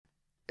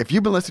If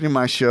you've been listening to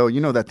my show,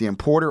 you know that the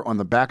importer on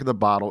the back of the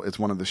bottle is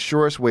one of the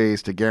surest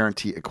ways to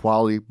guarantee a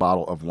quality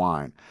bottle of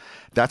wine.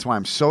 That's why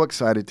I'm so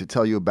excited to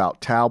tell you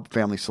about Taub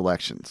Family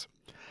Selections.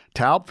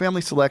 Taub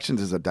Family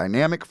Selections is a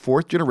dynamic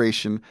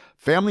fourth-generation,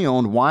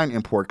 family-owned wine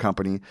import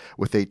company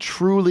with a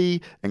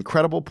truly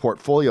incredible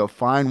portfolio of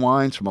fine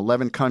wines from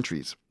 11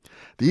 countries.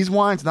 These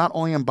wines not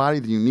only embody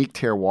the unique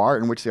terroir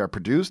in which they are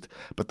produced,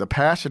 but the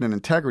passion and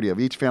integrity of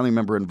each family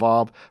member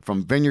involved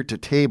from vineyard to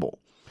table.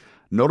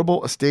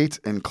 Notable estates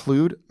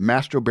include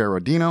Mastro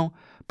Barodino,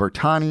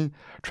 Bertani,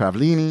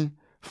 Travellini,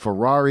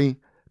 Ferrari,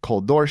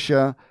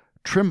 Coldorcia,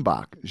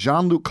 Trimbach,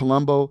 Jean-Luc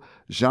Colombo,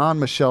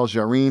 Jean-Michel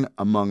Jarrin,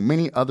 among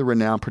many other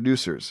renowned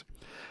producers.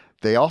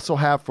 They also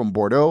have from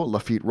Bordeaux,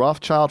 Lafite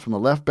Rothschild from the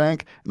left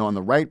bank, and on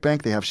the right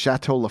bank they have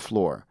Chateau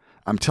Lafleur.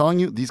 I'm telling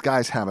you, these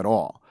guys have it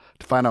all.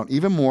 To find out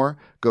even more,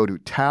 go to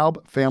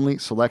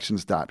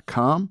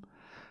taubfamilyselections.com.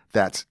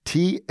 That's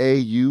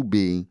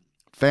Taub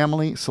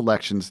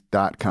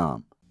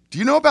familyselections.com. Do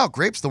you know about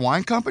Grapes, the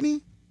wine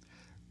company?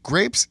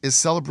 Grapes is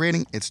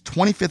celebrating its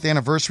 25th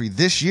anniversary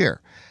this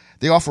year.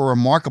 They offer a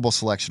remarkable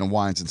selection of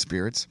wines and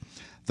spirits.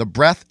 The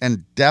breadth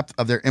and depth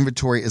of their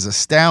inventory is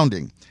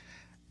astounding.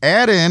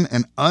 Add in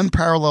an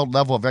unparalleled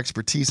level of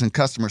expertise and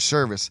customer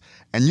service,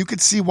 and you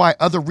could see why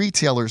other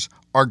retailers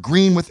are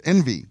green with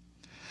envy.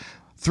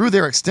 Through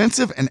their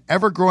extensive and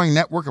ever-growing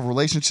network of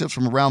relationships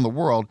from around the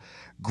world,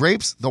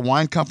 Grapes, the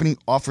wine company,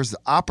 offers the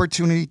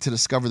opportunity to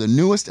discover the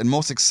newest and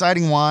most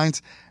exciting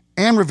wines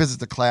and revisit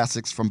the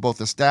classics from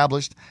both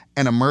established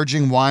and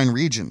emerging wine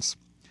regions.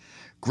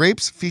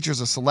 Grapes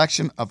features a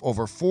selection of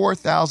over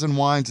 4,000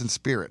 wines and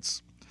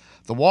spirits.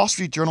 The Wall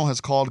Street Journal has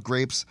called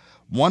Grapes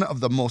one of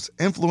the most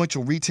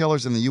influential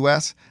retailers in the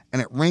U.S.,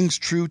 and it rings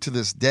true to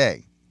this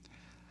day.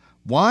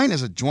 Wine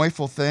is a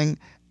joyful thing,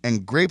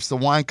 and Grapes, the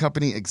wine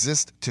company,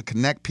 exists to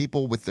connect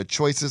people with the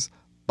choicest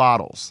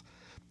bottles.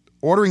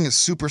 Ordering is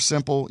super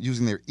simple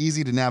using their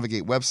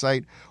easy-to-navigate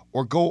website,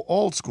 or go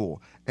old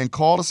school and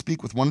call to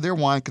speak with one of their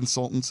wine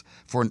consultants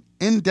for an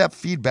in-depth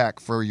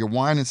feedback for your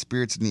wine and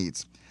spirits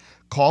needs.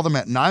 Call them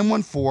at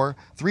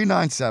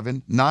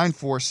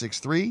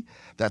 914-397-9463.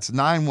 That's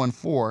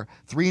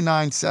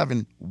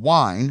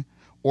 914-397-WINE.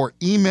 Or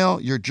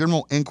email your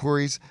general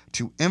inquiries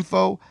to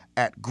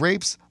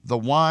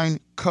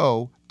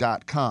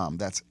info@grapesthewineco.com.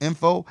 That's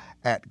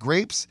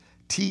info@grapes,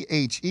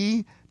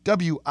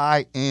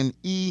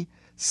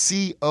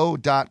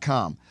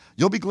 THEWINECO.com.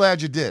 You'll be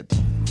glad you did.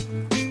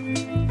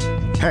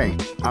 Hey,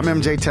 I'm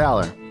MJ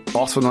Taylor,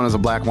 also known as a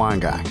Black Wine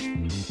Guy.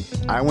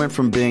 I went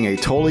from being a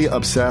totally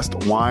obsessed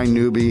wine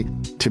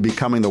newbie to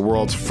becoming the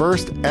world's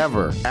first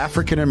ever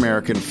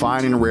African-American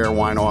fine and rare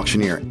wine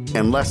auctioneer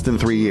in less than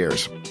 3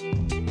 years.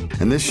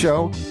 In this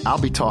show,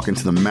 I'll be talking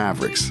to the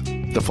mavericks,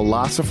 the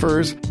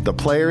philosophers, the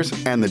players,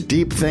 and the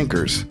deep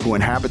thinkers who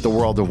inhabit the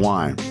world of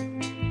wine.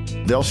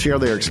 They'll share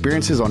their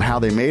experiences on how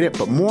they made it,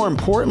 but more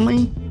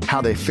importantly,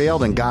 how they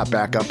failed and got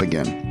back up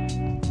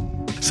again.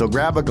 So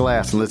grab a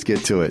glass and let's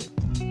get to it.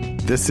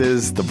 This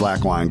is the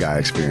Black Wine Guy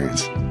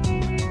Experience.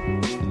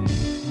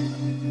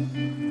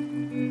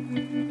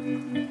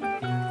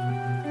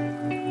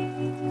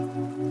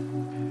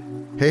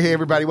 Hey,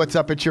 everybody, what's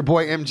up? It's your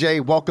boy MJ.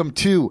 Welcome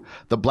to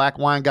the Black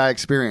Wine Guy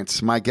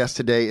Experience. My guest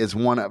today is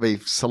one of a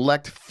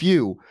select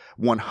few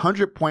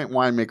 100-point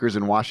winemakers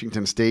in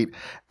Washington State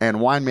and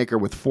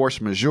winemaker with Force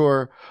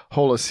Majeure,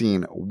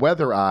 Holocene,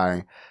 Weather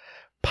Eye,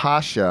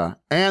 Pasha,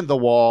 and The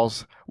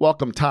Walls.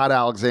 Welcome, Todd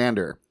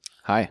Alexander.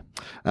 Hi.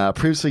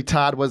 Previously,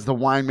 Todd was the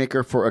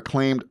winemaker for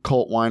acclaimed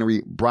cult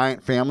winery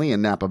Bryant Family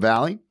in Napa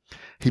Valley.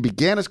 He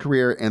began his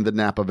career in the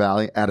Napa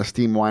Valley at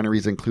esteemed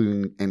wineries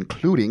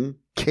including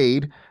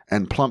Cade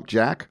and Plump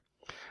Jack.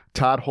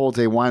 Todd holds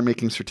a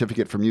winemaking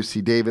certificate from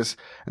UC Davis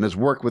and has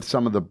worked with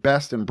some of the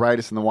best and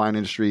brightest in the wine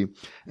industry,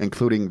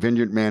 including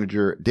vineyard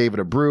manager David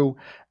Abreu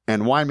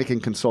and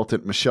winemaking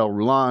consultant Michel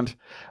Rouland.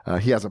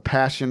 He has a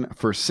passion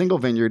for single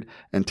vineyard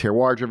and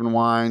terroir-driven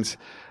wines.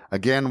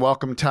 Again,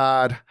 welcome,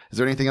 Todd. Is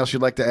there anything else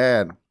you'd like to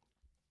add?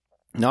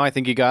 No, I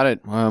think you got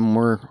it.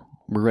 We're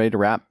ready to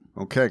wrap.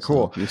 Okay,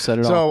 cool. So you said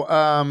it all.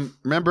 So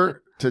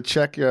remember to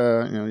check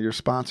your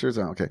sponsors.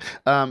 Okay.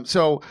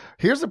 So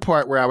here's the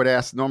part where I would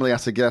normally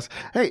ask the guest,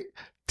 hey,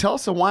 tell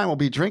us the wine we'll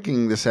be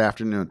drinking this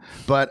afternoon.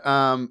 But,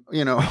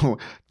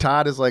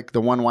 Todd is like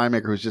the one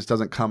winemaker who just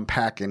doesn't come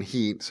packing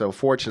heat. So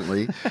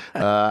fortunately,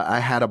 I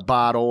had a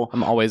bottle.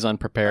 I'm always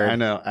unprepared. I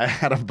know. I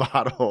had a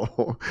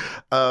bottle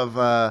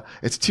of,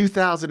 it's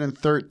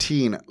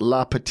 2013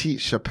 La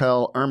Petite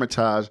Chapelle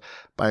Hermitage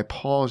by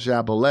Paul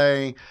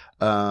Jabolet.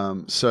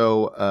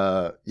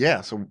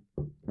 So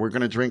we're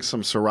going to drink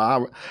some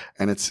Syrah,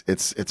 and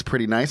it's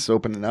pretty nice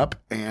opening up.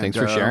 And thanks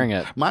for sharing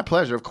it. My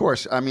pleasure, of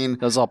course. I mean,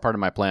 that was all part of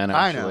my plan,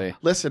 actually. I know.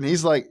 Listen,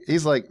 he's like,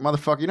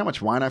 motherfucker, you know how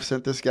much wine I've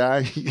sent this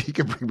guy? He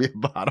could bring me a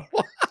bottle.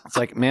 It's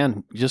like,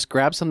 man, just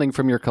grab something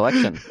from your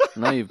collection.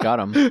 Now you've got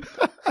them.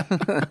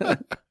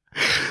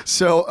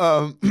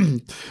 So,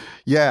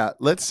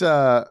 let's,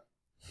 and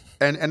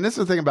this is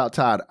the thing about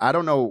Todd. I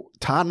don't know.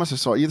 Todd must have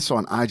either saw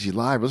on IG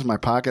Live, this is my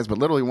podcast, but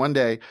literally one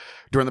day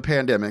during the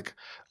pandemic,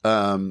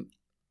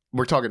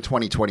 we're talking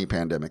 2020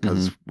 pandemic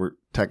because we're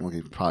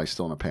technically probably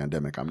still in a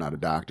pandemic. I'm not a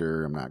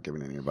doctor. I'm not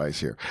giving any advice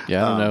here.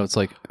 Yeah, I don't know. It's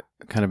like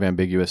kind of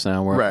ambiguous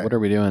now. Right. What are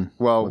we doing?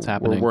 Well, what's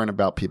happening? we're worrying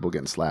about people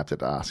getting slapped at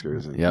the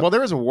Oscars. And, Yep. Well,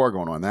 there is a war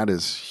going on. That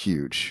is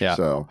huge. Yeah,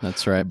 so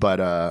that's right.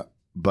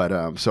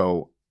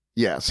 So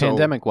yeah. So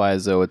Pandemic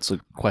wise, though, it's a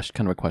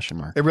kind of a question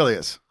mark. it really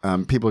is.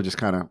 People are just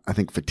kind of, I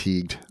think,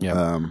 fatigued.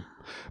 Yeah.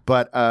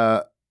 But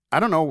I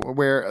don't know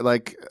where,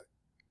 like,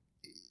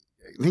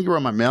 I think you were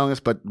on my mailing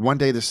list, but one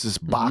day this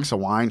box of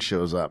wine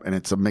shows up and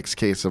it's a mixed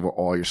case of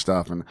all your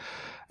stuff. And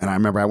I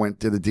remember I went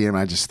to the DM and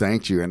I just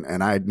thanked you.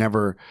 And I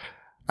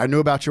knew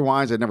about your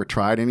wines. I'd never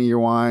tried any of your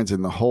wines,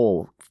 and the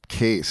whole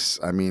case.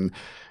 I mean,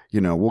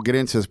 we'll get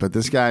into this, but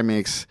this guy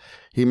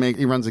he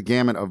runs a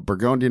gamut of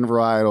Burgundian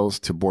varietals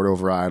to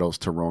Bordeaux varietals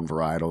to Rhone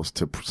varietals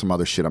to some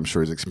other shit. I'm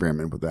sure he's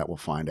experimenting with that. We'll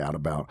find out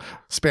about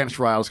Spanish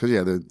varietals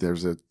because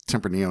there's a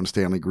Tempranillo and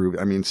Stanley Groove.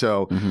 I mean,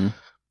 so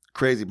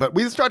crazy. But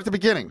we start at the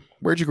beginning.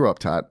 Where'd you grow up,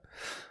 Todd?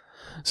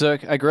 So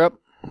I grew up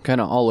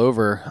kind of all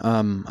over.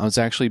 I was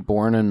actually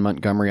born in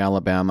Montgomery,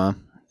 Alabama.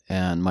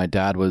 And my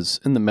dad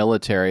was in the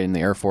military, in the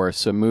Air Force,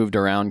 so moved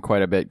around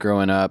quite a bit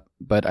growing up.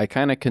 But I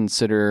kind of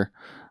consider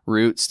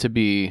roots to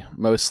be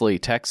mostly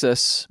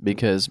Texas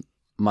because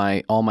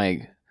my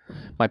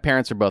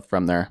parents are both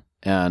from there,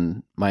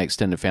 and my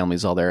extended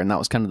family's all there. And that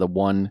was kind of the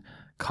one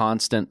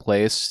constant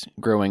place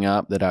growing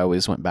up that I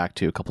always went back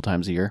to a couple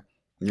times a year.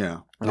 Yeah.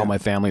 All my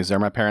family's there.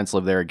 My parents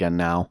live there again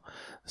now.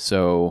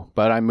 So,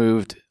 but I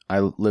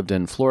lived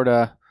in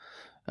Florida,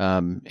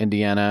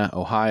 Indiana,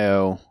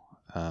 Ohio,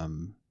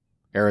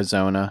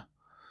 Arizona,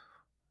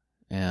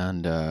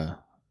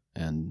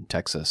 and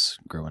Texas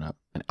growing up.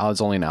 And I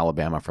was only in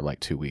Alabama for like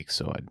 2 weeks,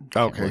 so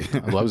I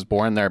was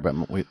born there, but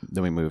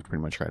then we moved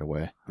pretty much right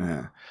away.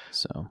 Yeah.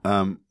 So,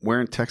 where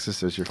in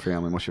Texas is your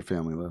family? What's your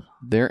family live?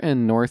 They're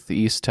in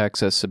northeast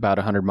Texas, about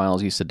 100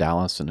 miles east of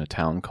Dallas, in a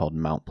town called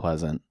Mount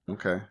Pleasant.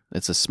 Okay.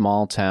 It's a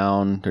small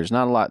town. There's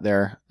not a lot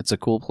there. It's a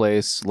cool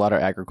place. A lot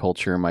of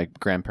agriculture. My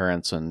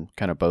grandparents on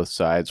kind of both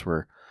sides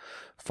were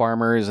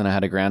farmers, and I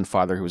had a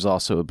grandfather who was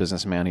also a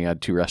businessman. He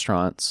had 2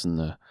 restaurants in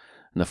the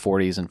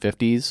 40s and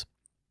 50s.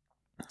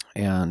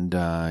 And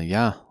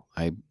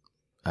I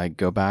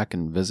go back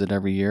and visit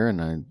every year,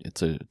 and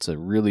it's a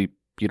really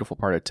beautiful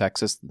part of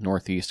Texas,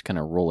 northeast, kind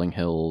of rolling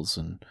hills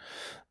and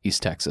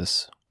East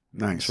Texas.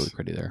 Nice. It's really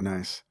pretty there.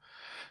 Nice.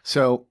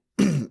 So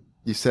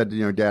you said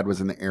Dad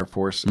was in the Air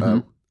Force.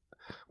 Mm-hmm.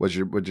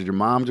 Did your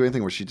mom do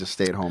anything? Or was she just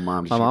stay-at-home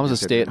mom? My mom was a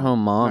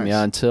stay-at-home mom, Nice.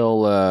 yeah,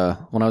 until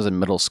when I was in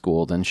middle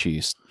school. Then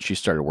she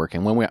started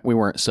working. When we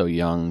weren't so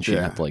young, she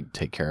didn't have to like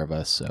take care of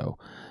us. So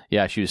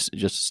yeah, she was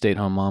just a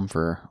stay-at-home mom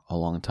for a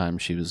long time.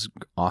 She was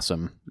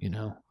awesome,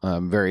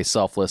 very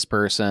selfless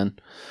person,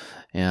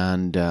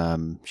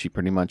 and she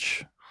pretty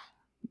much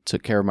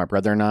took care of my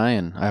brother and I.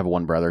 And I have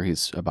one brother;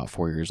 he's about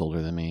 4 years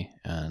older than me.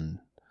 And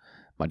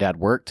my dad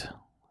worked,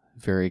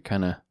 very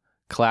kind of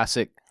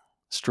classic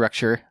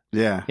structure.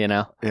 Yeah.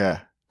 Yeah.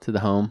 To the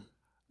home.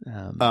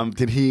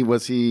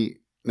 Was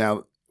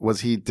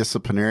he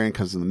disciplinarian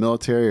because of the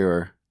military,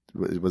 or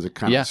was it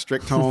kind of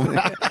strict home?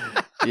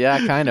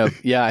 Yeah, kind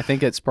of. Yeah, I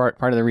think it's part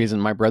of the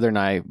reason my brother and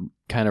I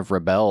kind of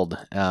rebelled.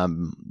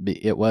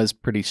 It was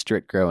pretty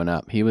strict growing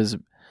up. He was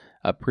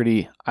I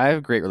have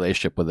a great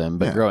relationship with him,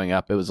 but growing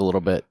up, it was a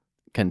little bit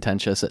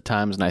contentious at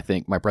times. And I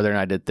think my brother and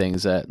I did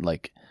things that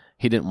like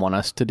he didn't want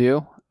us to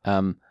do.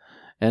 And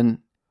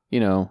he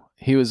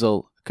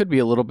could be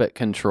a little bit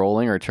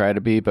controlling or try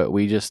to be, but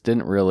we just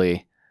didn't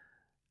really,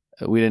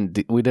 we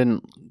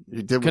didn't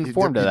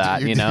conform to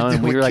that,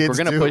 and we were like, we're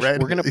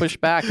going to push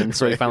back. And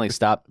so he finally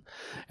stopped,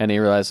 and he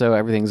realized,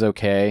 everything's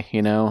okay.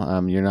 You're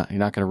not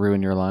going to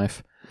ruin your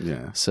life.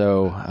 Yeah.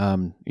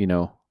 So,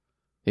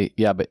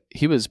 but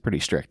he was pretty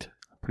strict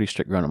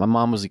growing up. My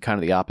mom was kind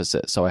of the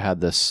opposite. So I had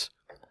this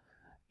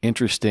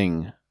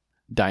interesting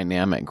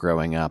dynamic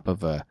growing up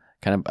of a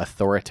kind of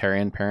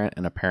authoritarian parent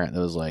and a parent that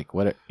was like,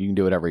 "What, you can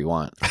do whatever you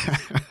want."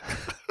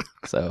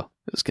 So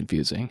it was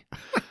confusing.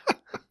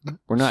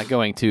 We're not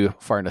going too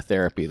far into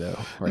therapy though.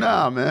 Right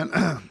no, man.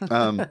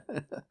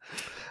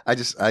 I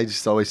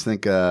just always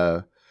think.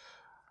 I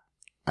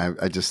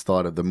just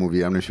thought of the movie.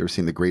 I don't know if you've ever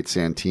seen The Great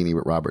Santini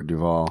with Robert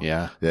Duvall.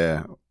 Yeah.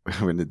 Yeah.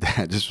 When the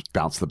dad just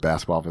bounced the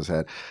basketball off his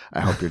head.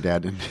 I hope your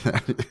dad didn't do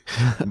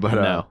that.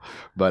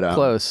 But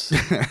close.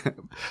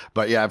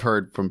 But yeah, I've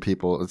heard from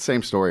people the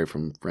same story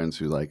from friends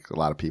who like a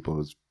lot of people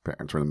whose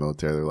parents were in the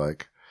military. They're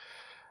like,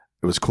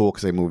 it was cool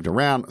because they moved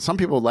around. Some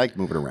people like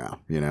moving around,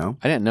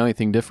 I didn't know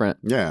anything different.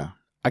 Yeah.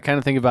 I kind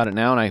of think about it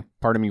now, and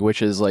part of me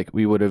wishes like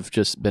we would have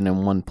just been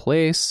in one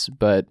place,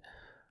 but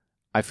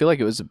I feel like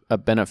it was a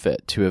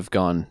benefit to have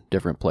gone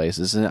different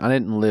places. And I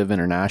didn't live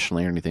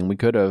internationally or anything. We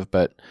could have,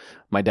 but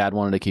my dad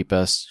wanted to keep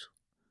us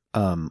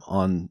in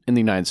the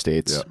United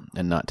States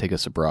and not take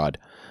us abroad.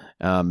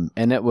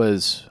 And it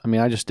was,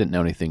 I just didn't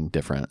know anything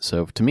different.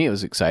 So to me, it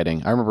was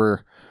exciting. I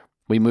remember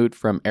we moved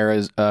from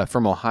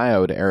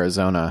Ohio to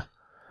Arizona,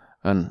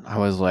 and I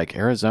was like,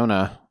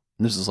 Arizona,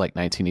 this is like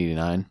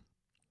 1989.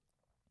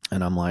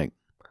 And I'm like,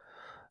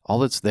 all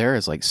that's there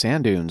is like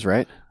sand dunes,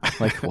 right?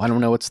 Like, well, I don't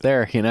know what's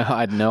there. You know, I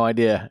had no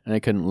idea, and I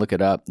couldn't look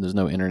it up. There's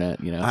no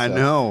internet. You know, I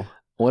know.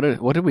 What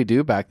did we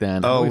do back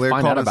then? Oh, we we're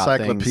find called out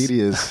about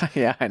encyclopedias. Things?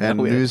 Yeah, I know.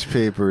 And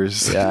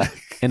newspapers. Yeah,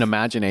 in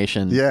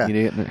imagination. Yeah,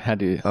 you had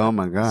to. Oh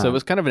my god! So it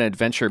was kind of an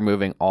adventure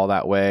moving all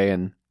that way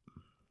and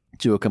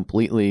to a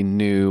completely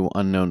new,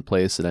 unknown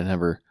place that I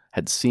never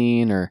had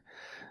seen, or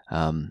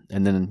and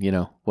then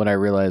what I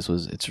realized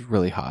was it's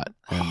really hot,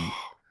 and I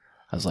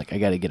was like, I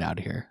got to get out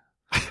of here.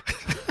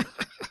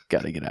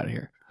 Got to get out of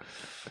here.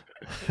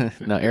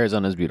 No,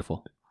 Arizona's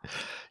beautiful.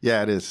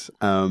 Yeah, it is.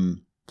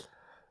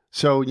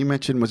 So you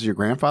mentioned, was your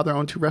grandfather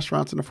owned 2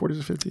 restaurants in the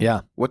 40s or 50s?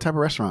 Yeah. What type of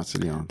restaurants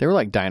did he own? They were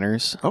like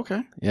diners.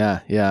 Okay.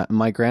 Yeah.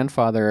 My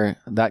grandfather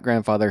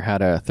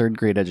had a 3rd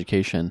grade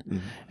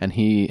education, and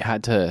he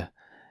had to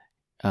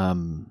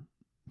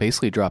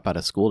basically drop out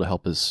of school to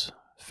help his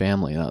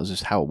family. That was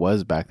just how it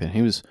was back then.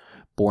 He was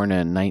born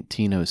in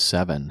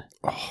 1907.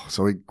 Oh,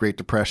 so Great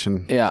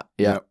Depression. Yeah.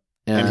 Yep.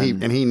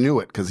 And he knew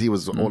it because he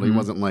was old. He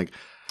wasn't like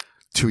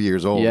 2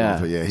 years old. Yeah.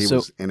 So he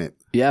was in it.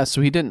 Yeah.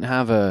 So he didn't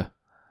have a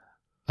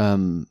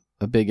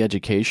big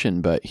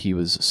education, but he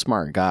was a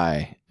smart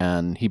guy,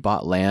 and he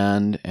bought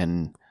land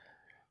and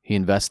he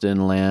invested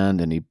in land,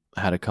 and he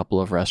had a couple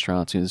of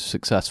restaurants. He was a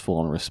successful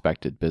and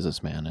respected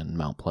businessman in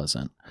Mount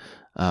Pleasant.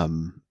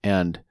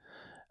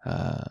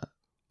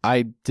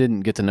 I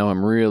didn't get to know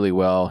him really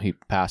well. He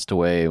passed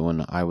away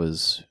when I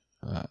was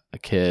a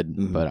kid,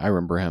 but I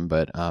remember him.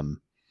 But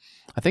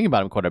I think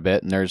about him quite a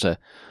bit. And there's a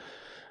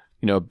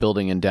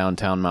building in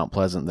downtown Mount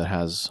Pleasant that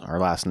has our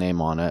last name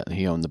on it.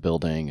 He owned the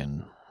building,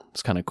 and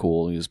it's kind of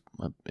cool. He was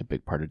a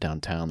big part of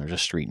downtown. There's a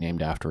street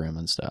named after him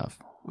and stuff.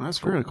 Well,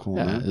 that's really cool.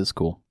 Yeah, man. it is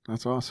cool.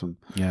 That's awesome.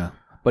 Yeah,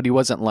 but he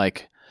wasn't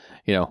like,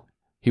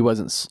 he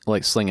wasn't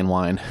like slinging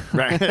wine.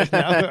 Right.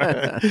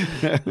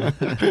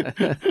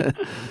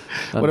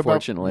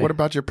 Unfortunately. What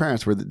about your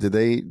parents? Did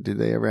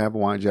they ever have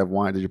wine? Did you have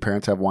wine? Did your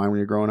parents have wine when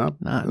you were growing up?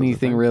 Not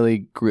anything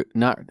really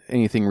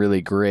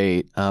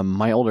great.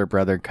 My older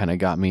brother kind of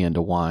got me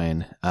into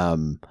wine.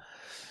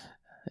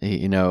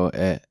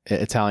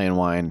 Italian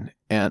wine.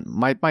 And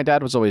my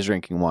dad was always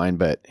drinking wine,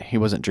 but he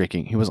wasn't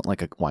drinking. He wasn't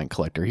like a wine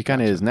collector. He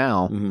kind of is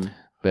now,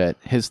 but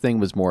his thing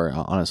was more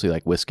honestly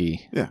like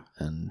whiskey. Yeah.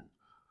 And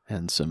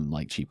some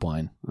like cheap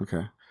wine.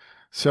 Okay.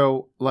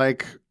 So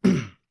like,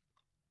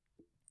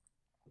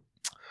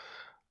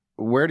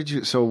 where did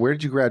you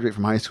graduate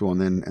from high school,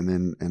 and then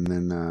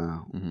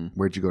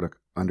where'd you go to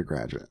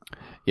undergraduate?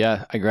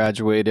 Yeah, I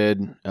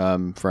graduated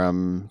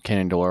from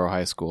Canyon Del Oro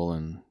High School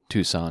in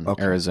Tucson,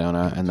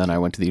 Arizona, and then I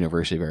went to the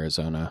University of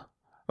Arizona.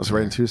 I was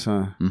right in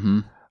Tucson. Mm-hmm.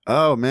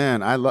 Oh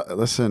man,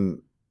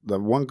 listen.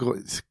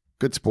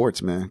 Good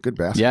sports, man. Good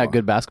basketball. Yeah,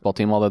 good basketball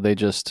team. Although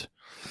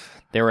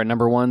they were a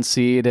number 1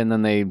 seed, and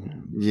then they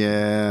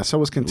so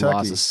was Kentucky.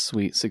 Lost a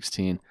Sweet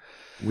 16.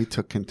 We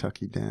took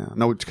Kentucky down.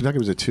 No, Kentucky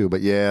was a 2,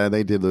 but yeah,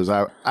 they did lose.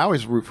 I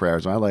always root for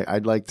Arizona.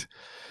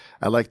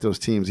 I liked those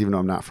teams, even though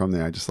I'm not from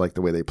there. I just liked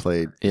the way they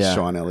played. Yeah.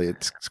 Sean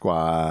Elliott's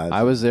squad.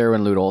 I was there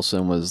when Lute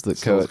Olson was the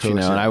coach, and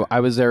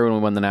I was there when we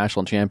won the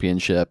national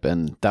championship,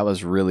 and that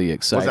was really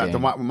exciting. Was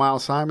that the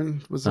Miles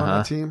Simon was on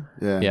that team?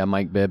 Yeah. Yeah,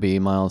 Mike Bibby,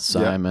 Miles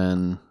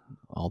Simon,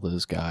 all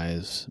those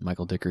guys,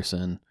 Michael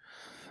Dickerson.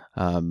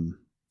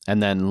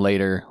 And then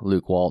later,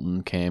 Luke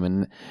Walton came,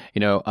 and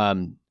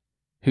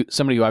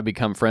somebody who I've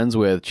become friends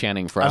with,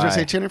 Channing Frye. I was going to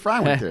say Channing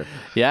Frye went there.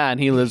 Yeah, and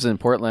he lives in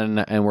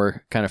Portland, and we're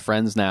kind of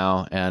friends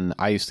now. And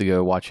I used to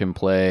go watch him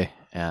play,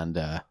 and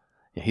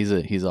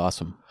he's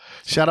awesome.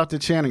 Shout out to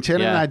Channing.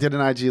 Channing and I did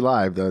an IG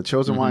Live. The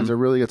Chosen Wines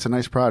it's a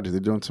nice project.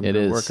 They're doing some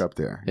good work up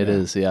there. It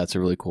is. Yeah, it's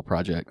a really cool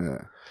project.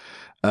 Yeah.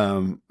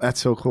 That's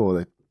so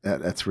cool.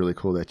 That's really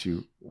cool that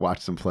you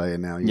watched them play,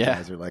 and now you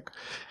guys are like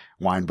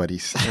wine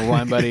buddies. We're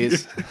wine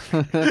buddies.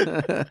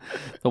 The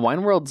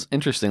wine world's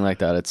interesting like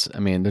that.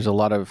 There's a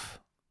lot of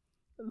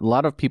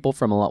people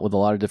with a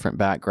lot of different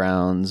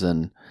backgrounds,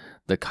 and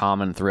the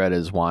common thread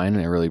is wine,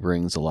 and it really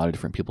brings a lot of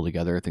different people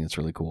together. I think it's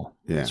really cool.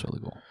 Yeah, it's really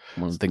cool.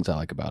 One of the things I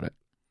like about it.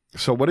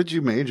 So, what did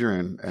you major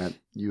in at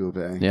U of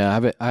A? Yeah,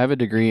 I have a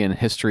degree in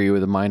history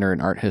with a minor in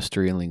art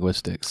history and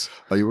linguistics.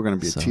 Oh, you were going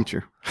to be a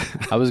teacher.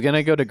 I was going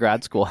to go to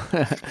grad school.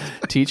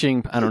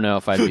 Teaching, I don't know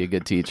if I'd be a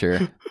good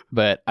teacher,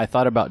 but I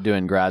thought about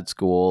doing grad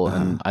school,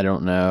 and I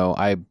don't know.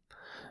 I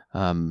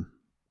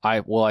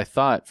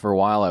thought for a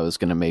while I was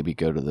going to maybe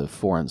go to the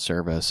foreign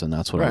service, and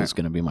that's what was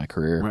going to be my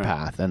career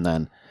path. And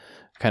then,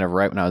 kind of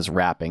right when I was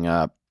wrapping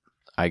up,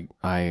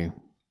 I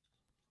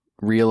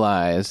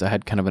realized I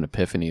had kind of an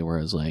epiphany where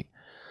I was like,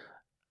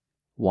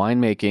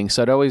 winemaking.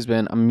 So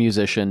I'm a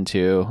musician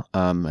too.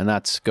 And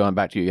that's going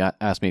back to you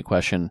asked me a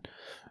question,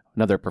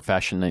 another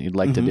profession that you'd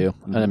like to do.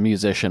 And a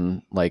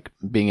musician, like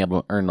being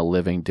able to earn a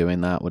living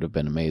doing that would have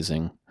been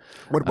amazing.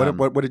 What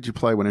did you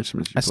play? What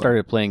instruments did you play? I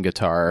started playing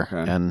guitar,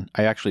 and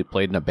I actually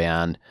played in a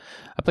band.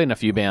 I played in a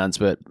few bands,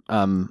 but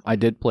I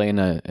did play in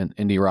an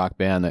indie rock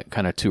band that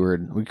kind of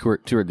toured. We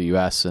toured the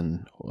U.S.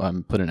 and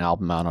put an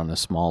album out on a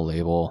small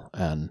label,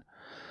 and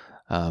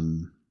I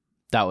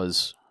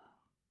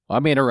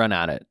made a run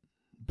at it.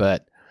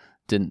 But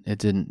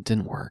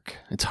didn't work.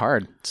 It's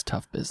hard. It's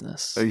tough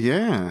business.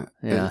 Yeah.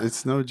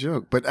 It's no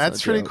joke. But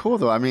that's pretty cool,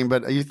 though. I mean,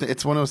 but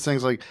it's one of those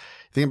things like,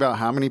 think about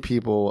how many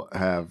people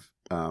have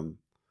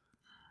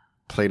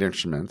played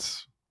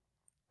instruments,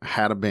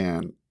 had a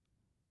band,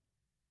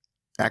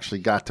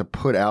 actually got to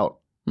put out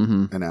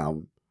an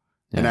album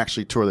and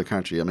actually tour the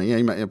country. I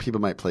mean,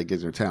 people might play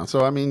gigs in town.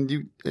 So, I mean,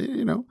 you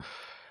know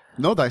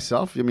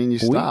thyself. I mean, you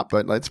stop,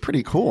 but it's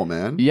pretty cool,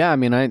 man. Yeah, I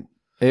mean,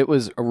 it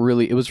was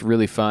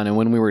really fun. And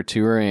when we were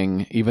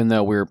touring, even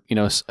though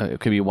it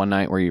could be one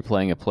night where you're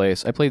playing a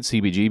place. I played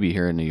CBGB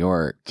here in New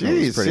York.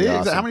 Jeez,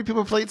 awesome. How many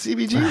people played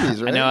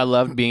CBGBs, right? I know. I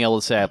loved being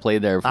able to say I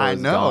played there before it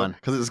was gone.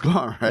 Because it's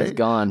gone, right? It's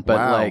gone.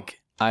 But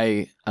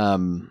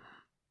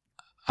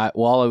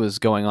while it was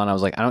going on, I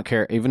was like, I don't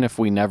care. Even if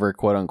we never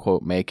quote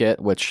unquote make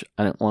it, which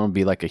I didn't want to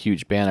be like a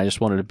huge band. I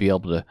just wanted to be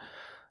able to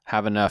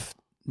have enough,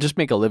 just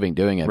make a living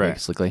doing it,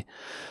 basically.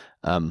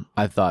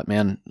 I thought,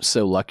 man,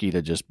 so lucky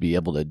to just be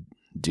able to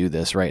do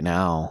this right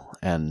now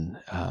and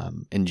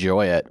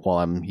enjoy it while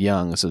I'm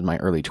young. This is my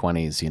early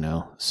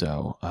 20s,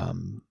 so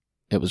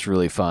it was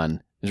really fun.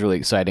 It was really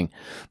exciting.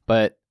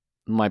 But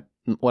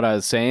what I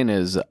was saying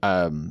is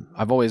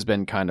I've always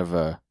been kind of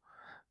a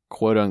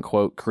quote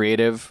unquote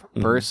creative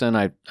person.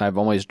 I'm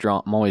always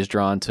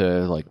drawn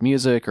to like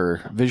music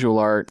or visual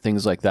art,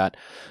 things like that.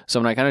 So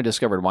when I kind of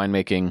discovered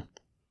winemaking,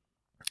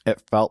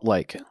 it felt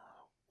like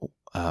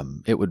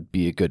it would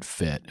be a good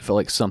fit. It felt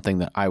like something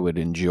that I would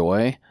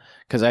enjoy.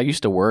 Because I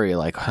used to worry,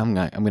 like, I'm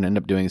going to end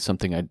up doing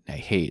something I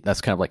hate. That's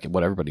kind of like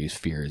what everybody's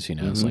fears,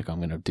 It's like, I'm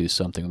going to do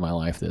something with my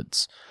life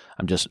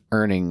I'm just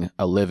earning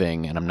a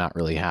living and I'm not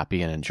really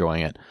happy and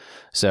enjoying it.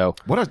 So,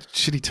 what a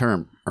shitty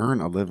term, earn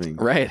a living.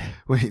 Right.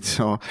 Wait,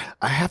 so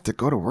I have to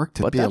go to work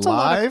to be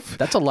alive?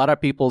 That's a lot of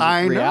people's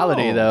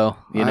reality, though,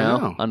 you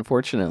know,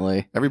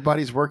 unfortunately.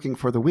 Everybody's working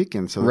for the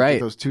weekend, so they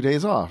get those 2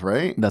 days off,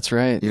 right? That's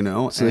right.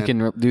 So they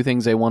can do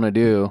things they want to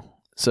do.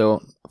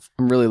 So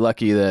I'm really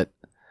lucky that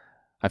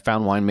I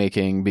found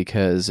winemaking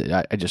because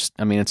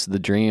I mean, it's the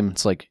dream.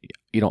 It's like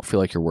you don't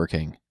feel like you're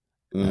working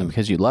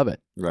because you love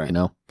it, right?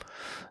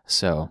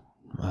 So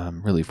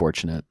I'm really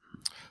fortunate.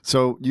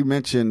 So you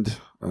mentioned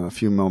a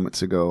few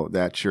moments ago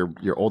that your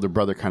older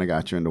brother kind of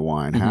got you into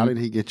wine. How did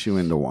he get you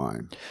into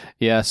wine?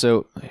 Yeah,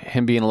 so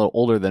him being a little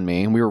older than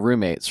me, and we were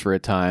roommates for a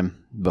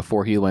time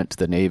before he went to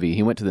the Navy.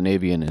 He went to the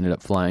Navy and ended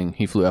up flying.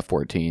 He flew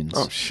F-14s.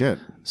 Oh, shit.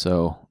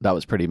 So that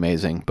was pretty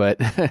amazing. But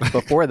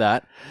before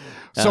that...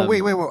 So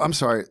wait, I'm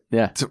sorry.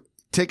 Yeah. So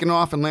taking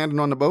off and landing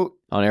on the boat?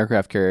 On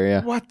aircraft carrier,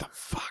 yeah. What the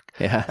fuck?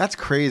 Yeah. That's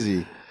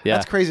crazy. Yeah.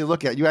 That's crazy to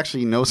look at. You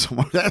actually know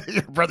someone that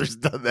your brother's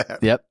done that.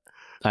 Yep.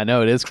 I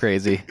know, it is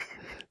crazy.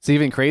 It's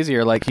even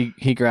crazier. Like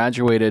he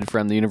graduated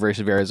from the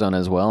University of Arizona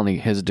as well, and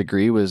his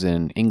degree was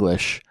in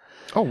English.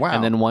 Oh, wow.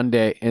 And then one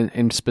day,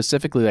 and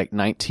specifically like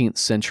 19th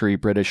century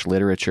British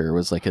literature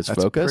was like his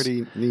focus. That's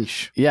pretty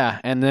niche. Yeah.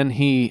 And then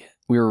we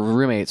were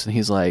roommates, and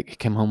he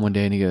came home one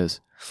day and he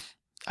goes,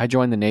 I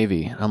joined the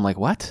Navy. And I'm like,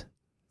 what?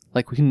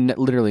 Like, we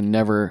literally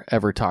never,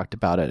 ever talked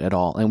about it at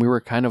all. And we were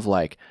kind of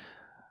like,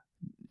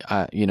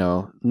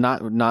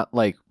 not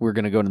like we're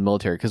going to go to the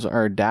military, because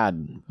our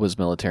dad was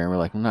military, and we're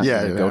like, I'm not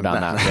going to go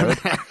down that road,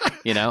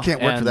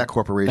 Can't work for that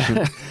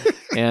corporation.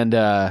 And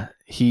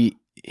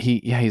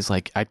he's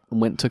like, I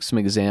went and took some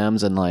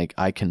exams, and like,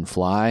 I can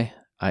fly.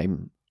 I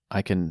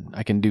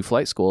can do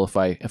flight school if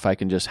I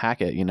can just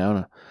hack it,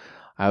 And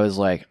I was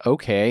like,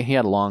 okay. He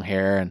had long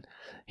hair, and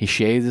he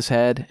shaved his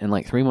head, and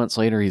like 3 months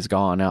later, he's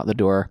gone out the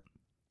door,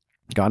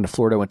 gone to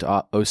Florida, went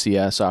to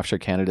OCS, Offshore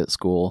Candidate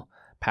School,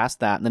 passed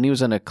that. And then he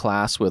was in a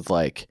class with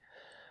like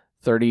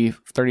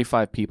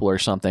 35 people or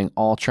something,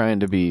 all trying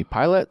to be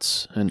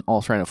pilots and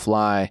all trying to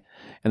fly.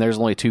 And there's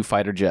only 2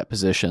 fighter jet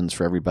positions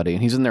for everybody.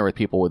 And he's in there with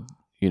people with,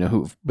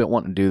 who've been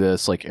wanting to do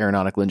this, like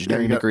aeronautical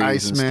engineering degrees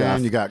Iceman, and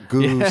stuff. You got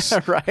Goose.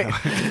 Yeah,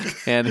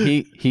 right. And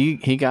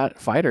he got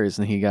fighters,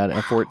 and he got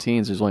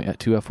F-14s. There's only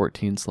 2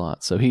 F-14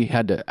 slots. So he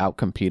had to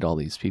outcompete all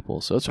these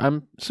people. So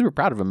I'm super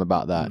proud of him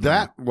about that.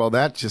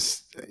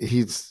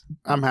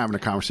 I'm having a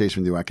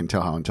conversation with you. I can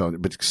tell how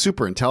intelligent, but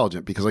super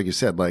intelligent, because like you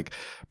said, like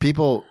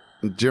people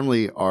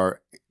generally come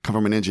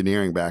from an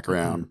engineering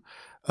background.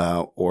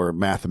 Or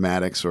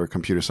mathematics or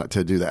computer science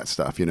to do that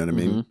stuff. You know what I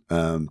mean?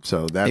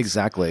 So that's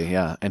exactly.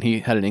 Yeah. And he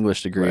had an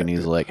English degree, and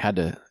he's like, had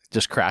to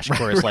just crash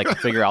course, like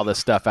figure all this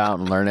stuff out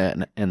and learn it.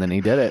 And then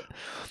he did it.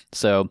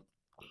 So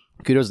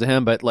kudos to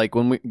him. But like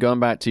going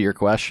back to your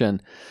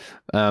question,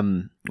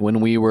 when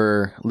we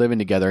were living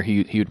together,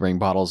 he would bring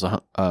bottles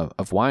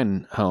of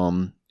wine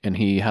home, and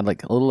he had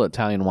like a little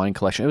Italian wine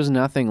collection. It was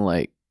nothing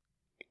like,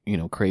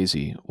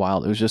 crazy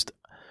wild. It was just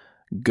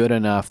good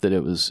enough that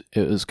it was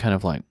kind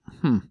of like,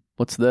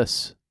 what's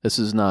this? This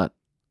is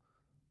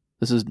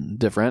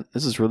different.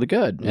 This is really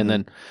good. Mm-hmm. And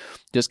then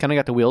just kind of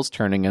got the wheels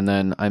turning. And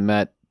then I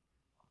met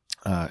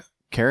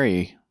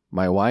Carrie,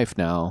 my wife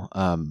now,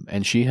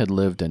 and she had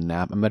lived in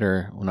Napa. I met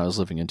her when I was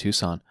living in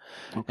Tucson.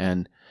 Okay.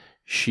 And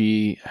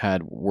she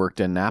had worked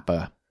in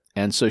Napa.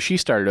 And so she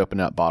started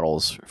opening up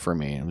bottles for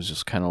me. It was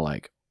just kind of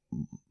like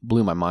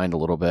blew my mind a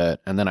little bit.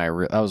 And then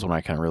that was when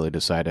I kind of really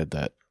decided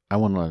that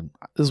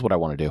this is what I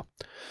want to do.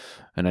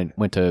 And I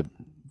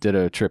did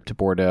a trip to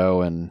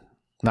Bordeaux, and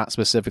not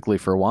specifically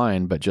for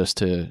wine, but just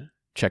to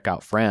check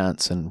out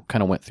France, and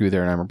kind of went through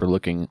there. And I remember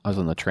I was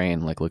on the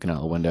train, like looking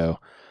out the window,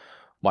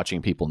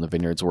 watching people in the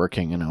vineyards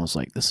working. And I was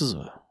like, it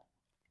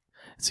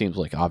seems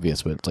like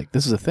obvious, but it's like,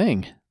 this is a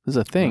thing. This is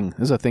a thing.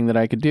 This is a thing that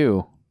I could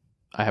do.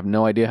 I have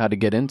no idea how to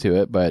get into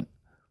it, but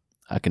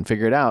I can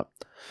figure it out.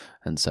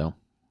 And so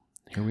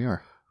here we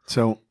are.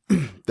 So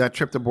that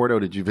trip to Bordeaux,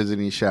 did you visit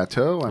any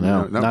chateau?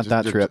 No, not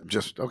that trip.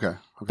 Just okay.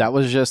 That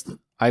was just,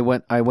 I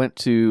went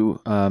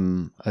to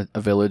a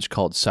village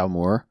called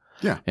Saumur.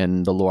 Yeah.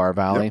 In the Loire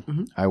Valley. Yep.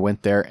 Mm-hmm. I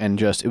went there,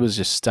 and it was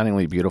just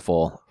stunningly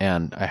beautiful.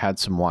 And I had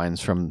some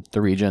wines from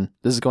the region.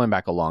 This is going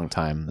back a long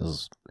time. This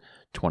is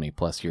 20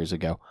 plus years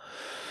ago.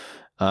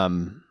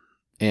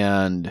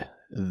 And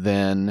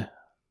then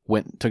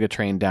took a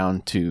train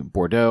down to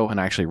Bordeaux,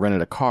 and I actually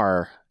rented a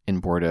car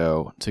in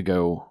Bordeaux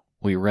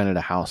we rented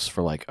a house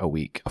for like a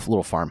week, a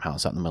little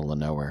farmhouse out in the middle of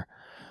nowhere.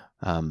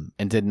 And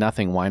did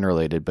nothing wine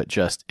related, but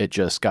it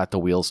just got the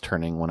wheels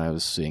turning when I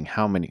was seeing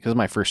because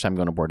my first time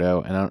going to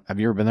Bordeaux. And have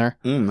you ever been there?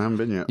 I haven't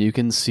been yet. You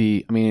can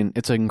see,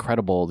 it's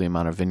incredible the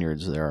amount of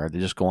vineyards there are. They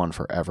just go on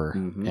forever.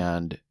 Mm-hmm.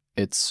 And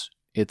it's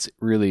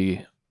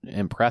really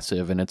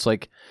impressive. And it's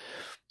like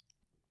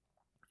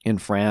in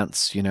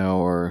France,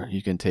 or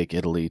you can take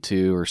Italy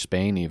too, or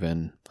Spain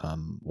even.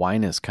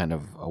 Wine is kind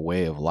of a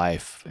way of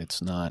life.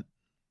 It's a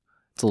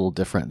little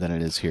different than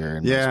it is here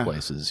in most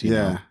places. You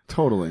know?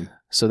 Totally.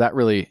 So that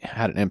really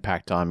had an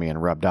impact on me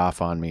and rubbed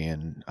off on me,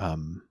 and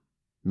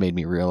made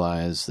me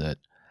realize that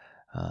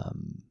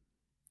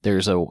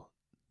there's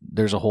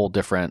a whole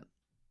different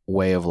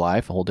way of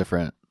life, a whole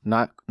different,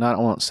 I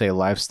won't say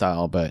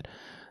lifestyle, but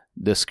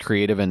this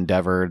creative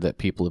endeavor that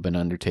people have been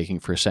undertaking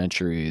for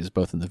centuries,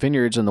 both in the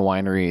vineyards and the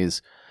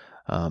wineries.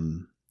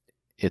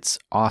 It's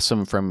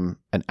awesome from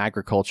an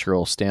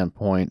agricultural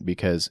standpoint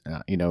because,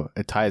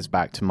 it ties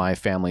back to my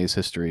family's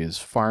history as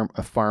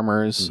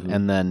farmers. Mm-hmm.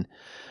 And then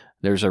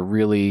there's a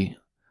really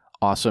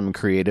awesome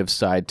creative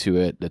side to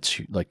it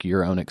that's like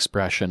your own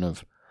expression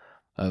of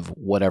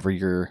whatever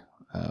you're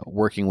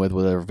working with,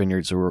 whatever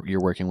vineyards you're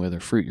working with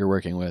or fruit you're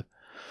working with.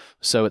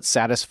 So it's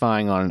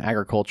satisfying on an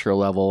agricultural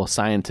level,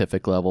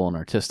 scientific level, and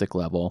artistic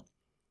level.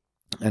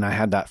 And I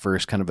had that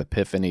first kind of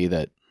epiphany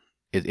that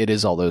it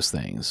is all those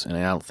things. And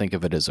I don't think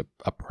of it as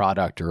a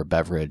product or a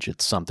beverage.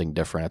 It's something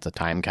different. It's a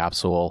time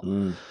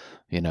capsule,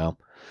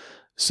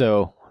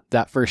 So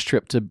that first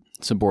trip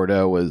to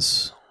Bordeaux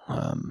was...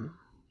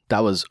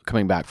 that was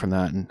coming back from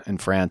that, in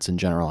France in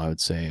general, I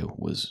would say,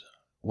 was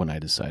when I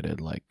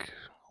decided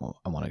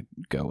I want to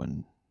go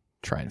and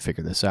try and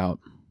figure this out.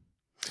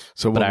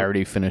 But I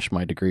already finished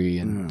my degree,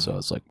 and so I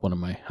was like, how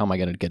am I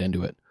going to get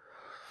into it?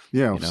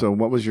 Yeah. So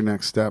what was your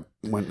next step?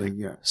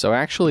 So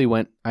I actually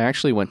went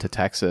to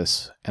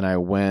Texas, and I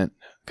went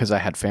because I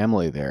had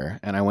family there,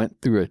 and I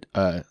went through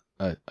an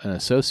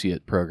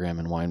associate program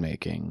in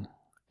winemaking.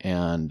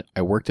 And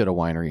I worked at a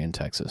winery in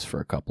Texas for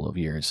a couple of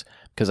years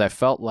because I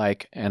felt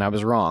like, and I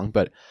was wrong,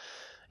 but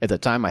at the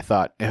time I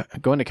thought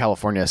going to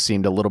California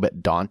seemed a little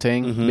bit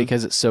daunting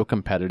because it's so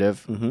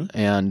competitive. Mm-hmm.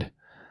 And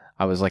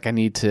I was like,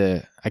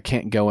 I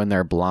can't go in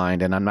there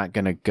blind, and I'm not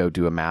going to go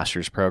do a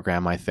master's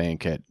program, I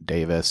think, at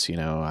Davis.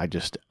 I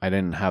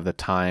didn't have the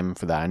time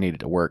for that. I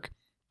needed to work.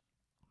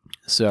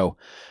 So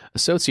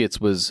associates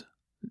was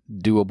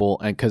doable.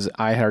 And because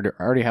I had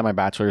already had my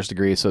bachelor's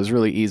degree, so it was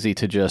really easy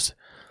to just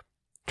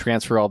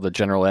transfer all the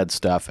general ed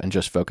stuff and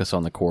just focus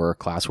on the core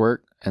classwork.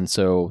 And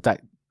so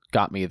that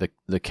got me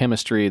the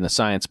chemistry and the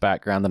science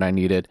background that I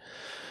needed.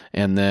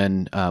 And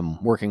then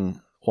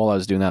while I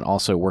was doing that,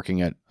 also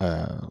working at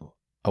a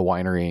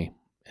winery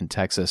in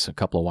Texas, a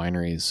couple of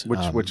wineries.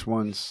 Which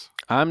ones?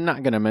 I'm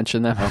not going to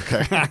mention them.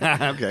 Okay.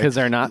 Okay. Because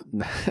they're not,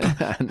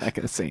 I'm not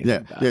going to say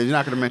anything. Yeah, you're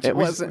not going to mention it.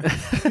 Wasn't.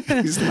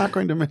 He's not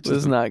going to mention it.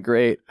 Was not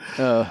great.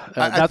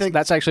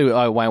 That's actually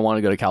why I want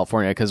to go to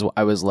California, because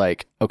I was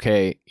like,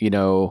 okay,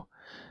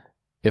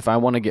 if I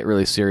want to get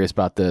really serious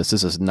about this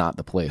is not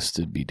the place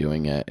to be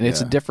doing it. And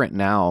it's different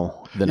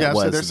now than it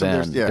was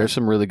then. There's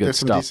some really good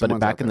stuff. But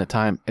back at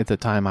the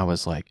time, I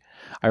was like,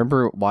 I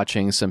remember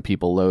watching some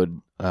people load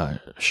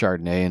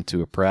Chardonnay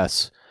into a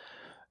press,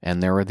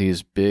 and there were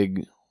these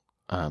big,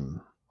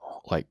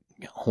 like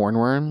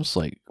hornworms,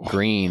 like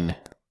green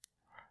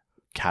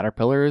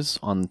caterpillars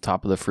on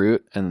top of the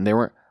fruit. And they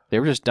were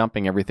just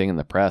dumping everything in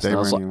the press. And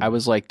I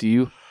was like, do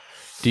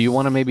you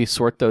want to maybe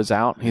sort those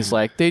out? And he's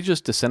like, they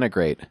just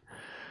disintegrate.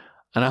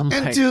 And I'm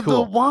like, cool.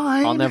 The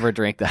wine. I'll never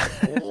drink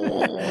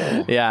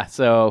that. Yeah.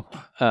 So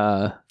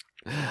I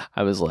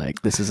was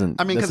like, this isn't.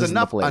 Because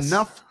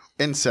enough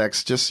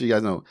insects, just so you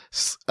guys know,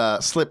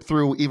 slip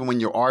through even when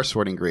you are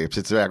sorting grapes.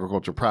 It's an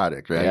agricultural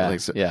product,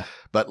 right? Yeah.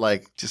 But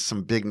just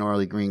some big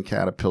gnarly green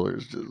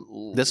caterpillars.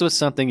 This was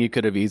something you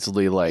could have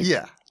easily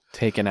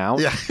taken out.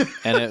 Yeah.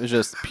 And it was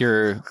just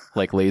pure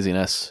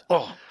laziness.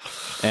 Oh.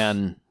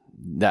 And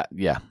that,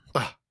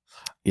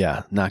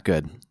 not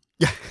good.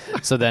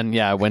 So then,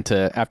 I went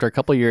to, after a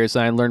couple of years,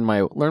 I learned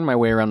my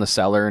way around the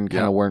cellar and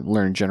kind of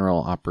learned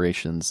general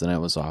operations. Then I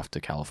was off to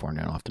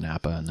California and off to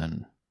Napa, and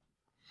then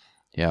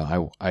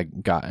I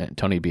got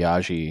Tony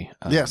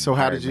Biaggi. So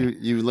how did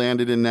you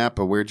landed in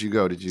Napa? Where'd you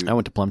go? I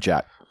went to Plum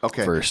Jack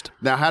first.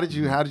 Now, how did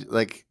you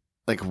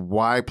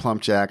why Plum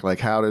Jack?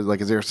 Like,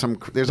 is there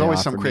there's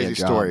always some crazy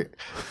story.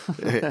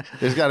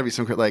 There's got to be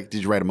some, did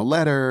you write him a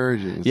letter?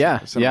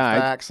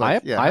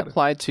 I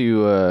applied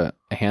to a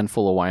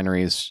handful of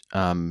wineries,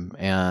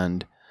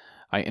 and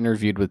I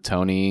interviewed with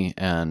Tony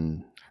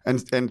and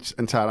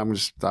Todd. I'm going to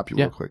stop you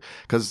real quick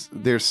because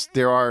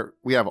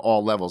we have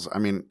all levels. I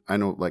mean, I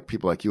know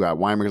people like you at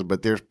winemakers,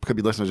 but there could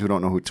be listeners who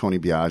don't know who Tony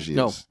Biaggi is.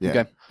 No,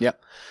 okay, yeah.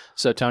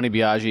 So Tony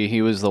Biaggi,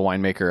 he was the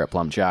winemaker at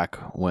Plum Jack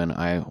when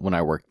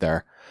I worked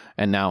there.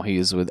 And now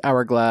he's with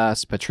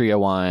Hourglass, Patria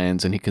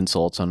Wines, and he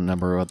consults on a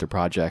number of other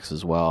projects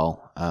as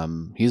well.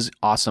 He's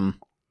awesome.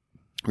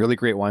 Really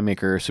great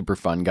winemaker, super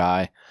fun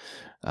guy,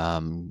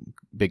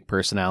 big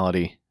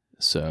personality.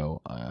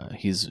 So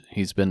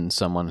he's been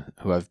someone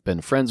who I've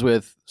been friends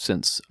with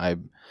since I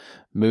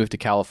moved to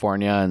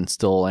California and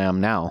still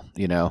am now,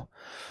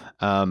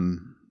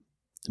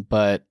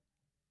 But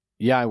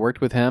yeah, I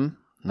worked with him.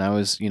 And I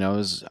was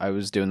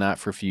doing that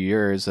for a few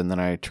years, and then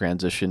I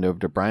transitioned over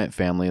to Bryant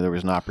Family. There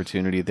was an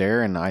opportunity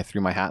there, and I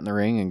threw my hat in the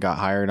ring and got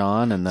hired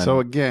on. And then,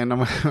 so again,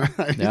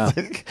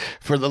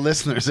 for the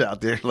listeners out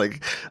there,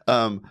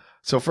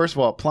 so first of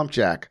all, Plum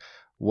Jack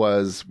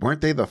weren't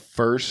they the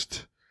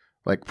first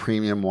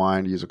premium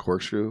wine to use a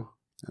corkscrew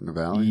in the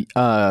valley?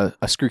 A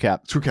screw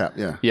cap. Screw cap,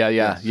 yeah.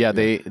 Yeah.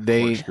 They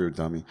corkscrew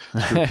dummy.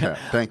 Screw cap.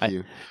 Thank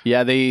you.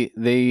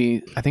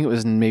 They I think it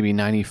was maybe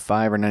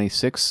 95 or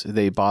 96.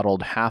 They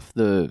bottled half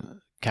the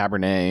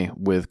Cabernet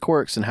with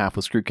corks and half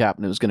with screw cap,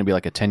 and it was going to be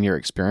like a 10-year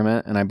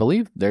experiment. And I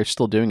believe they're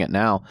still doing it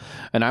now.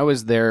 And I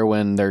was there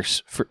when their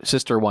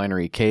sister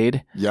winery,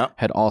 Cade,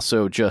 had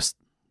also just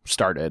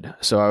started.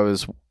 So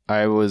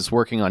I was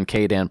working on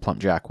Cade and Plum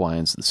Jack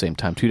wines at the same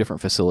time, two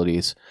different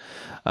facilities.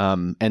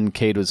 And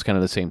Cade was kind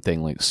of the same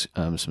thing,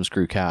 some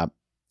screw cap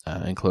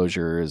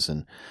enclosures.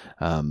 And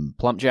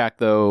Plum Jack,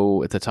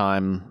 though, at the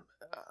time,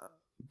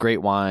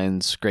 great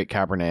wines, great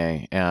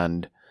Cabernet,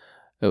 and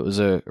it was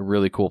a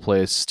really cool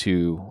place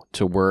to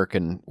work.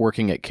 And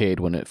working at Cade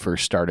when it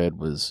first started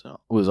was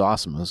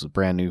awesome. It was a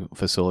brand new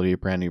facility, a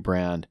brand new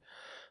brand.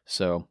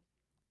 So,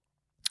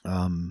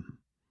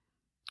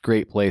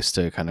 great place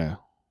to kind of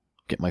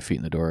get my feet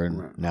in the door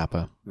in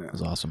Napa. It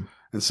was awesome.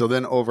 And so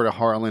then over to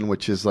Harlan,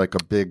 which is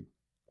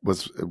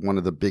was one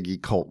of the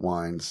biggie cult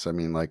wines. I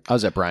mean, I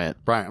was at Bryant.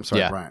 I'm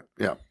sorry, Bryant.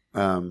 Yeah.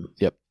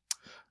 Yep.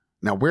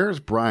 Now, where's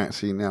Bryant?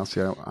 Because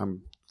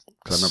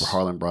I remember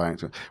Harlan,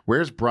 Bryant.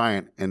 Where's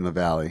Bryant in the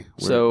valley?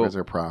 Where's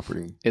their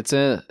property? It's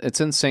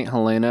in St.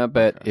 Helena,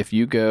 but if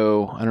you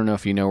go, I don't know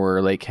if you know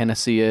where Lake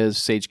Hennessy is,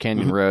 Sage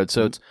Canyon Road.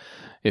 So it's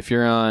if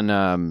you're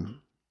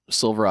on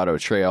Silverado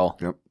Trail,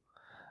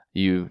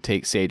 you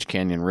take Sage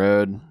Canyon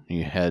Road,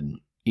 you head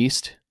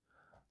east,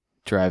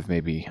 drive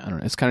maybe, I don't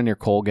know, it's kind of near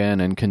Colgan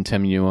and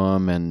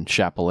Continuum and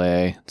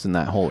Chapelet. It's in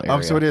that whole area.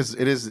 Oh, so it is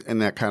in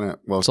that kind of,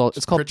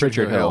 it's called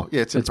Pritchard Hill.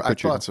 Yeah, I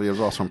thought so. It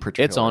was also on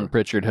Pritchard Hill. It's on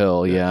Pritchard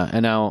Hill, yeah.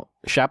 And now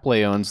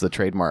Chapelet owns the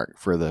trademark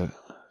for the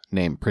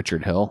name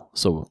Pritchard Hill.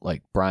 So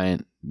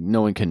Bryant,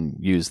 no one can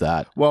use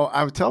that. Well,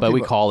 I would tell people. But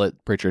we call it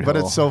Pritchard Hill. But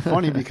it's so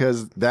funny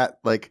because the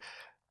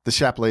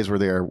Chapelets were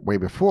there way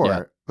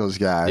before those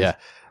guys. Yeah.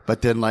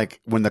 But then,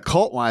 when the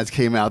cult wines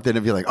came out, then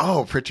it'd be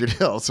oh, Pritchard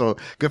Hill. So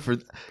good for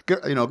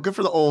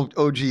the old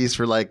OGs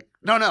for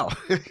no,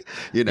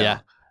 Yeah.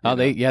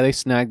 They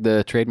snagged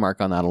the trademark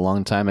on that a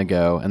long time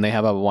ago, and they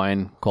have a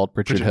wine called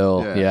Pritchard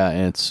Hill. Yeah,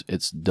 and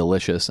it's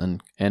delicious.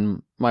 And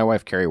my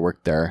wife Carrie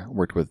worked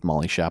with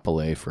Molly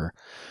Chapelet for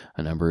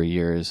a number of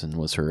years and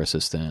was her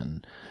assistant.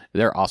 And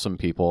they're awesome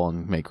people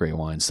and make great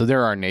wines. So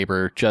they're our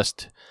neighbor,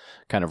 just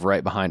kind of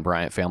right behind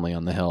Bryant Family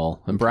on the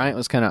hill. And Bryant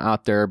was kind of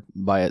out there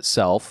by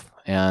itself.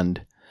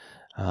 And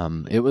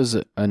it was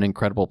an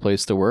incredible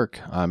place to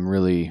work. I'm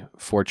really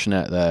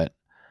fortunate that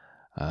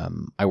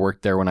I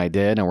worked there when I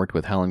did. I worked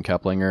with Helen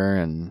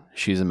Keplinger, and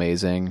she's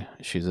amazing.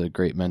 She's a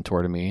great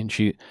mentor to me. And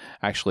she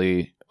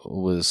actually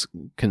was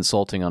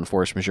consulting on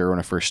force majeure when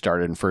I first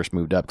started and first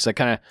moved up. Because I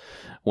kind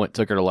of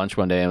took her to lunch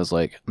one day and was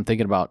like, I'm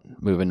thinking about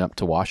moving up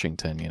to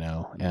Washington,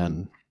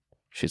 And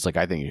she's like,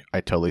 I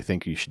totally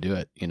think you should do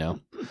it, I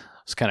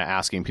was kind of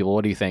asking people,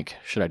 what do you think?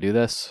 Should I do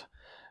this?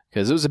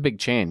 Because it was a big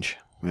change.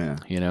 Yeah.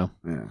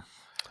 Yeah.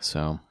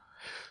 So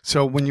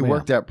when you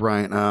worked at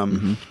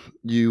Bryant,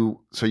 you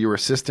were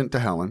assistant to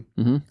Helen,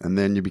 and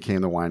then you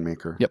became the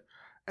winemaker. Yep.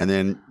 And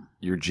then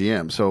you're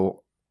GM.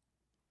 So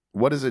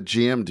what does a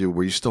GM do?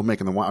 Were you still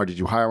making the wine, or did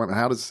you hire one?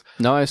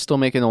 No, I was still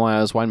making the wine.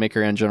 I was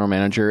winemaker and general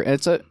manager.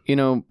 It's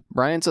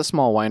Bryant's a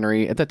small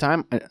winery at the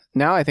time.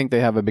 Now I think they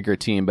have a bigger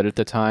team, but at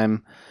the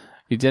time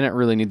you didn't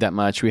really need that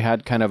much. We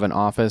had kind of an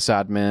office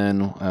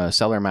admin,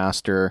 cellar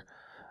master,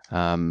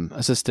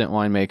 assistant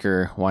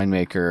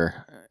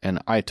winemaker, and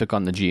I took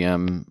on the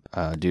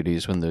GM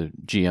duties when the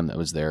GM that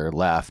was there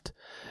left.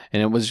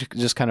 And it was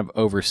just kind of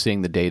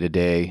overseeing the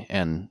day-to-day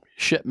and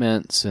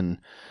shipments and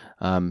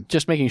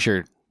just making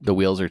sure the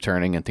wheels are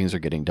turning and things are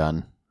getting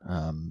done.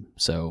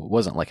 So it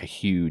wasn't like a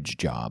huge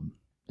job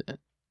that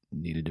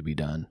needed to be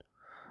done.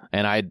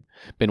 And I'd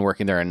been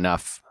working there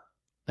enough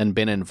and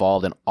been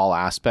involved in all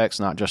aspects,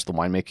 not just the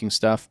winemaking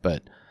stuff,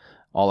 but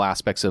all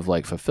aspects of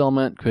like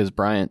fulfillment. Because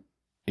Bryant,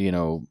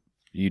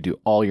 you do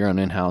all your own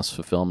in-house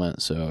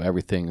fulfillment. So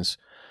everything's,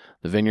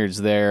 the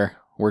vineyard's there.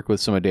 Work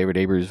with some of David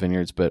Abreu's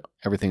vineyards, but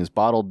everything's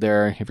bottled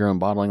there. You have your own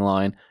bottling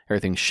line.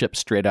 Everything's shipped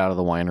straight out of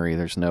the winery.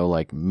 There's no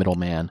like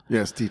middleman.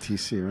 Yeah, it's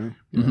DTC, right?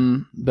 Yeah. Mm-hmm.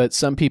 But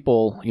some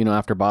people,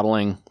 after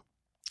bottling,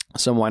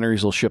 some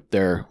wineries will ship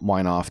their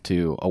wine off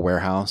to a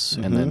warehouse,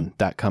 and then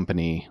that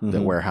company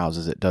that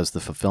warehouses it does the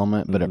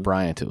fulfillment. But at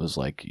Bryant, it was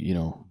like,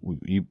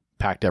 you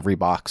packed every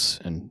box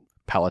and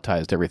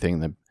palletized everything.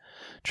 The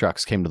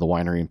trucks came to the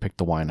winery and picked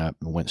the wine up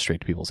and went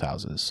straight to people's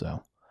houses.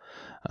 So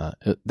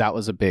that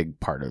was a big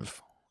part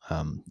of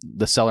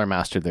the cellar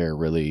master there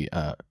really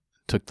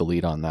took the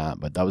lead on that,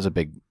 but that was a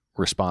big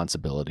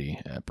responsibility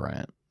at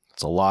Bryant.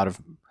 It's a lot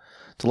of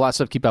stuff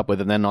to keep up with.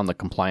 And then on the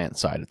compliance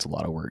side, it's a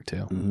lot of work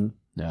too. Mm-hmm.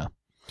 Yeah.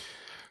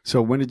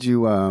 So when did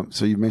you,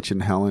 so you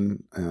mentioned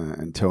Helen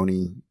and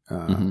Tony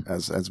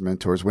as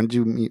mentors. When did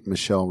you meet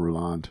Michel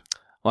Roland?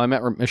 Well, I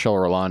met Michel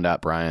Roland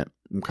at Bryant.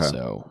 Okay.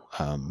 So,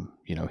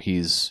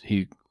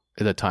 he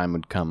at the time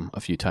would come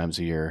a few times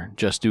a year,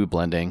 just do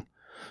blending.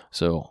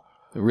 So,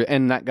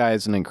 and that guy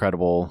is an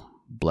incredible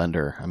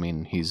blender. I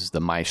mean, he's the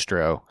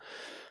maestro.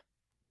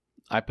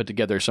 I put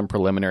together some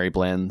preliminary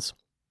blends.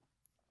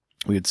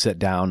 We would sit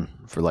down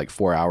for like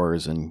 4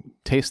 hours and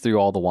taste through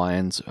all the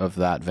wines of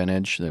that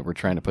vintage that we're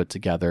trying to put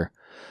together.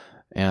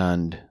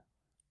 And,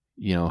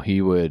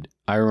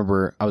 I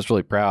remember I was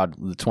really proud,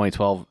 the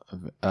 2012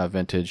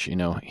 vintage,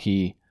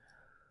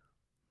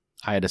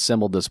 I had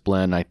assembled this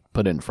blend. I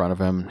put it in front of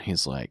him.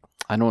 He's like,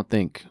 I don't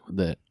think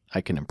that I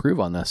can improve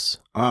on this.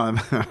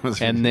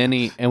 And then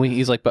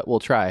he's like, but we'll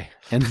try.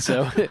 And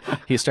so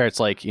he starts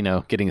like,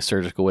 getting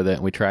surgical with it,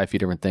 and we try a few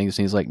different things.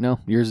 And he's like, no,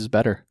 yours is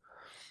better.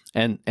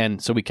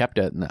 And so we kept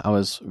it, and I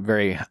was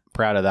very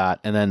proud of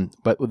that. And then,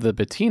 but with the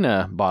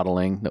Patina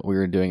bottling that we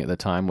were doing at the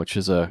time, which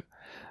is a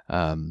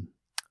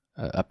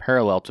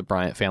parallel to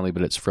Bryant family,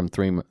 but it's from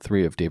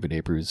three of David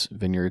Abreu's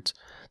vineyards.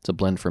 It's a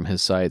blend from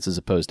his sites as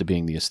opposed to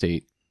being the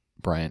estate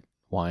Bryant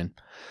wine.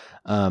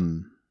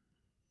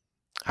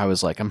 I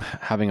was like, I'm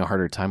having a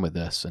harder time with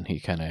this. And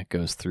he kind of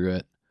goes through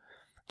it,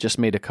 just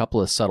made a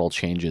couple of subtle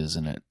changes,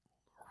 and it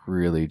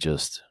really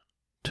just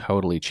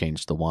totally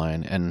changed the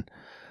wine. And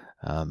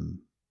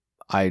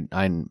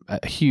I'm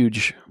a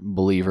huge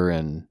believer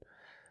in,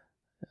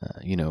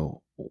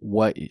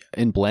 what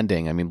in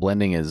blending. I mean,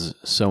 blending is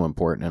so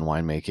important in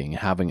winemaking,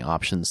 having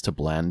options to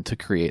blend to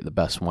create the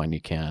best wine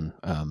you can.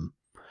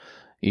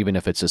 Even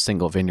if it's a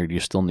single vineyard, you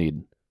still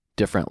need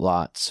different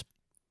lots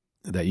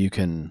that you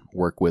can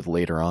work with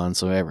later on.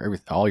 So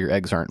all your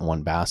eggs aren't in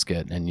one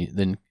basket, and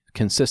then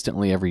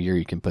consistently every year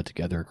you can put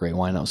together a great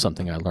wine. That was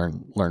something I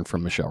learned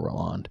from Michel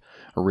Roland,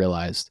 or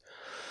realized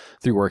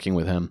through working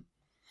with him.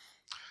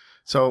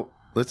 So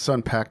let's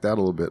unpack that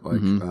a little bit.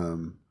 Like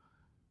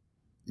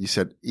you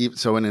said,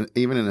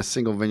 even in a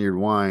single vineyard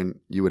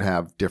wine, you would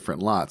have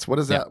different lots. What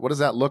does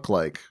that look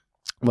like?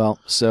 Well,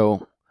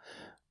 so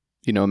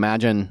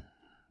imagine.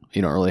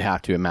 You don't really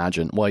have to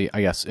imagine. Well,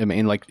 I guess,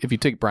 like if you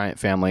take Bryant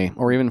family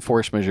or even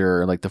Force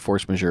Majeure, like the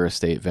Force Majeure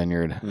Estate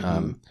Vineyard,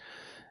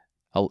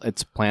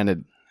 it's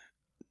planted.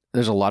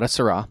 There's a lot of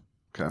Syrah,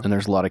 and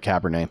there's a lot of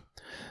Cabernet.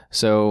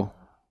 So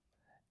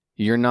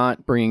you're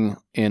not bringing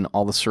in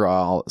all the Syrah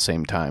all at the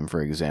same time,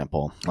 for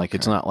example. Like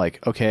it's not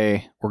like,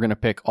 okay, we're going to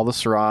pick all the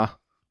Syrah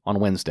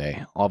on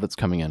Wednesday. All of it's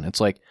coming in. It's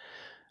like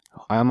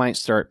I might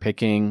start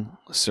picking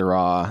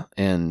Syrah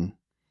in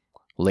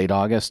late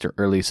August or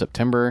early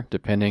September,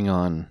 depending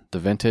on the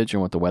vintage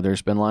and what the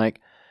weather's been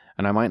like.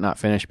 And I might not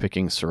finish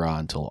picking Syrah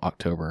until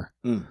October.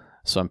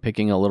 So I'm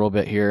picking a little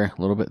bit here,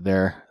 a little bit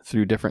there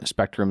through different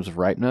spectrums of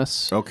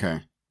ripeness.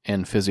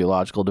 And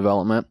physiological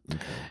development.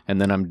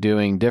 And then I'm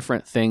doing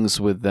different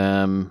things with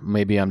them.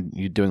 Maybe I'm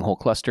doing whole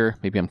cluster.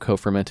 Maybe I'm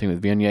co-fermenting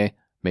with Viognier.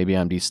 Maybe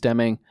I'm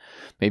destemming.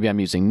 Maybe I'm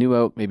using new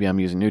oak. Maybe I'm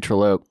using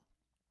neutral oak.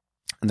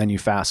 And then you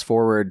fast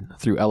forward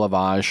through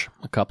élevage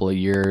a couple of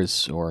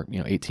years or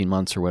 18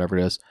 months or whatever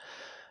it is,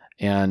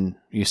 and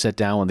you sit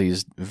down with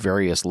these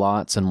various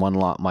lots, and one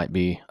lot might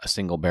be a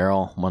single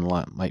barrel, one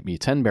lot might be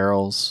 10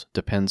 barrels,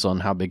 depends on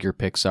how big your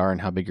picks are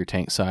and how big your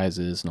tank size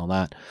is and all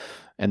that.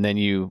 And then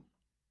you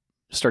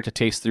start to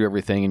taste through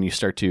everything, and you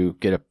start to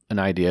get an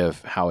idea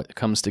of how it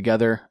comes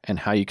together and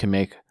how you can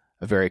make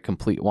a very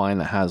complete wine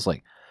that has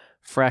like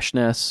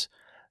freshness,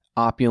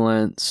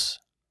 opulence,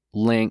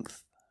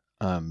 length,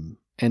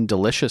 and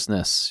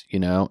deliciousness,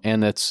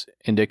 and it's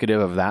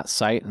indicative of that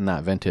site and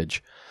that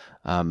vintage.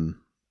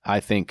 I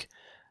think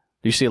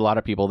you see a lot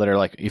of people that are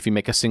like, if you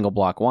make a single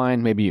block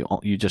wine, maybe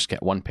you just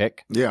get one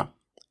pick. Yeah.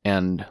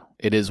 And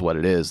it is what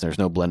it is. There's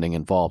no blending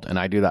involved. And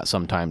I do that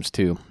sometimes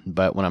too.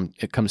 But when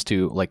it comes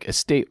to like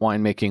estate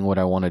winemaking, what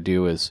I want to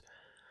do is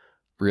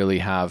really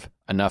have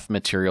enough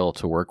material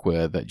to work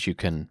with that you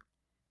can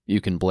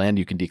blend,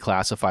 you can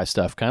declassify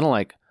stuff, kind of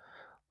like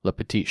Le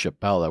Petit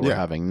Chapelle that we're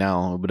having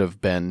now. It would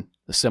have been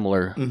a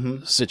similar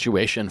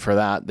situation for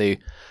that.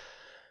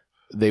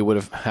 They would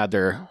have had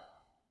their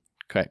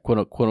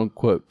quote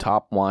unquote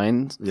top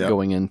wines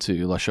going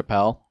into La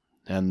Chapelle,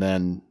 and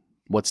then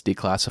what's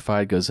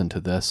declassified goes into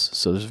this.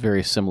 So there's a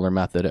very similar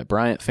method at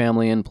Bryant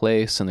Family in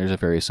place, and there's a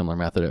very similar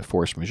method at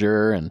Force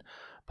Majeure and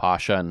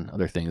Pasha and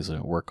other things that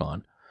I work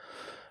on.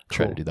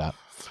 Try to do that.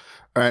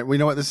 All right. We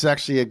know what? This is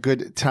actually a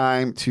good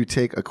time to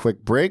take a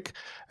quick break,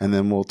 and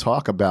then we'll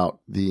talk about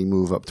the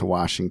move up to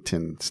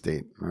Washington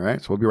State. All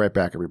right. So we'll be right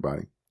back,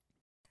 everybody.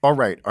 All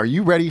right. Are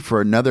you ready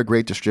for another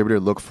great distributor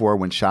to look for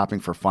when shopping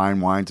for fine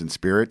wines and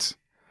spirits?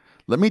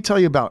 Let me tell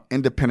you about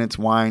Independence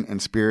Wine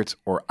and Spirits,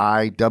 or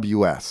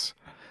IWS.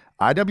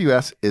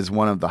 IWS is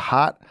one of the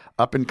hot,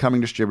 up-and-coming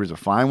distributors of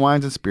fine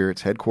wines and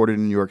spirits headquartered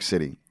in New York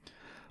City.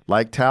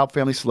 Like Taub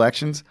Family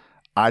Selections,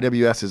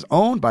 IWS is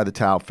owned by the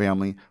Taub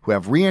family, who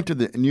have re-entered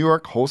the New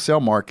York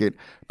wholesale market,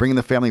 bringing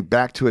the family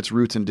back to its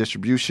roots in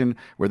distribution,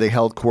 where they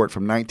held court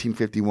from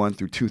 1951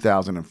 through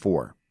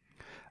 2004.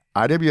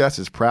 IWS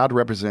is proud to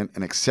represent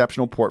an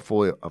exceptional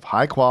portfolio of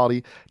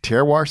high-quality,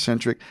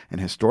 terroir-centric,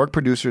 and historic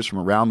producers from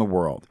around the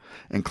world,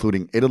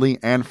 including Italy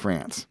and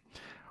France,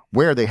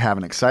 where they have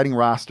an exciting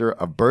roster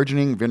of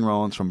burgeoning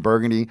vignerons from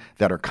Burgundy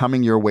that are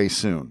coming your way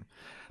soon.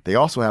 They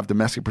also have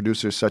domestic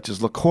producers such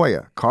as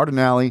Locoya,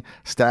 Cardinale,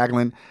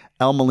 Staglin,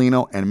 El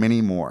Molino, and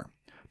many more.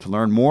 To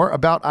learn more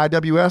about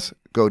IWS,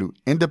 go to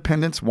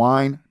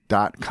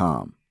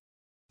independencewine.com.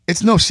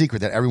 It's no secret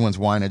that everyone's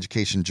wine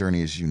education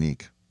journey is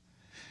unique.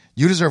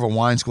 You deserve a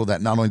wine school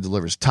that not only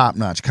delivers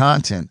top-notch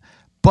content,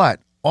 but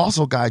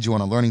also guides you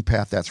on a learning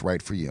path that's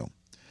right for you.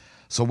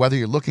 So whether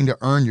you're looking to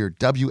earn your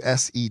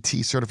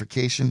WSET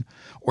certification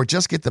or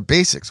just get the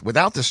basics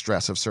without the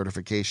stress of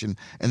certification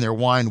in their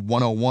Wine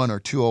 101 or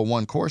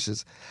 201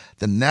 courses,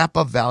 the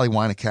Napa Valley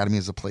Wine Academy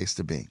is a place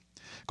to be.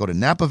 Go to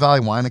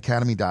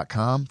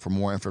NapaValleyWineAcademy.com for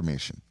more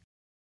information.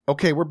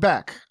 Okay, we're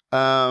back.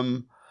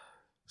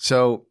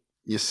 So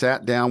you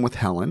sat down with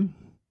Helen.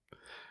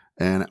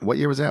 And what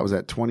year was that? Was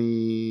that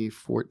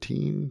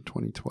 2014,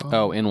 2012?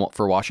 Oh,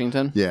 for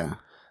Washington? Yeah.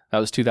 That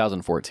was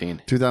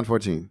 2014.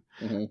 2014.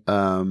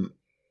 Mm-hmm.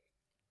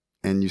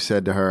 And you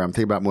said to her, I'm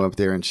thinking about moving up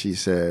there. And she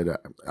said,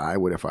 I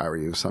would if I were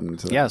you. Something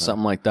to that. Yeah,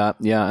 something like that.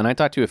 Yeah. And I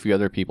talked to a few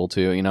other people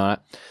too,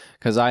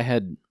 because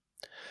the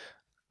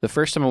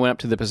first time I went up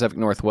to the Pacific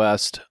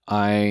Northwest,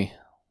 I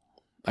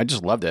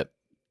just loved it.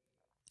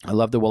 I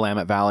loved the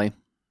Willamette Valley.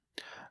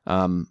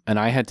 And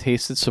I had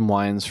tasted some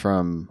wines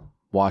from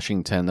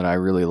Washington that I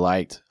really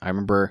liked. I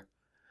remember,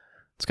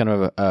 it's kind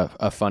of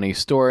a funny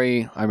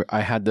story. I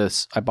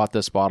bought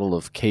this bottle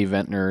of K.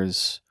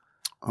 Ventnor's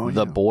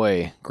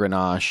Boy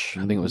Grenache.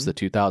 I think it was the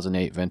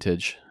 2008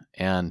 vintage,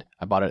 and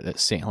I bought it at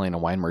St. Helena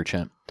Wine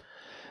Merchant.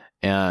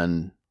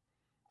 And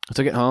I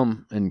took it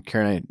home, and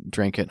Karen and I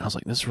drank it, and I was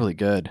like, this is really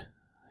good.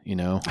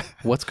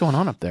 What's going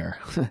on up there?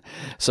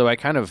 So I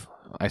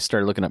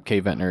started looking up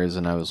K. Ventnor's,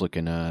 and I was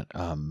looking at,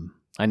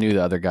 I knew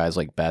the other guys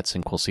like Betts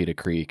and Quilceda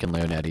Creek and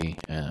Leonetti,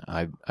 and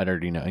I'd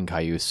already know, and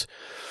Cayuse.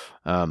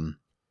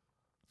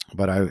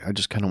 But I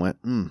just kind of went,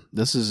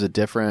 this is a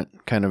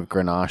different kind of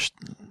Grenache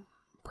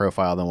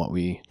profile than what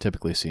we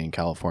typically see in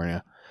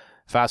California.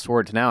 Fast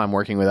forward to now, I'm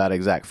working with that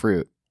exact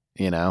fruit,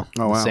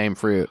 the same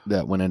fruit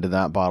that went into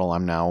that bottle.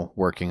 I'm now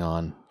working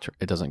on,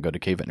 it doesn't go to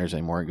K. Ventnor's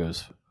anymore. It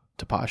goes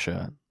to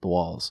Pasha, the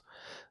Walls.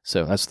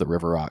 So that's the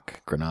River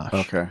Rock Grenache.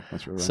 Okay.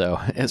 That's River Rock. So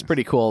it's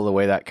pretty cool the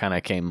way that kind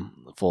of came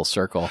full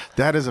circle.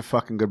 That is a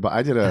fucking good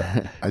bottle.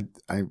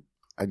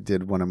 I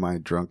did one of my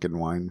drunken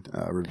wine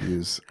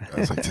reviews. I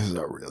was like, this is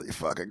a really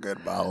fucking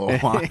good bottle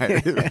of wine.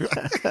 I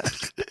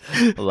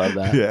love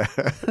that. Yeah.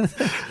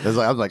 I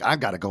was like, I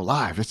got to go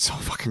live. It's so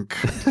fucking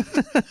good.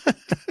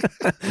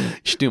 You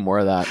should do more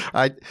of that.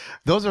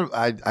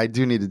 I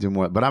do need to do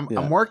more, but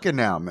I'm working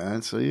now,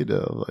 man. So,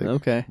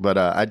 okay. But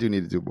I do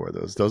need to do more of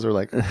those. Those are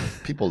like,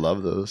 people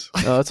love those.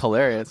 Oh, it's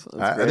hilarious.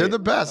 They're the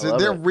best.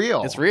 They're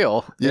real. It's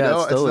real.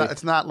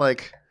 It's not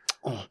like,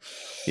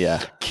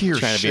 Kirsch,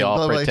 trying to be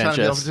all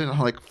pretentious. I'm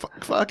like,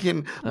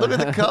 fucking look at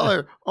the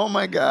color. Oh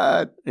my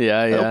god. Yeah.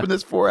 I opened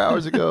this 4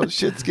 hours ago.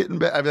 Shit's getting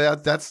bad. I mean,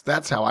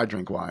 that's how I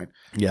drink wine.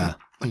 Yeah.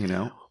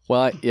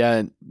 Well,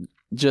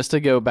 just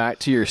to go back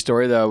to your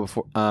story though,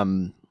 before,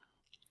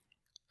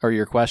 or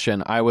your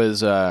question, I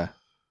was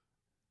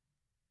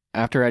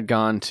after I'd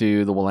gone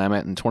to the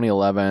Willamette in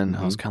 2011,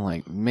 I was kind of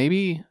like,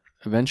 maybe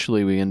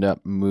eventually we end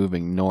up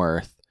moving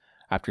north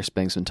after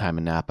spending some time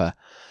in Napa.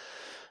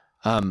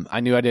 I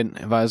knew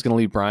if I was going to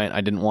leave Bryant,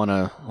 I didn't want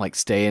to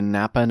stay in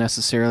Napa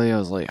necessarily. I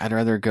was like, I'd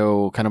rather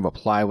go kind of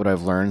apply what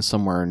I've learned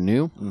somewhere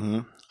new. Mm-hmm.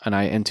 And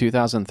in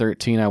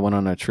 2013, I went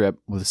on a trip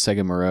with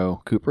Sega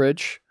Moreau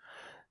Cooperage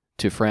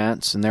to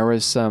France, and there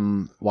was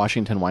some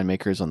Washington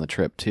winemakers on the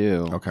trip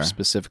too. Okay.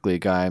 Specifically a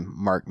guy,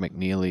 Mark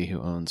McNeely, who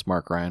owns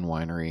Mark Ryan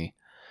Winery,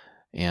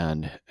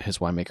 and his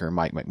winemaker,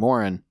 Mike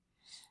McMorrin.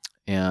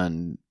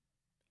 And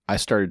I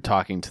started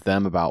talking to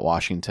them about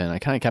Washington. I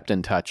kind of kept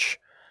in touch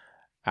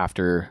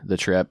after the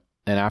trip,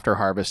 and after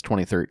Harvest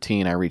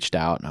 2013, I reached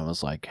out and I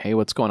was like, hey,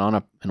 what's going on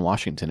up in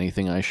Washington? I'm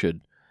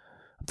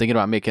thinking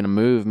about making a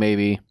move,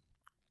 maybe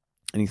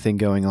anything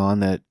going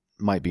on that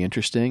might be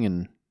interesting.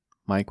 And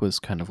Mike was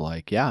kind of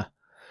like, yeah,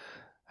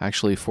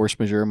 Actually, Force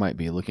Majeure might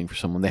be looking for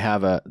someone. They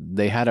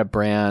had a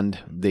brand,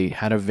 they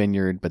had a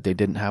vineyard, but they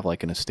didn't have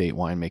like an estate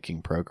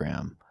winemaking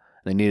program.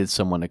 They needed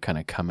someone to kind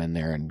of come in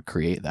there and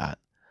create that.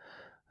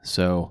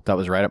 So that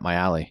was right up my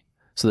alley.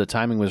 So the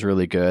timing was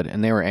really good,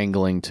 and they were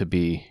angling to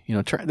be,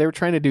 they were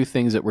trying to do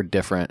things that were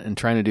different and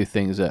trying to do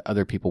things that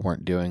other people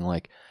weren't doing.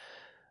 Like,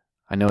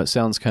 I know it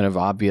sounds kind of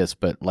obvious,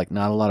 but like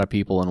not a lot of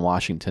people in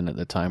Washington at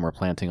the time were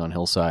planting on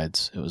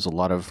hillsides. It was a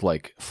lot of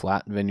like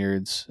flat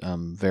vineyards,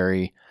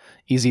 very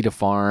easy to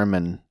farm,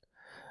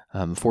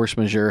 and Force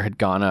Majeure had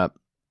gone up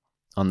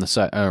on the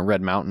side,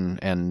 Red Mountain,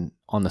 and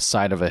on the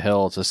side of a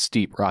hill, it's a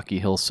steep rocky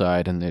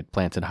hillside, and they'd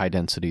planted high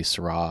density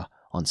Syrah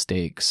on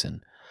stakes,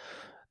 and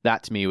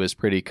that to me was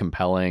pretty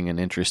compelling and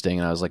interesting.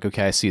 And I was like,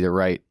 okay, I see the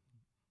right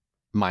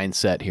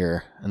mindset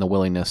here and the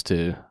willingness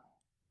to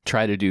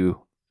try to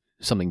do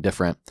something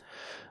different.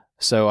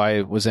 So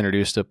I was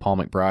introduced to Paul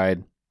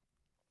McBride,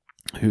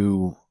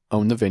 who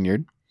owned the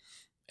vineyard,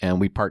 and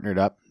we partnered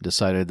up,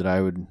 decided that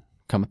I would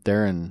come up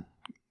there and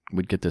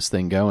we'd get this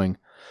thing going.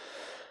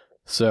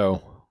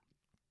 So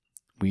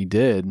we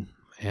did,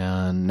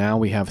 and now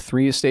we have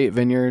 3 estate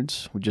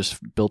vineyards. We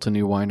just built a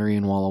new winery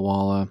in Walla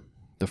Walla.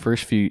 The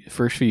first few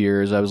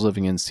years, I was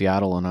living in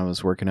Seattle, and I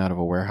was working out of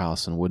a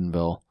warehouse in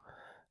Woodinville,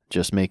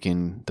 just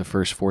making the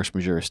first Force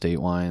Majeure estate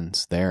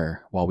wines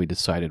there while we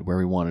decided where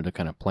we wanted to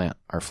kind of plant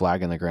our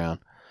flag in the ground.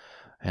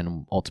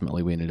 And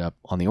ultimately, we ended up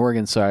on the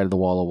Oregon side of the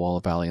Walla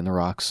Walla Valley in the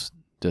Rocks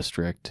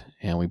district,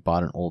 and we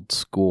bought an old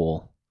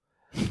school.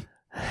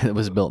 It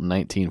was built in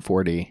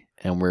 1940,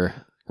 and we're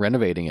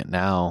renovating it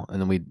now.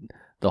 And then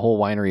the whole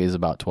winery is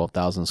about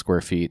 12,000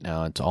 square feet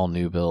now. It's all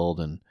new build,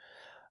 and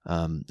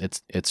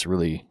it's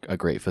really a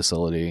great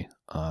facility.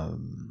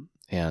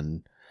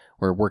 And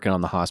we're working on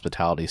the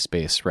hospitality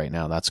space right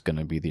now. That's going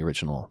to be the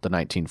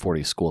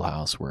 1940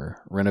 schoolhouse. We're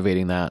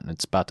renovating that, and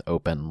it's about to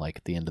open like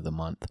at the end of the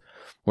month.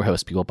 We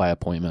host people by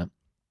appointment.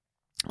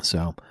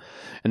 So,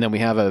 and then we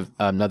have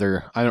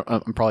another,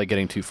 I'm probably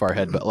getting too far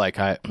ahead, but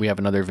we have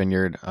another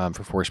vineyard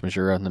for Force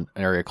Majeure in an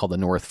area called the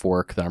North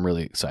Fork that I'm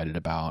really excited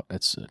about.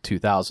 It's a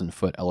 2,000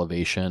 foot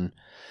elevation,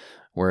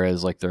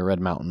 whereas like the Red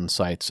Mountain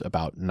site's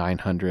about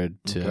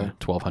 900 to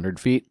 1,200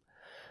 feet.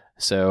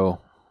 So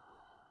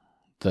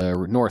the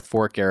North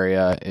Fork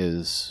area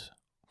is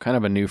kind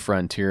of a new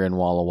frontier in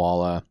Walla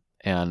Walla,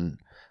 and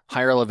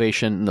higher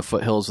elevation in the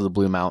foothills of the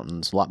Blue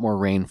Mountains, a lot more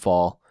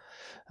rainfall.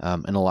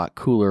 And a lot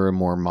cooler and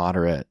more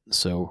moderate.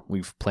 So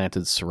we've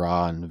planted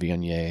Syrah and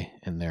Viognier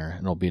in there,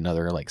 and it'll be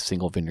another like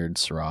single vineyard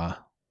Syrah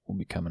will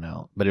be coming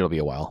out, but it'll be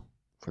a while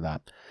for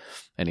that.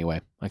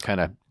 Anyway, I kind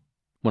of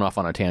went off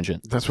on a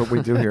tangent. That's what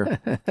we do here.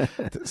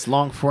 It's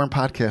long form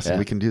podcasting. Yeah.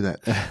 We can do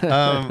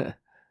that.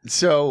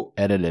 So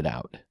edit it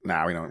out.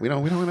 Nah, we don't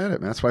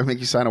edit, man. That's why we make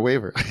you sign a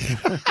waiver.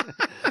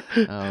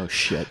 Oh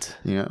shit!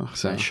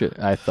 So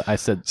I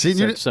said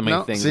so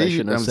many things I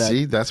shouldn't have said.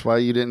 See, that's why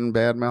you didn't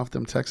badmouth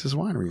them Texas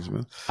wineries,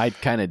 man. I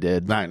kind of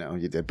did. I know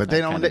you did, but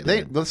they don't.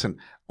 They listen.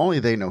 Only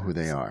they know who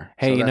they are.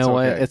 Hey, so you know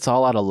what? Okay. It's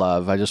all out of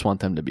love. I just want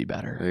them to be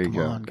better. There you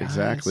go. On,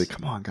 exactly.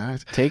 Come on,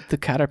 guys. Take the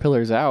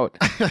caterpillars out.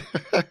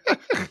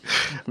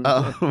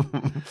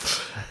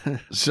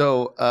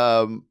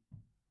 So,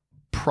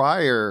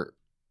 prior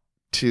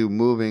to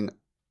moving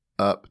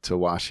up to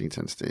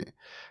Washington State,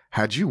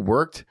 had you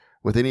worked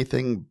with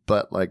anything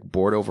but like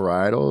Bordeaux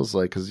varietals?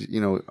 Like, cause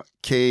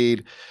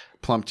Cade,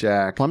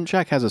 Plumpjack.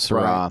 Plumpjack has a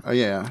Syrah. Right. Oh,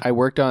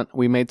 yeah.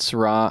 We made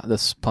Syrah,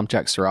 this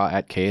Plumpjack Syrah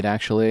at Cade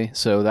actually.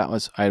 So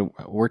I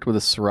worked with a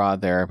Syrah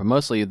there, but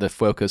mostly the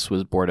focus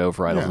was Bordeaux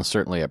varietals, and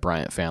certainly at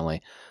Bryant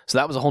Family. So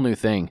that was a whole new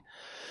thing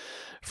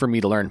for me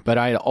to learn. But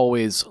I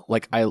always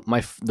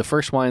the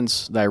first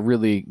wines that I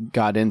really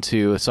got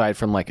into, aside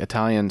from like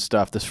Italian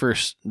stuff, the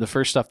first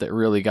stuff that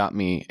really got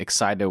me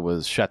excited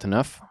was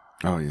Chateauneuf.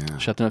 Oh yeah,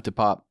 Chateauneuf du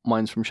Pape.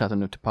 Wines from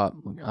Chateauneuf du Pape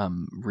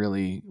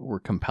really were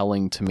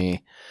compelling to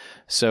me.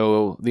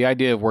 So the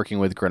idea of working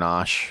with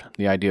Grenache,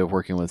 the idea of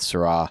working with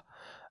Syrah,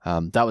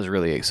 that was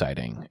really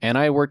exciting. And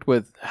I worked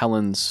with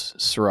Helen's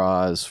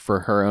Syrahs for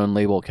her own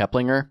label,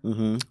 Keplinger.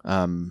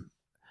 Mm-hmm.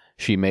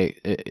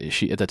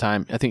 She at the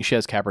time, I think she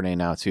has Cabernet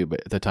now too,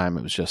 but at the time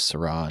it was just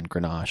Syrah and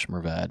Grenache,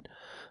 Mourvedre.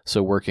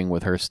 So working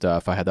with her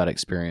stuff, I had that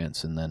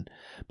experience,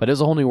 but it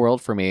was a whole new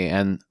world for me,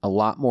 and a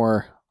lot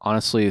more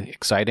honestly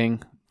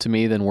exciting to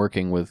me than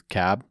working with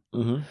Cab.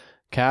 Mm-hmm.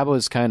 Cab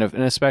was kind of,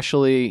 and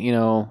especially,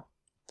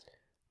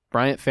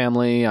 Bryant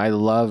Family,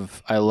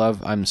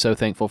 I'm so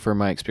thankful for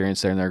my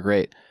experience there, and they're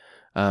great.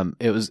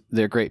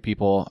 They're great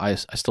people. I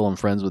still am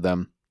friends with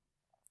them.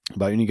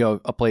 But when you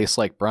go a place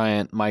like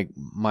Bryant,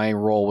 my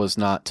role was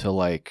not to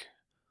like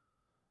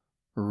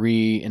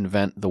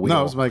reinvent the wheel.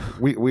 No, it's like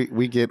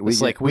we get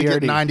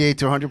 98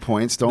 to 100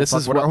 points. Don't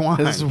fuck with our wine.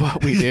 This is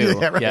what we do.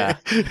 Yeah,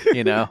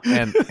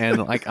 right. And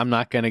like I'm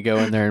not going to go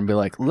in there and be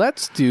like,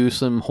 let's do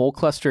some whole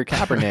cluster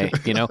Cabernet.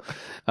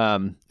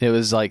 It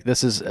was like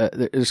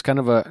there's kind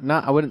of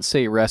I wouldn't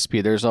say recipe.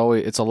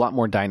 It's a lot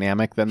more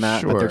dynamic than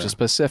that. Sure. But there's a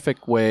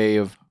specific way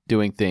of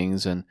doing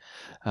things, and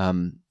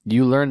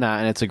you learn that,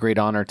 and it's a great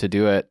honor to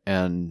do it.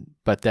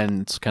 But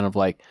then it's kind of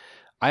like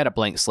I had a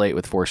blank slate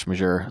with force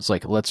majeure. It's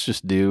like, let's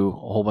just do a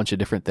whole bunch of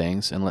different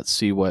things and let's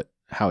see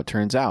how it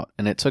turns out.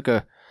 And it took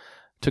a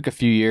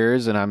few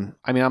years, and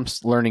I'm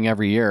learning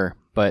every year,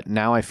 but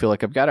now I feel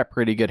like I've got a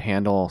pretty good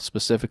handle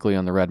specifically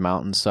on the Red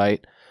Mountain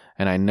site,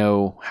 and I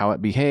know how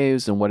it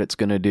behaves and what it's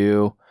going to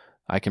do.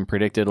 I can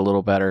predict it a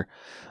little better.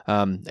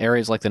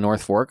 Areas like the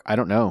North Fork, I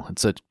don't know.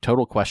 It's a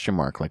total question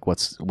mark. Like,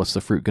 what's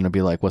the fruit going to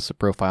be like? What's the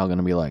profile going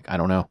to be like? I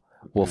don't know.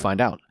 We'll find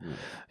out.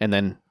 And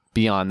then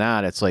beyond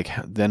that, it's like,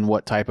 then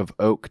what type of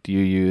oak do you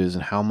use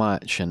and how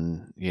much,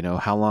 and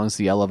how long's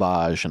the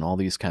élevage and all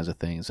these kinds of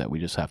things that we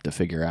just have to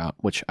figure out,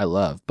 which I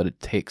love, but it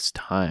takes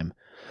time.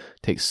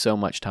 It takes so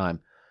much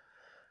time.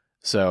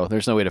 So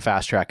there's no way to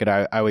fast track it.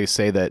 I always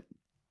say that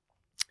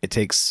it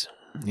takes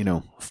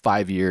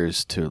 5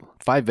 vintages to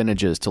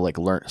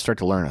start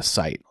to learn a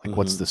site. Like,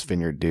 what's this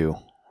vineyard do?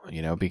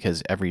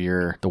 Because every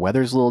year the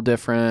weather's a little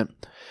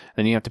different.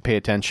 Then you have to pay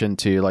attention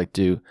to, like,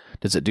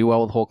 does it do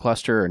well with whole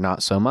cluster or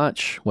not so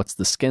much? What's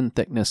the skin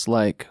thickness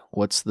like?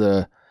 What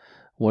are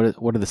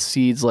the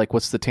seeds like?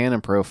 What's the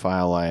tannin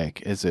profile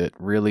like? Is it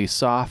really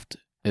soft?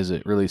 Is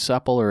it really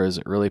supple, or is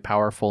it really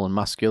powerful and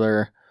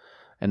muscular?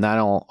 And that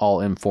all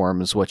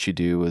informs what you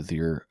do with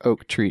your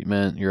oak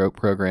treatment, your oak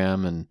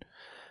program, and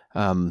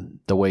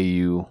the way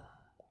you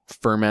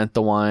ferment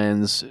the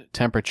wines,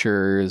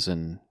 temperatures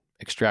and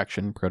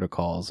extraction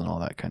protocols and all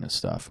that kind of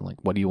stuff. And like,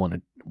 what are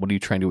you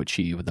trying to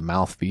achieve with the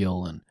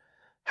mouthfeel, and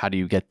how do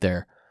you get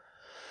there?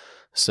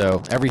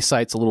 So every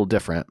site's a little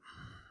different.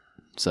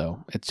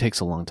 So it takes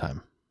a long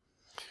time.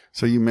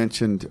 So you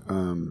mentioned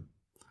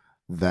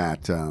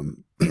that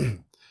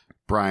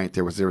Bryant,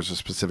 there was a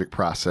specific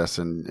process,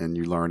 and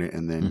you learn it,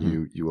 and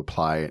then you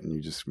apply it, and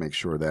you just make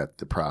sure that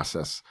the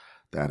process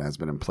that has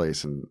been in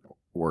place and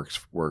works.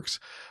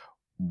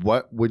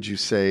 What would you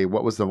say?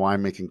 What was the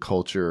winemaking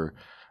culture?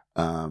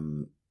 How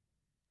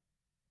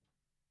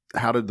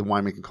did the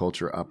winemaking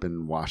culture up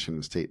in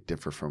Washington State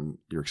differ from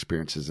your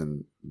experiences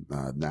in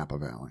Napa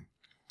Valley?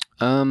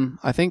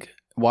 I think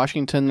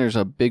Washington, there's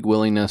a big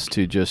willingness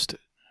to just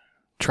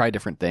try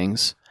different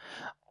things.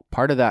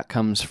 Part of that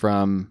comes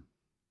from,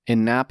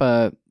 in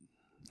Napa,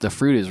 the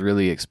fruit is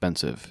really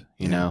expensive.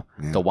 The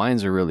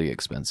wines are really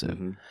expensive.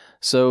 Mm-hmm.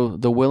 So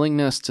the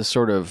willingness to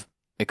sort of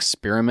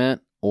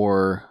experiment,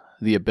 or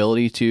the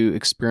ability to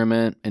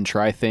experiment and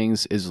try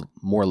things, is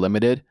more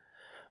limited,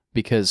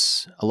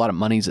 because a lot of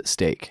money's at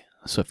stake.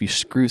 So if you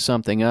screw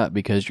something up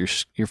because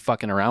you're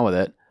fucking around with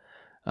it,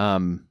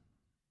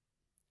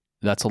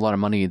 that's a lot of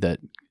money that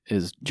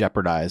is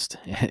jeopardized.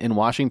 In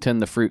Washington,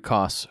 the fruit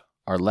costs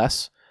are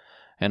less,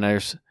 and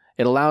it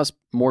allows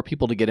more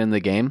people to get in the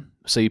game.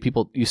 So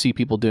you see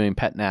people doing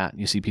pet nat,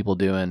 you see people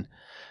doing,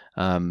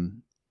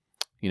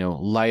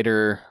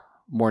 lighter,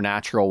 more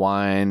natural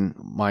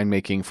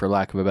winemaking, for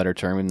lack of a better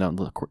term. And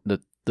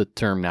the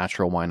term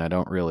natural wine I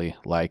don't really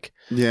like.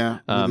 Yeah,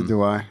 neither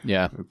do I.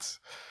 Yeah,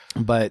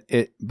 but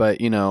there's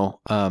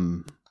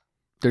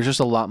just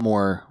a lot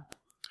more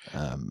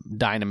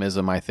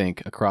dynamism, I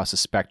think, across the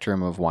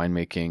spectrum of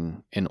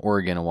winemaking in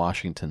Oregon and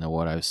Washington than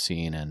what I've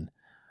seen in,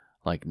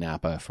 like,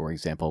 Napa, for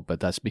example. But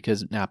that's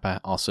because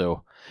Napa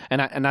also,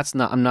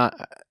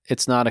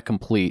 it's not a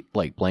complete,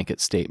 like,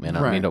 blanket statement.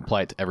 I mean, to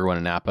apply it to everyone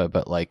in Napa,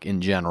 but, like, in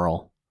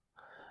general.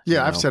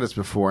 Yeah, I've said this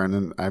before, and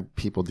then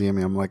people DM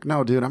me. I'm like,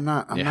 no, dude, I'm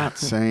not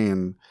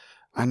saying.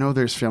 I know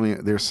there's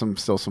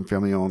still some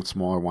family owned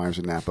smaller wineries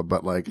in Napa,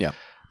 but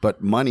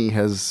but money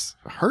has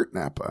hurt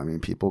Napa. I mean,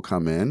 people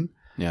come in,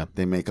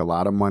 they make a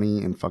lot of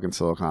money in fucking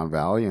Silicon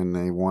Valley, and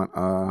they want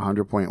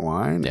 100-point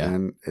wine,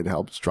 and it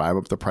helps drive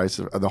up the price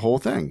of the whole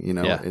thing.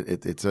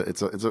 It's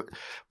a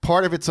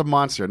part of it's a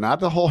monster,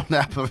 not the whole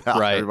Napa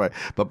Valley, everybody,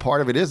 but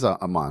part of it is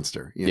a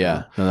monster.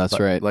 No,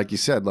 that's right. Like you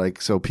said,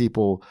 so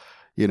people.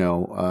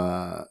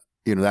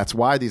 That's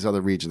why these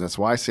other regions, that's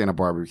why Santa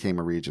Barbara became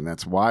a region.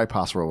 That's why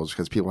Paso Robles,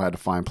 because people had to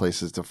find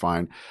places to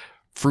find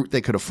fruit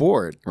they could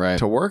afford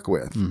to work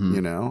with,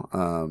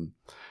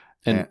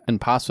 And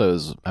Paso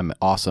is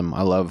awesome.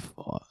 I love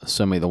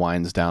so many of the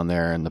wines down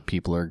there, and the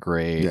people are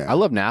great. Yeah. I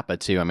love Napa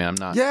too. I mean, I'm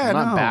not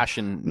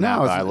bashing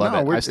Napa. I love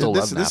it. I still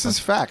love Napa. This is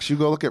facts. You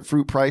go look at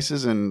fruit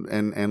prices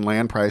and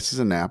land prices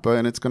in Napa,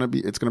 and it's gonna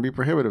be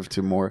prohibitive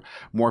to more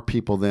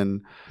people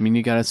than. I mean,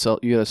 you gotta sell.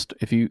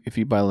 If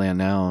you buy land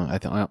now, I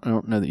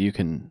don't know that you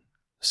can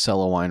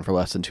sell a wine for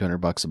less than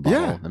 $200 a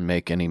bottle and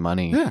make any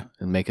money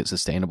and make it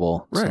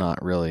sustainable. It's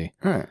not really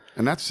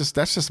and that's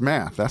just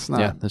math. That's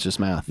not that's just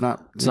math.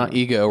 It's not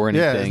ego or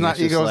anything. Yeah, it's not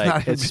ego.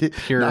 It's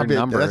pure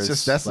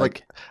numbers. That's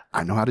like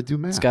I know how to do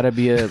math. It's got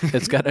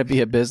to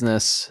be a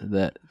business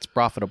that's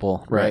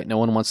profitable, right? No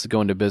one wants to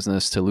go into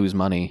business to lose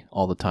money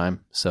all the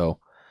time. So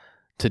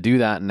to do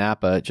that in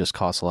Napa, it just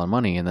costs a lot of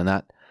money, and then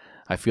that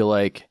I feel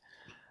like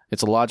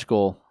it's a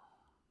logical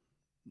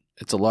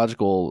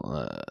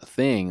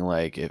thing.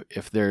 Like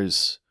if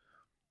there's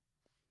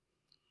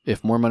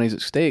if more money's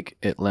at stake,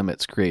 it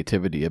limits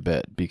creativity a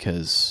bit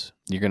because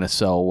you're going to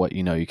sell what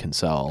you know you can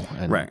sell,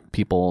 and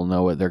people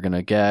know what they're going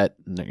to get.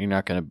 You're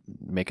not going to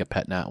make a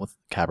pet nat with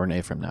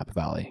Cabernet from Napa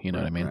Valley. You know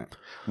what I mean?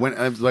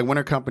 Right. When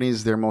are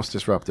companies they're most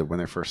disruptive when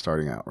they're first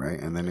starting out, right?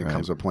 And then it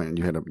comes to a point, and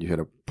you hit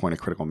a point of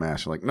critical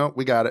mass. You're like, no,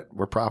 we got it.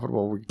 We're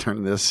profitable. We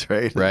turn this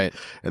right. Right.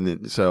 And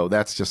then so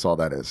that's just all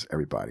that is.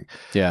 Everybody.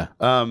 Yeah.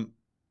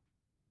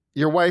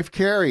 Your wife,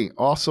 Carrie,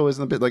 also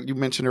isn't a bit like you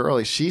mentioned her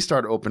earlier. She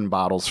started open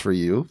bottles for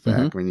you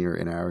back when you were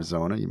in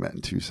Arizona. You met in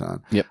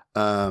Tucson. Yep.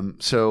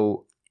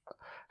 So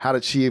how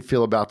did she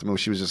feel about the move?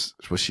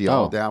 Was she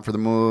all down for the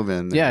move?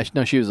 And yeah,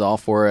 no, she was all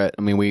for it.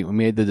 I mean, we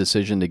made the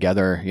decision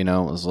together. You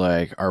know, it was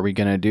like, are we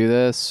going to do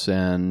this?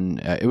 And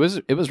it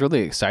was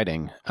really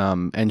exciting.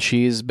 And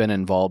she's been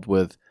involved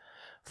with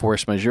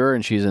force majeure,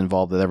 and she's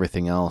involved with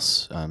everything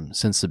else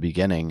since the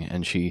beginning.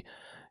 And she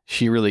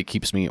really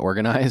keeps me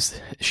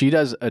organized. She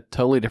does a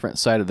totally different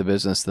side of the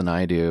business than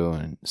I do,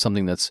 and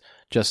something that's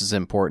just as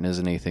important as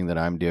anything that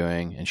I'm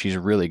doing. And she's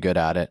really good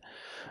at it.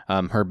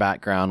 Her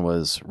background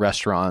was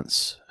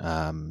restaurants,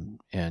 and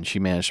she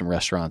managed some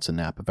restaurants in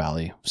Napa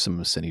Valley, some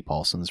of Cindy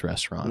Paulson's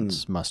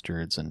restaurants,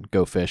 Mustards and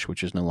Go Fish,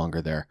 which is no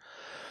longer there.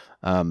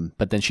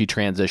 But then she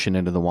transitioned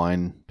into the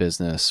wine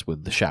business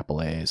with the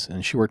Chapelets,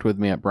 and she worked with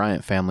me at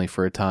Bryant Family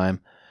for a time.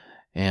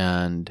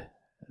 And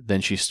then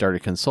she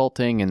started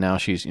consulting, and now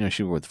she's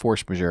with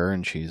Force Majeure,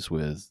 and she's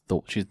the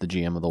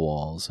GM of the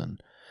Walls,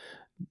 and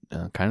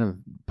kind of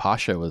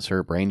Pasha was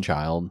her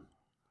brainchild,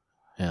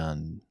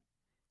 and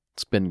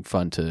it's been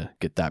fun to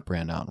get that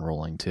brand out and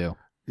rolling too.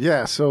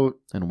 Yeah. So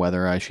and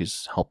Weather Eye,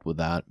 she's helped with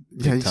that.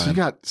 Yeah. You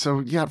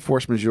got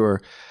Force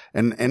Majeure,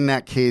 and in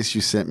that case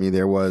you sent me,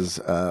 there was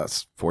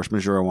Force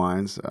Majeure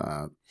wines,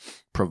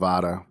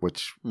 Pravada,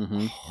 which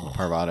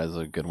Pravada is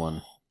a good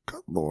one.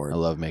 Good Lord, I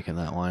love making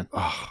that wine.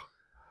 Oh.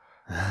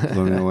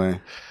 Blow me away.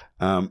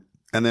 And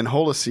then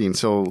Holocene.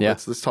 So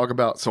let's talk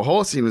about. So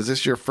Holocene, is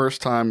this your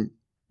first time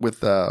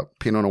with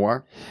Pinot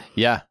Noir?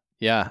 Yeah.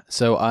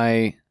 So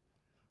I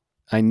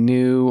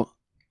knew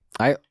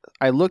I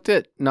looked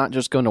at not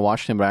just going to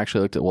Washington, but I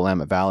actually looked at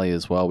Willamette Valley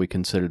as well. We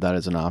considered that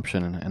as an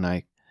option, and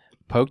I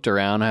poked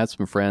around. I had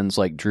some friends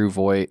like Drew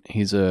Voigt. He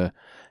was the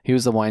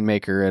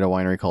winemaker at a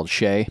winery called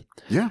Shea.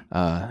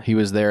 Yeah. He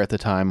was there at the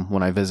time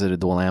when I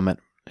visited the Willamette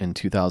in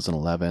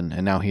 2011,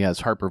 and now he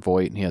has Harper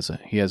Voigt, and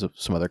he has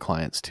some other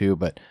clients too.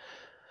 But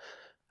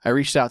I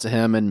reached out to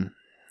him, and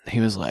he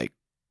was like,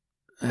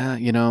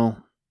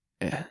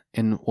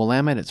 in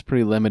Willamette, it's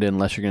pretty limited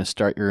unless you're going to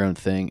start your own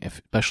thing.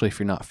 Especially if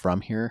you're not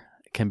from here,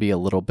 it can be a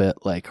little bit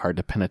like hard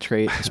to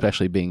penetrate,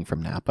 especially being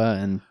from Napa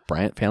and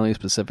Bryant Family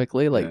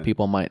specifically. Like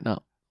people might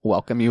not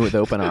welcome you with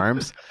open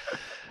arms.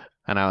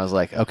 And I was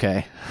like,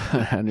 okay,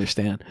 I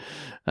understand.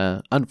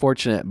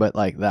 Unfortunate, but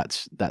like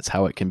that's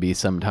how it can be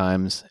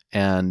sometimes.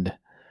 And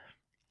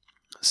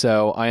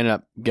so I ended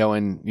up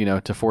going,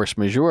 to Force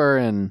Majeure,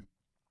 and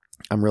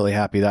I'm really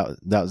happy that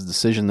was the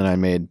decision that I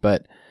made.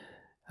 But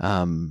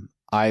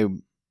I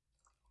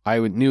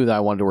knew that I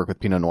wanted to work with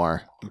Pinot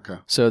Noir. Okay.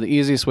 So the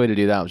easiest way to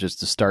do that was just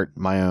to start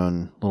my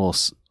own little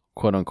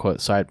quote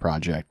unquote side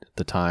project at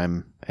the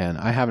time. And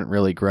I haven't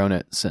really grown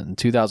it since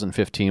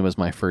 2015 was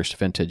my first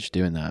vintage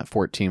doing that.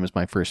 14 was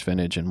my first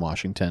vintage in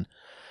Washington.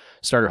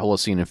 Started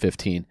Holocene in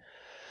 15.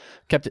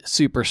 Kept it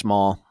super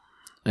small,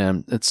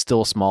 and it's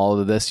still small.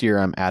 This year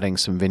I'm adding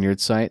some vineyard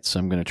sites, so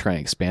I'm going to try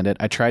and expand it.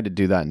 I tried to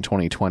do that in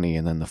 2020,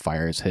 and then the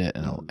fires hit,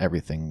 and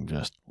everything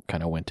just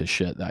kind of went to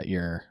shit that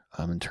year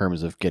in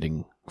terms of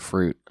getting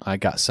fruit. I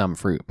got some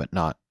fruit, but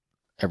not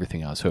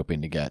everything I was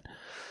hoping to get.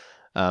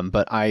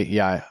 But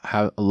I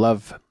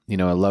love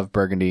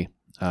Burgundy.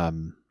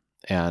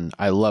 And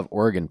I love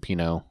Oregon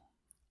Pinot.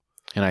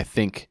 And I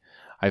think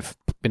I've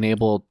been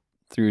able,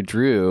 through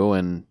Drew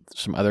and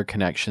some other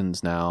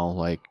connections now,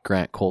 like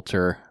Grant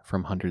Coulter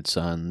from 100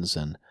 Sons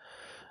and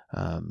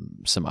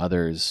some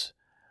others,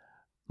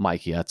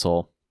 Mike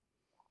Yetzel,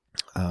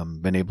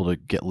 been able to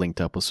get linked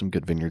up with some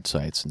good vineyard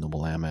sites in the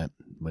Willamette,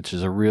 which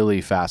is a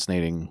really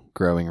fascinating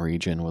growing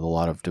region with a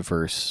lot of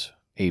diverse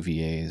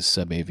AVAs,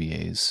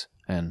 sub-AVAs.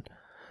 And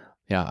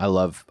yeah, I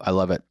love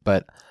it.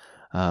 But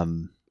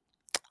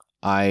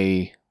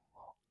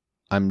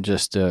I'm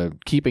just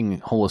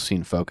keeping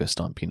Holocene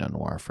focused on Pinot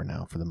Noir for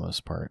now, for the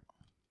most part.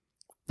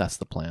 That's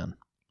the plan.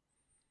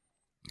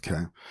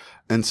 Okay.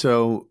 And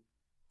so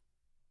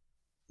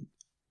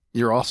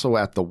you're also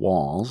at the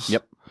Walls.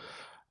 Yep.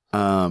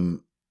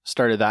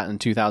 Started that in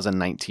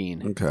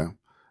 2019. Okay.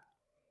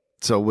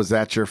 So was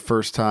that your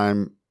first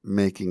time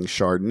making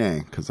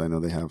Chardonnay? Because I know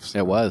they have...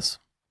 It was.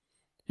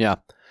 Yeah.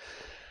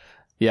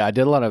 Yeah, I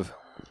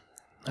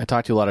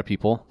talked to a lot of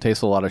people,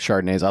 tasted a lot of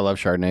Chardonnays. I love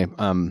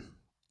Chardonnay.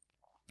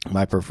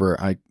 I prefer,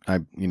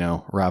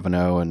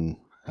 Ravenot and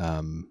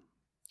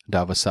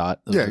Davosat.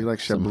 Yeah, you like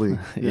Chablis.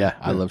 Yeah,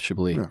 I love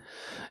Chablis.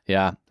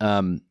 Yeah.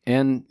 And,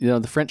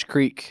 the French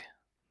Creek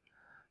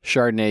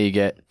Chardonnay you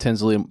get tends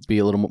to be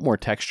a little more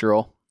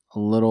textural, a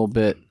little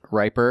bit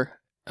riper,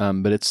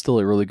 but it's still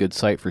a really good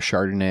site for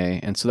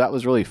Chardonnay. And so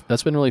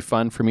that's been really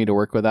fun for me to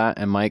work with that.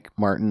 And Mike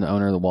Martin, the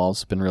owner of the Walls,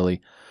 has been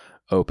really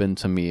open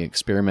to me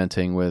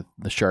experimenting with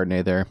the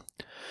Chardonnay there.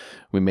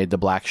 We made the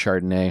black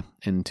Chardonnay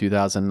in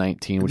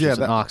 2019, which is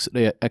an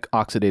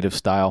oxidative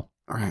style.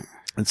 Right.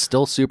 It's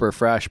still super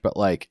fresh, but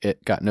like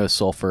it got no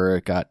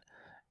sulfur.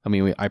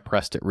 I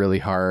pressed it really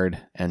hard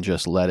and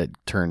just let it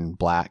turn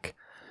black,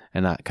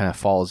 and that kind of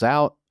falls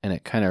out, and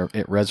it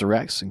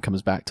resurrects and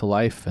comes back to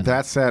life. And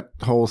that's that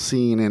whole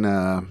scene in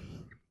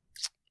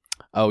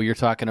oh, you're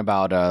talking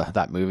about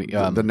that movie,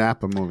 the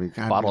Napa movie,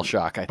 God, Bottle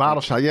Shock.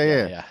 Bottle Shock,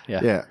 yeah.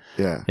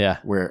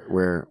 Where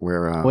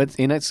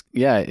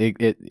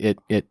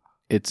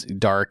it's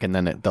dark and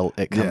then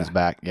it comes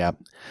back. Yeah,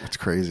 it's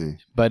crazy.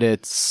 But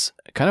it's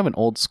kind of an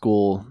old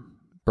school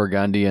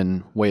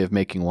Burgundian way of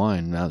making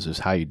wine. That was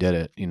just how you did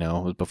it. It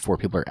was before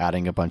people are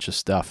adding a bunch of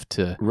stuff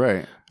to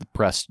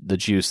press the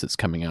juice that's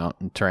coming out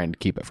and trying to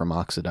keep it from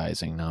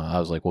oxidizing. Now I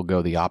was like, we'll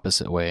go the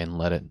opposite way and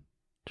let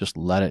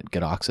it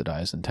get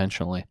oxidized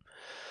intentionally.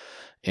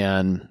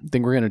 And I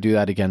think we're going to do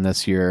that again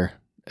this year.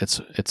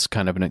 It's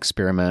kind of an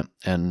experiment,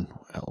 and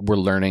we're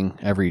learning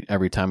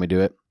every time we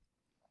do it.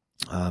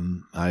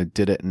 I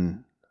did it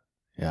in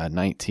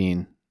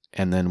 19,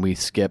 and then we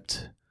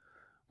skipped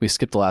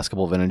the last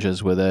couple of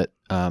vintages with it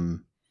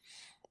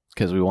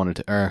because we wanted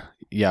to.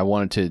 I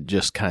wanted to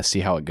just kind of see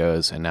how it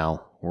goes, and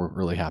now we're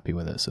really happy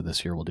with it. So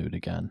this year we'll do it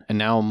again. And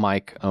now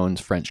Mike owns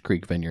French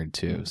Creek Vineyard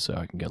too, so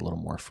I can get a little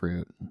more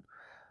fruit and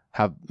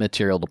have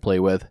material to play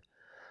with.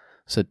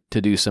 So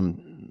to do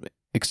some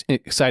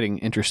exciting,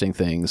 interesting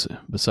things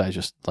besides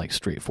just like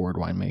straightforward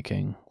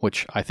winemaking,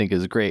 which I think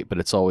is great, but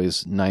it's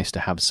always nice to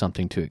have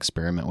something to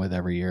experiment with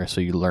every year.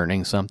 So you're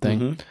learning something.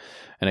 Mm-hmm.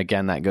 And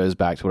again, that goes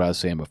back to what I was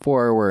saying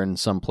before, where in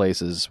some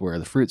places where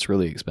the fruit's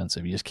really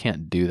expensive, you just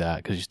can't do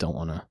that because you don't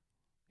want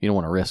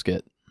to risk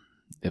it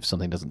if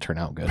something doesn't turn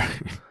out good.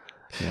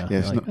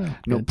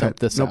 No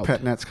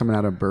pet nets coming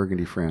out of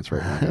Burgundy, France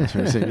right now.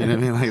 You know what I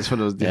mean? Like it's one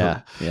of those deals.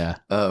 Yeah.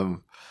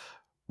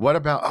 What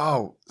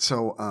about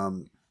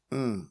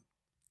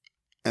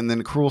and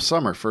then Cruel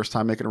Summer, first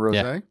time making a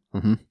rosé? Yeah.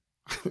 Mm-hmm.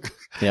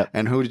 Yep.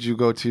 And who did you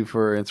go to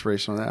for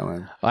inspiration on that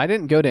one? I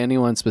didn't go to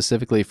anyone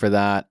specifically for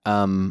that.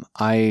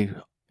 My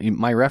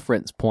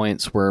reference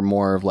points were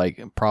more of like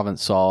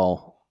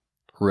Provençal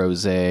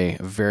rosé,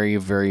 very,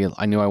 very.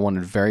 I knew I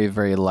wanted very,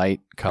 very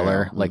light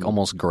color, like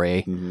almost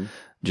gray,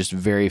 just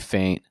very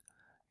faint,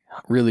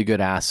 really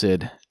good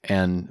acid,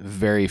 and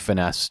very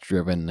finesse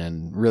driven,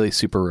 and really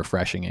super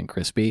refreshing and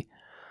crispy.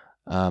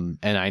 And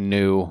I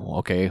knew,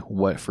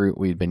 what fruit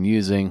we'd been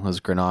using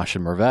was Grenache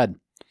and Mourvedre.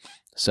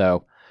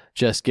 So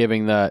just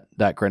giving that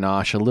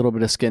Grenache a little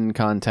bit of skin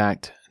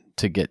contact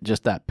to get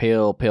just that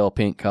pale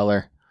pink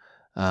color.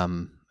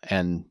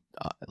 And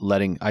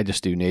I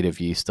just do native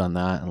yeast on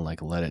that and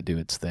like let it do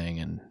its thing,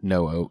 and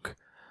no oak,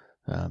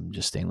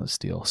 just stainless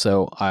steel.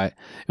 So it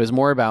was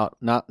more about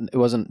there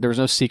was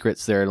no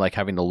secrets there, like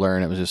having to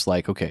learn. It was just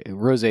like, okay,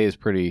 rosé is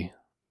pretty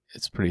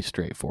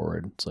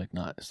straightforward. It's like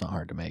it's not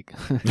hard to make.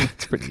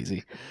 It's pretty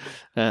easy.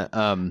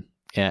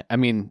 I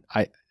mean,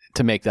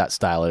 to make that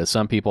style is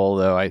some people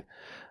though,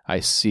 I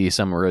see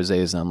some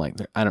rosés and I'm like,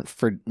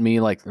 for me,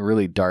 like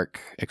really dark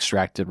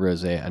extracted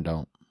rosé,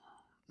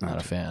 not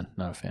a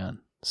fan.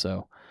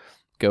 So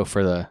go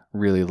for the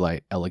really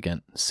light,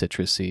 elegant,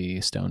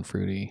 citrusy, stone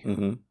fruity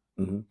kind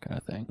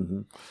of thing.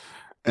 Mm-hmm.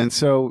 And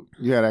so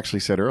you had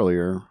actually said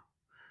earlier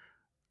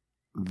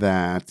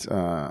that,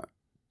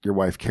 your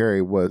wife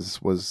Carrie was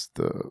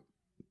the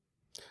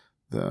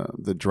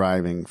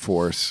driving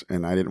force,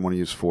 and I didn't want to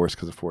use force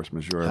because of force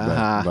majeure,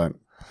 but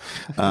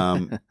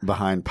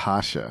behind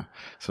Pasha.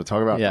 So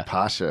talk about the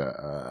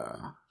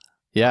Pasha.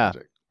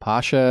 Project.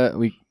 Pasha.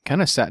 We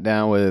kind of sat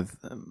down with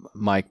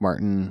Mike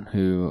Martin,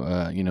 who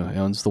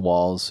owns the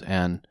walls,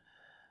 and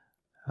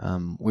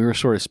we were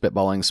sort of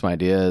spitballing some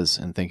ideas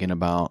and thinking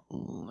about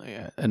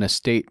an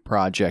estate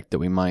project that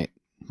we might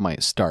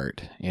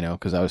start,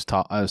 because I was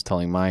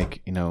telling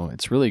Mike,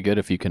 it's really good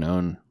if you can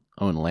own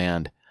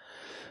land,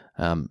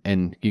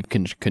 and you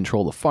can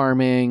control the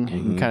farming.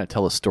 You can kind of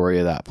tell a story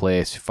of that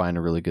place. You find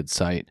a really good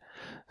site.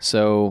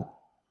 So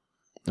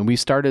we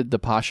started the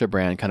Pasha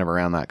brand kind of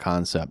around that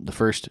concept. The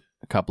first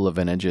couple of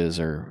vintages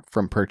are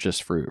from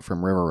purchased fruit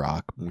from River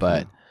Rock,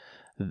 but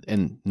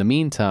in the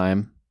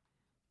meantime,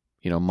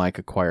 Mike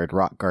acquired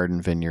Rock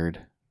Garden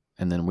Vineyard,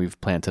 and then we've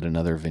planted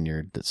another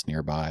vineyard that's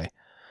nearby.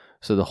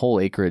 So the whole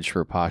acreage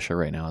for Pasha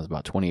right now is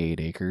about 28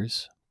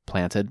 acres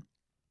planted.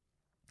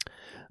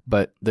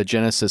 But the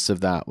genesis of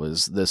that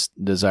was this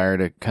desire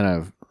to kind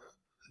of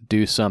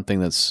do something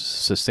that's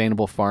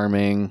sustainable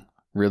farming,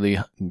 really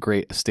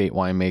great estate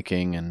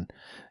winemaking, and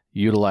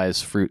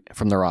utilize fruit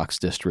from the Rocks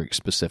District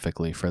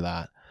specifically for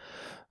that.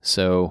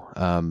 So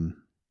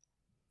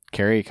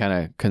Carrie kind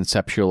of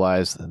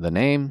conceptualized the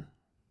name.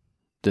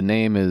 The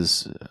name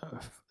is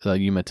the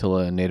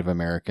Umatilla Native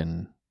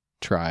American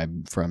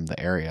tribe from the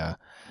area.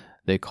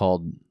 They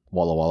called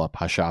Walla Walla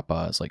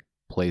Pashapa as like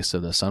place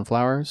of the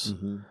sunflowers.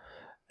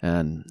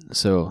 And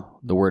so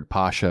the word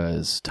Pasha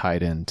is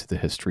tied into the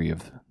history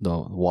of the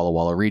Walla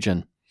Walla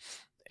region.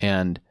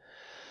 And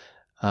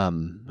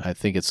I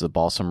think it's the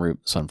balsam root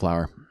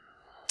sunflower.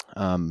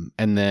 And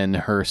then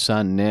her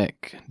son,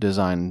 Nick,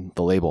 designed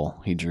the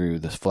label. He drew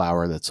this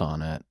flower that's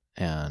on it.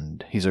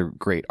 And he's a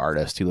great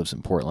artist. He lives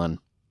in Portland.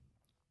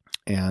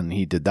 And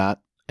he did that.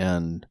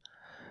 And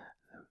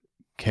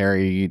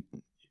Carrie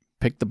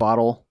picked the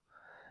bottle.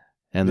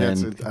 And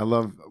then I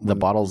love the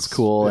bottle's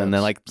cool. And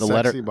then like the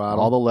letter, bottle.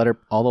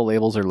 all the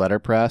labels are letter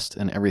pressed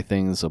and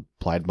everything's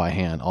applied by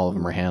hand. All of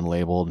them are hand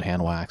labeled,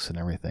 hand waxed and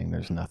everything.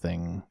 There's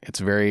nothing. It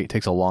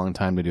takes a long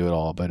time to do it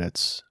all, but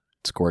it's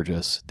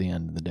gorgeous at the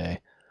end of the day.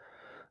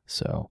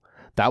 So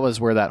that was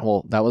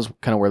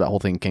kind of where that whole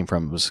thing came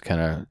from. It was kind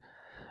of,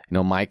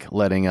 Mike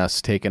letting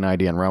us take an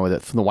idea and run with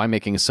it. From the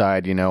winemaking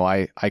side,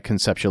 I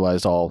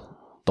conceptualized all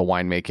the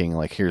winemaking,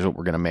 like here's what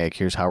we're going to make,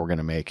 here's how we're going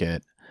to make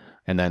it.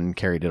 And then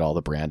Carrie did all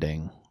the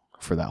branding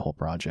for that whole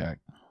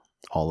project,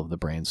 all of the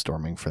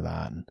brainstorming for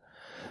that. And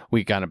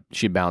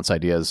she'd bounce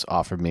ideas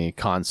off of me,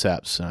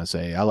 concepts, and I'd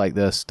say, I like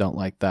this, don't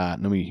like that.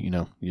 And we,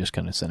 you just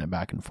kind of send it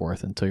back and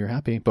forth until you're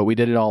happy. But we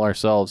did it all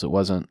ourselves.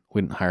 We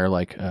didn't hire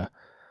like a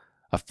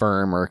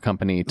firm or a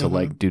company to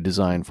like do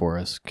design for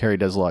us. Carrie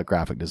does a lot of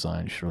graphic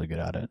design. She's really good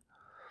at it.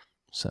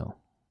 So.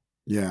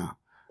 Yeah.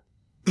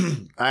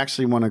 I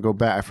actually want to go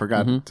back. I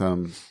forgot,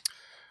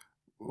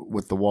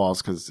 with the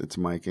walls, because it's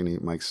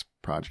Mike's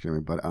project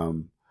anyway, but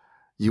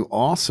you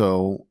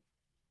also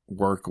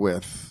work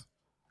with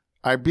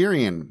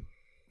Iberian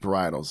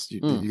varietals.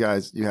 You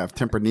guys, you have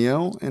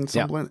Tempranillo and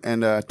something,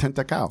 and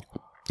Tentacao.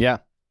 Yeah,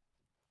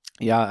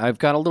 I've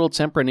got a little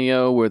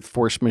Tempranillo with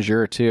Force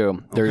Majeure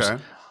too.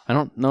 I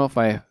don't know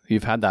if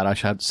you've had that. I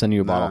should have to send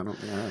you a bottle.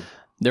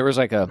 There was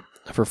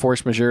for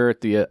Force Majeure at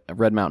the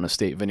Red Mountain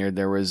Estate Vineyard,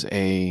 there was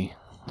a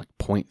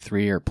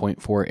 0.3 or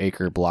 0.4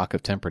 acre block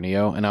of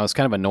Tempranillo, and I was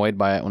kind of annoyed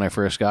by it when I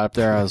first got up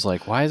there. I was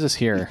like, why is this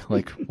here?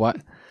 Like,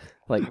 what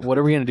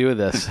are we going to do with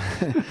this?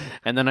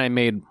 And then I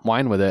made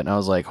wine with it, and I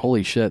was like,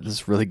 holy shit, this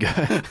is really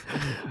good.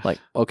 Like,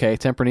 okay,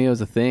 Tempranillo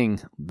is a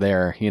thing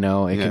there, it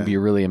can be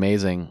really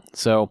amazing.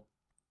 So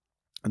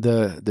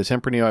the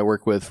Tempranillo I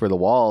work with for the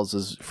walls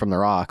is from the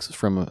rocks. It's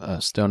from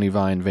a Stony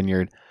Vine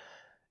vineyard.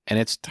 And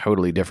it's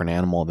totally different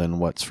animal than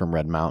what's from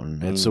Red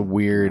Mountain. It's a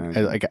weird,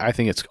 I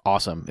think it's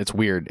awesome. It's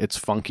weird. It's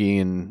funky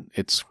and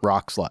it's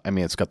rocks.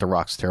 It's got the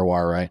rocks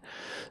terroir, right?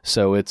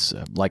 So it's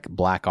like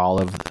black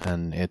olive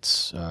and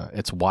it's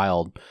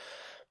wild.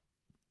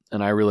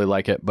 And I really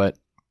like it. But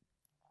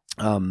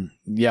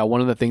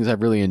one of the things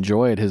I've really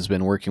enjoyed has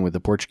been working with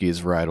the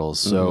Portuguese varietals.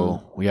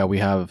 So we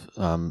have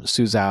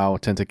Suzao,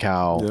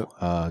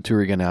 Tentacao,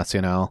 Touriga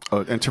Nacional.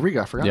 Oh, and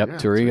Touriga, I forgot. Yep,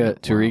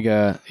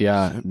 Touriga.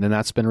 Yeah, and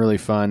that's been really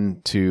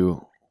fun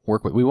to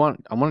work with.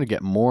 I want to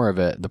get more of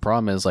it. The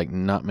problem is like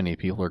not many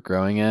people are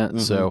growing it.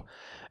 So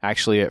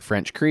actually at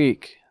French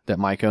Creek that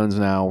Mike owns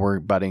now, we're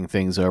budding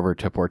things over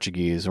to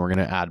Portuguese, and we're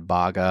going to add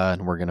Baga,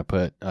 and we're going to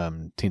put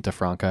Tinta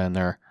Franca in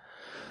there.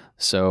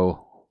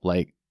 So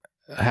like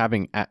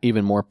having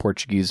even more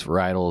Portuguese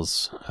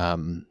varietals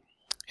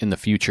in the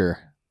future,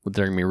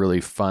 they're going to be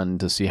really fun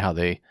to see how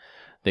they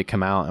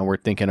come out. And we're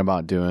thinking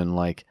about doing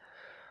like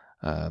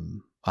a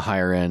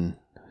higher end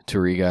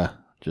Touriga,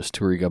 just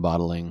Touriga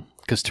bottling,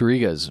 because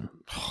Touriga is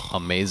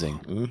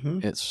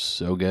amazing. It's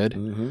so good.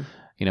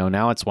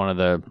 Now it's one of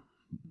the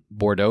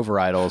Bordeaux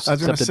varietals,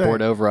 accepted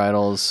Bordeaux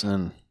varietals.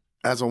 And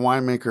as a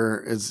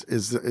winemaker,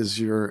 is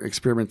your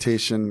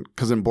experimentation,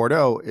 because in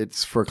Bordeaux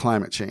it's for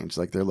climate change,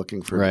 like they're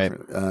looking for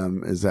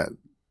different, is that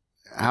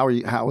how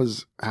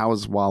is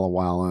Walla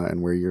Walla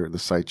and where the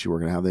sites you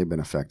work at, how they've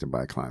been affected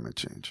by climate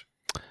change?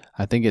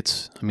 I think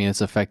it's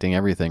affecting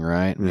everything,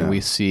 right? I mean,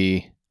 we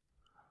see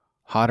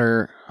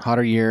hotter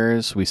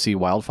years, we see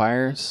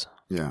wildfires.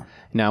 Yeah.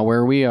 Now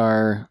where we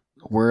are,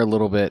 we're a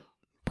little bit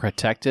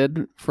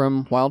protected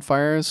from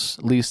wildfires,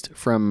 at least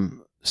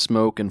from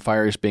smoke and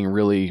fires being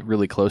really,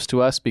 really close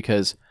to us,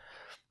 because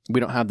we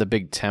don't have the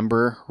big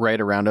timber right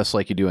around us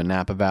like you do in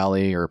Napa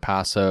Valley or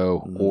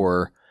Paso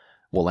or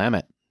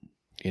Willamette,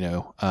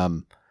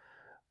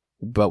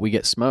 but we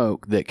get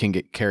smoke that can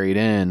get carried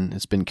in.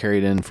 It's been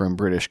carried in from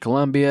British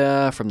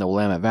Columbia, from the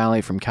Willamette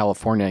Valley, from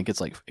California.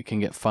 It can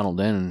get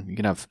funneled in, and you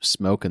can have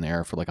smoke in the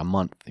air for like a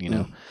month,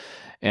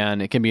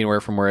 and it can be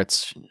anywhere from where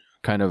it's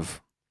kind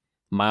of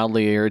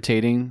mildly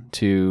irritating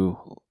to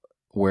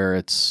where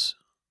it's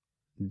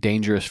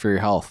dangerous for your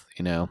health,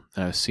 and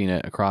I've seen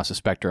it across the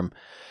spectrum.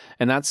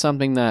 And that's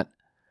something that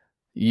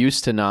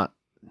used to not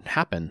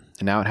happen.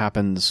 And now it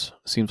happens,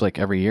 seems like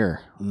every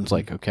year. It's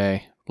like,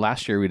 okay,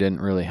 last year we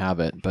didn't really have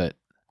it, but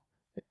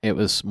it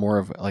was more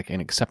of like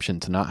an exception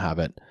to not have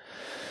it.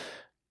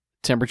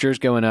 Temperatures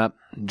going up,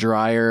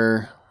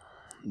 drier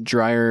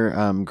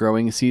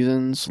growing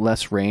seasons,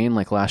 less rain.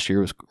 Like last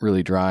year was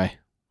really dry.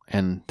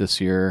 And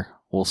this year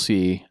we'll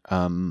see.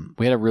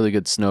 We had a really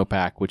good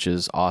snowpack, which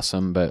is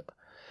awesome, but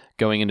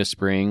going into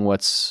spring,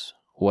 what's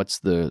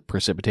the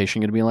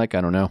precipitation going to be like?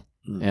 I don't know.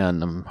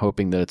 And I'm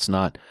hoping that it's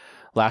not.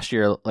 Last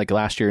year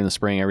in the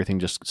spring, everything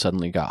just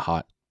suddenly got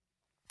hot.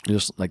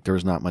 Just like there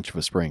was not much of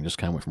a spring, just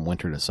kind of went from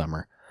winter to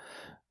summer.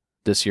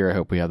 This year, I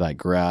hope we have that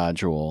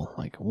gradual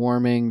like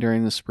warming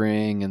during the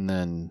spring, and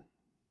then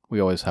we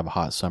always have a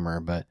hot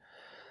summer. But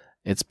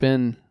it's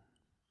been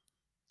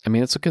I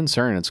mean, it's a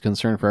concern. It's a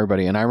concern for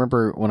everybody. And I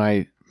remember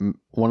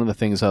one of the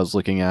things I was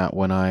looking at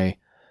when I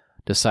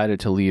decided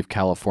to leave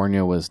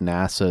California was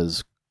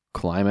NASA's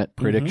climate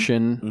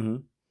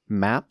prediction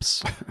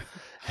maps.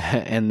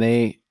 And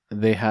they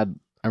had,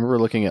 I remember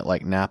looking at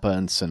like Napa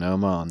and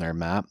Sonoma on their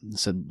map. It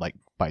said like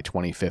by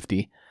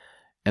 2050.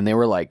 And they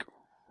were like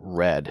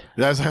red.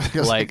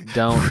 Like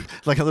don't.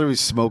 Like I literally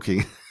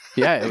smoking.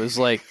 Yeah, it was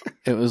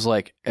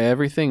like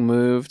everything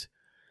moved.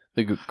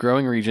 The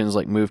growing regions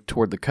like moved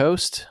toward the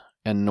coast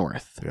and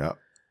north. Yeah.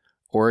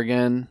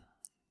 Oregon,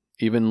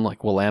 even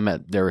like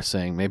Willamette, they were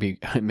saying maybe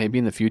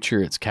in the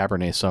future it's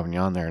Cabernet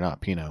Sauvignon there,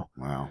 not Pinot.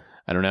 Wow.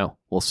 I don't know.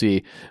 We'll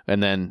see.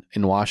 And then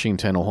in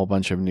Washington, a whole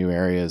bunch of new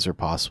areas are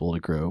possible to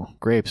grow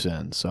grapes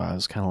in. So I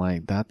was kind of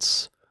like,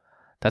 that's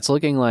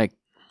looking like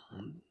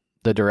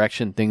the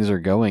direction things are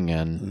going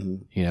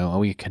in. You know,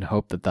 we can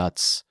hope that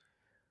that's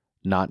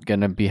not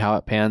going to be how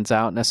it pans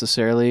out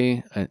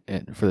necessarily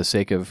for the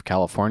sake of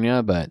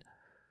California, but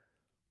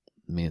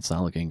I mean, it's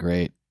not looking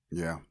great.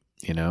 Yeah.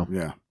 You know?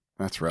 Yeah.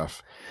 That's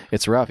rough.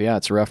 It's rough. Yeah.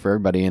 It's rough for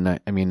everybody. And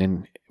I mean,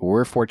 and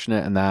we're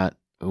fortunate in that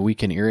we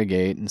can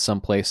irrigate in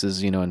some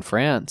places, you know, in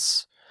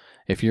France,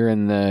 if you're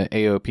in the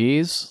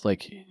AOPs,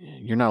 like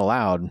you're not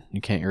allowed,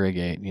 you can't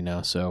irrigate, you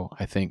know? So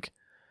I think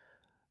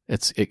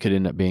it could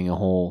end up being a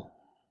whole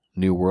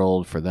new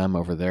world for them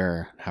over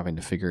there, having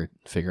to figure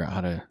out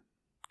how to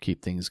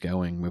keep things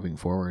going moving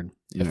forward.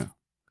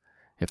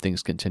 If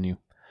things continue,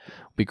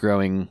 we'll be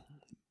growing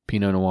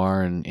Pinot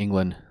Noir in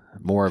England,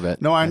 more of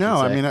it. No, I know.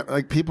 I mean,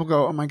 like people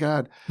go, oh my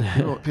God.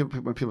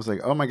 People say,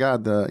 oh my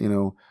God,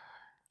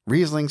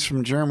 Rieslings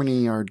from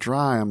Germany are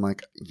dry. I'm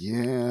like,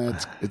 yeah,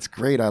 it's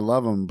great. I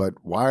love them, but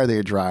why are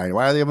they dry?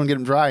 Why are they able to get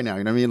them dry now?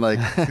 You know what I mean?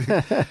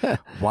 Like,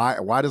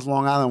 why does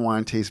Long Island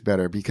wine taste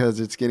better?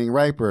 Because it's getting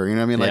riper. You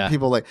know what I mean? Like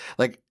people like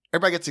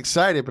everybody gets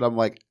excited, but I'm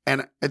like,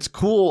 and it's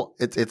cool.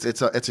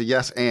 It's a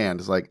yes and.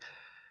 It's like,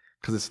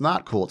 because it's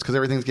not cool. It's because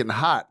everything's getting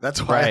hot.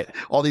 That's why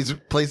all these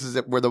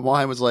places where the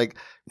wine was like,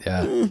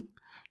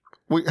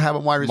 we have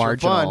wineries for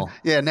fun.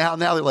 Yeah, now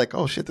they're like,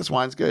 oh shit, this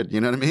wine's good. You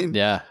know what I mean?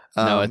 Yeah.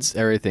 No, it's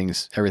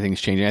everything's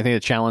changing. I think the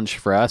challenge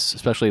for us,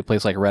 especially a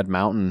place like Red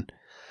Mountain's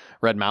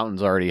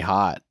already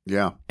hot.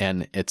 Yeah.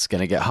 And it's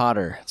gonna get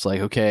hotter. It's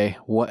like, okay,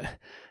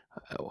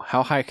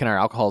 how high can our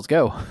alcohols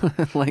go?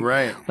 Like,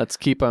 let's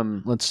keep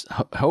them. Let's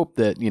hope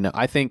that, you know,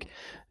 I think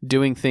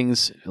doing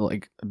things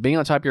like being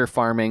on top of your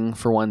farming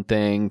for one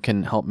thing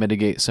can help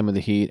mitigate some of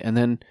the heat, and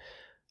then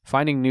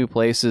finding new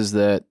places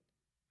that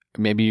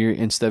maybe you're,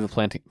 instead of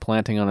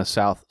planting on a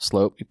south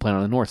slope, you plant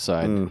on the north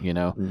side, you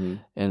know,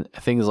 and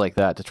things like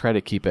that to try to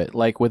keep it.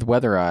 Like with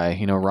Weather Eye,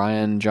 you know,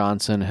 Ryan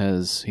Johnson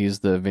he's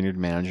the vineyard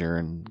manager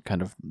and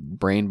kind of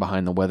brain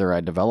behind the Weather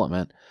Eye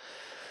development.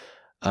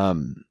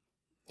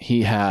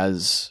 He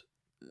has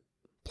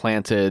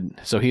planted,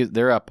 so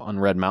they're up on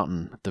Red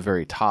Mountain at the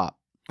very top.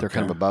 They're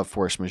kind of above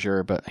Force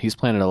Majeure, but he's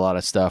planted a lot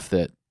of stuff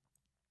that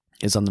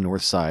is on the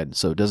north side,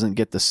 so it doesn't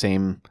get the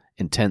same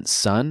intense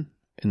sun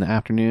in the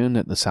afternoon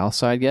that the south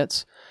side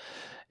gets.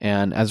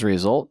 And as a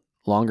result,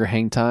 longer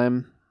hang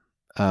time,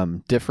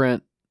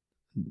 different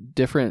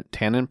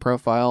tannin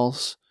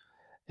profiles,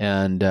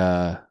 and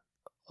a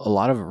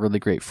lot of really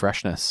great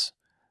freshness.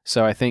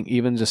 So I think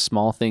even just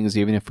small things,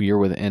 even if you're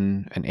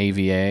within an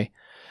AVA,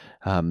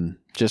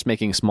 just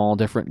making small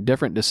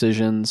different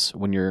decisions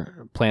when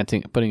you're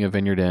putting a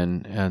vineyard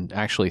in, and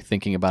actually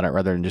thinking about it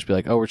rather than just be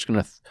like, oh, we're just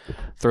going to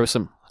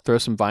throw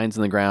some vines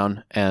in the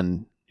ground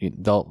and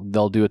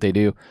they'll do what they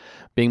do.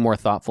 Being more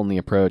thoughtful in the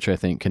approach, I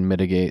think, can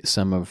mitigate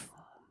some of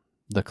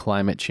the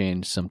climate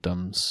change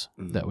symptoms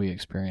that we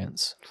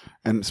experience.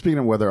 And speaking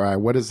of Weather Eye,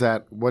 what is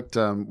that? What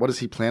does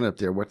he plant up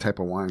there? What type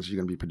of wines are you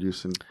going to be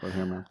producing for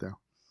him out there?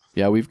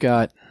 Yeah, we've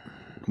got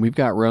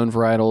Rhone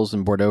varietals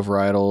and Bordeaux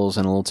varietals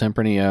and a little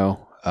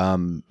Tempranillo.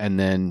 And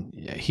then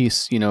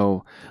he's, you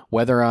know,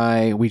 Weather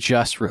Eye, we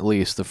just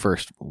released the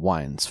first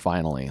wines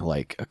finally,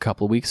 like a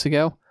couple of weeks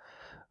ago.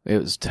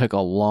 Took a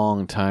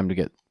long time to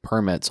get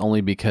permits,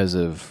 only because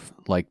of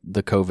like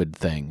the COVID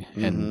thing,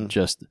 and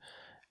just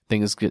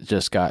things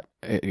got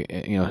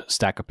you know,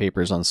 stack of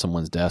papers on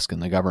someone's desk in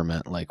the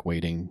government, like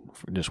waiting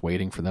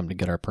for them to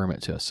get our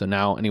permit to us. So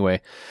now,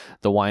 anyway,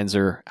 the wines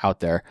are out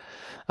there,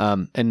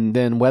 and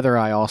then Weather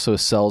Eye also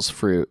sells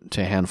fruit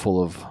to a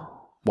handful of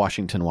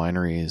Washington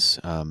wineries,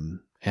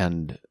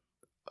 and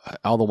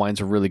all the wines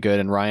are really good.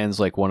 And Ryan's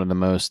like one of the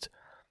most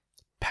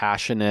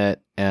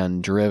passionate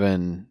and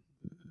driven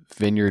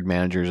vineyard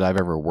managers I've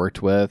ever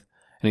worked with,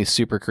 and he's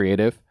super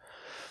creative.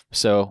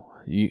 So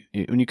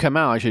when you come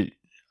out, I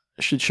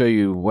should show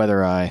you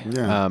Weather Eye,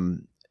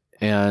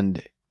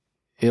 and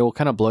it'll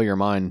kind of blow your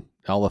mind,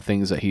 all the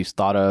things that he's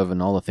thought of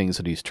and all the things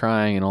that he's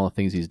trying and all the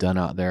things he's done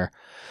out there.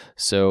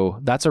 So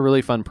that's a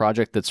really fun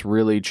project that's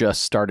really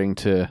just starting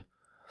to,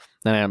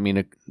 and I don't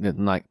mean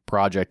like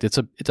project, it's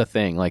a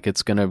thing, like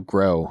it's going to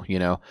grow, you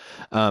know.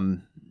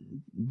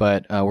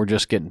 But we're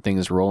just getting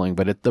things rolling.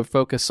 But the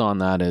focus on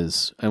that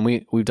is, and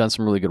we've done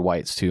some really good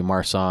whites too,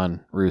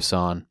 Marsanne,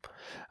 Roussanne.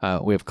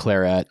 We have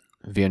Claret,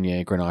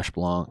 Viognier, Grenache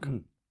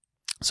Blanc.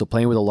 So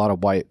playing with a lot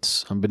of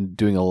whites. I've been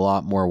doing a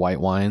lot more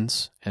white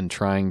wines and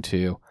trying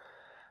to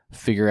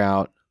figure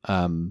out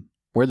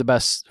where the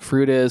best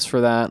fruit is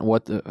for that,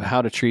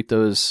 how to treat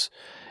those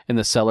in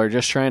the cellar.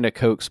 Just trying to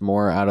coax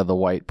more out of the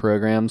white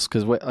programs,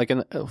 because like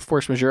in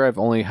Force Majeure, I've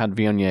only had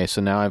Viognier,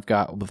 so now I've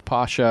got with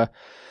Pasha,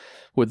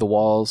 with the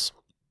Walls,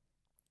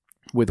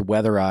 with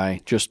Weather Eye,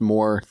 just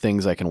more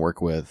things I can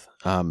work with.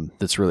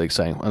 That's really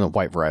exciting on the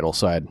white varietal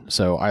side.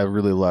 So I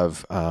really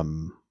love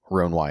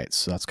Rhone whites.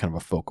 So that's kind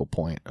of a focal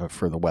point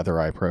for the Weather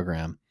Eye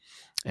program.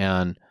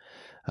 And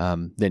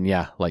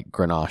then, like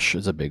Grenache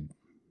is a big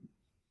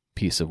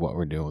piece of what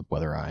we're doing with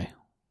Weather Eye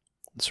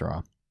and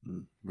Syrah.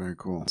 Very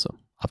cool. So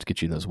I'll have to get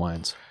you those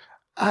wines.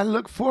 I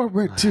look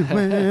forward to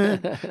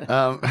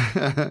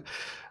it.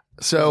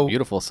 So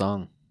beautiful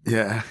song.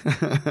 Yeah.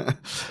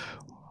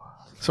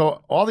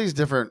 So all these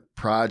different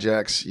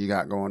projects you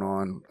got going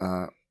on,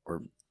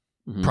 or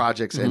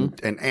projects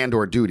and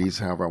or duties,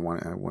 however you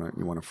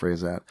want to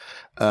phrase that.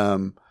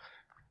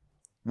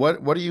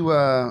 What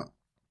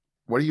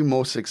are you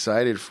most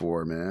excited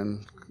for,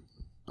 man?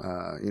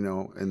 In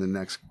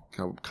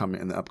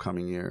the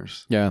upcoming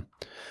years. Yeah,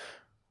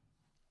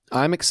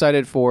 I'm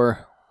excited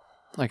for.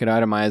 I could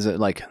itemize it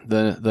like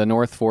the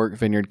North Fork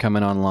Vineyard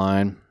coming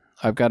online.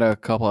 I've got a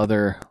couple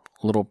other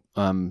little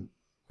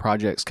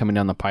projects coming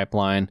down the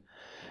pipeline.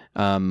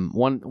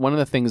 One of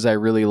the things I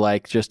really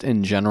like just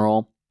in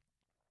general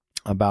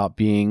about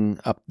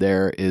being up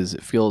there is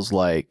it feels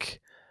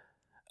like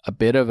a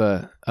bit of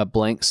a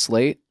blank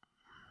slate.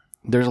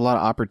 There's a lot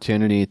of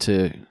opportunity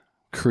to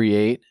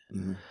create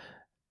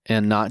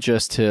and not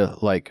just to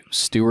like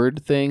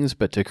steward things,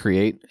 but to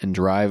create and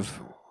drive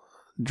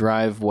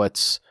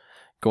what's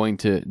going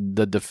to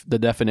the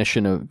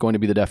definition of going to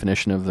be the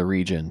definition of the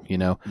region.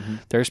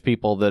 There's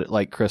people that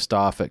like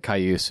Christophe at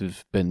Cayuse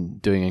who've been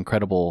doing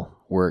incredible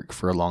work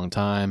for a long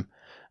time,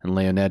 and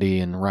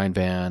Leonetti and Ryan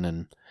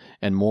Van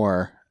and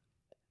more.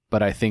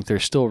 But I think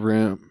there's still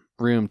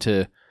room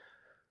to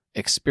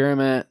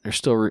experiment. There's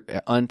still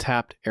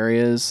untapped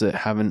areas that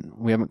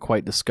we haven't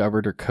quite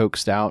discovered or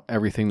coaxed out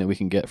everything that we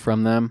can get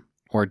from them,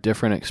 or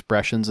different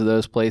expressions of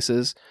those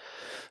places.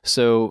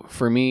 So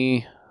for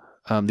me,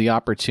 the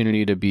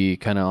opportunity to be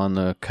kind of on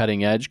the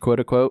cutting edge, quote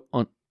unquote,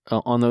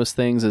 on those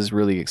things is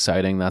really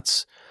exciting.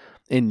 That's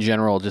in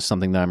general just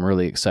something that I'm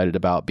really excited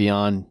about,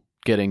 beyond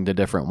getting the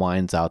different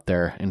wines out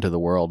there into the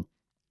world.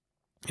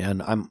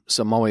 And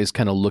I'm always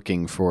kind of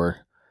looking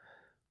for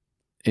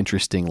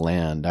interesting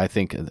land. I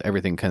think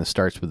everything kind of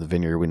starts with the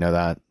vineyard. We know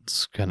that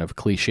it's kind of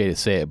cliche to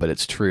say it, but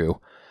it's true.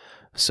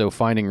 So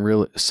finding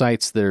real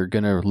sites that are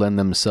going to lend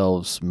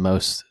themselves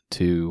most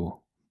to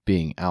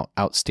being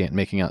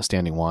making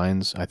outstanding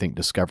wines, I think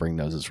discovering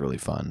those is really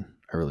fun.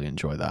 I really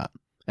enjoy that.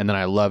 And then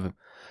I love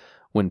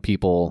when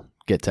people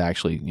get to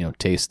actually,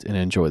 taste and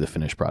enjoy the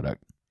finished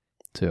product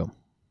too.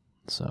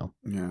 So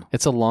yeah,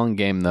 it's a long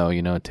game though.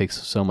 It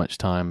takes so much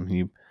time.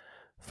 You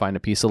find a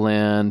piece of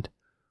land,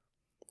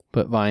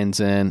 put vines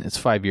in. It's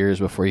 5 years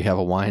before you have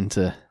a wine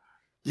to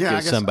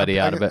get somebody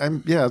out of it. I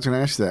was going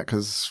to ask you that,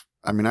 because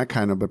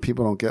but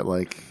people don't get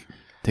like.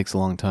 It takes a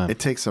long time. It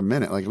takes a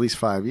minute, like at least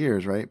 5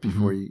 years, right?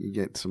 Before you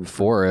get some.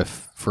 4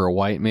 if for a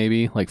white,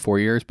 maybe like 4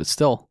 years, but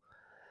still.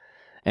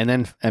 And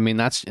then,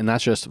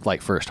 that's just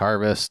like first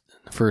harvest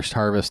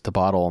to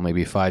bottle,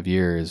 maybe 5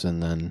 years.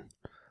 And then,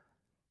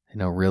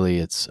 really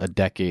it's a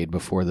decade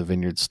before the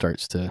vineyard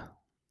starts to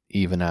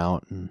even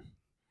out. And,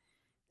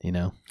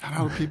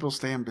 How do people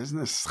stay in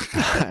business?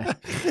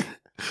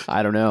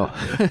 I don't know.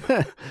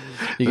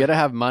 You gotta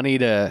have money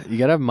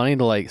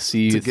to like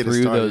see you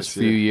through those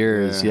few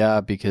years.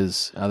 Yeah.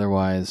 Because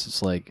otherwise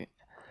it's like,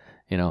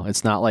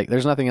 it's not like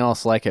there's nothing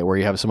else like it where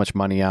you have so much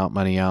money out.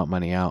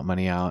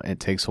 It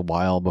takes a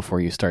while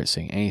before you start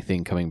seeing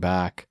anything coming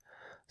back.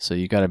 So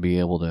you got to be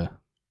able to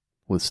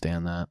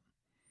withstand that.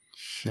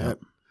 Shit.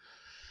 Yep.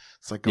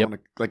 It's like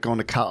going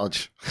to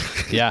college.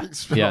 Yeah. You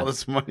spend all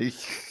this money.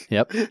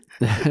 Yep.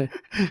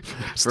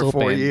 For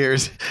 4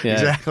 years. Yeah.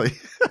 Exactly.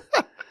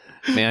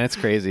 Man, it's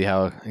crazy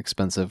how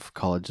expensive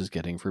college is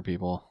getting for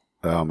people.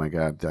 Oh my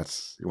God.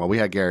 We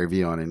had Gary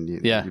Vee on, and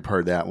you've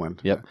heard that one.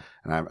 Yep.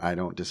 And I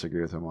don't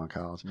disagree with him on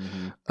college.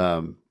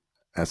 Mm-hmm.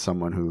 As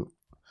someone who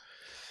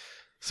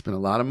spent a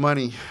lot of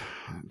money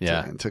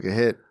and took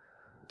a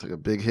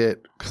big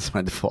hit because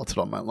I defaulted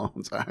on my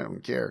loans. I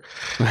don't care.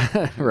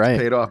 Right.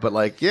 It's paid off. But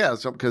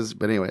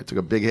but anyway, it took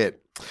a big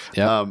hit.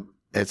 Yeah.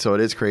 And so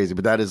it is crazy,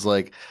 but that is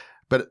like,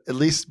 but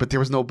there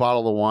was no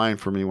bottle of wine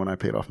for me when I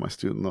paid off my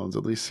student loans.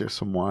 At least there's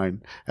some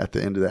wine at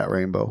the end of that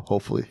rainbow,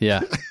 hopefully.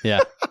 Yeah. Yeah.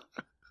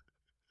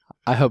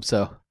 I hope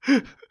so.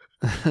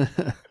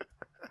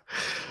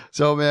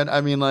 So, man,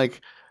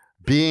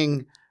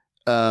 being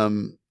a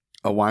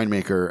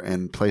winemaker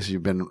and places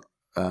you've been,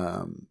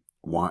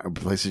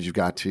 places you've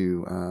got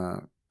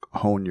to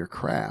hone your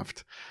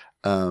craft.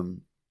 But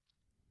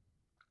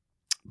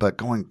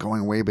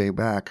going way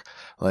back,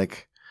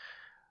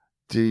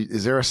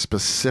 is there a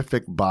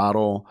specific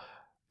bottle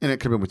and it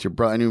could have been with your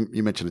brother. I knew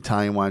you mentioned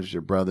Italian wines with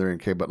your brother.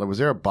 Okay, but was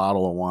there a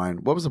bottle of wine?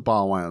 What was the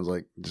bottle of wine? I was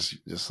like,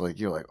 just like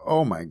you're like,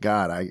 oh my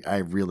God, I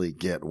really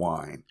get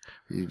wine.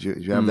 Did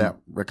you have that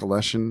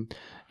recollection?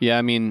 Yeah,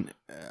 I mean,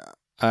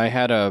 I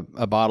had a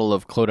bottle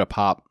of Clos de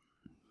Pop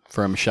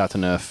from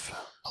Chateauneuf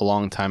a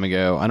long time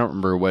ago. I don't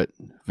remember what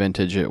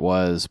vintage it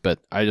was, but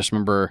I just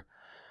remember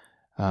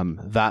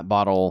that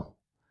bottle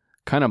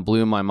kind of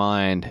blew my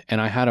mind.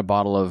 And I had a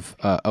bottle of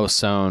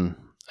Osone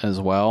as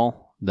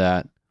well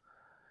that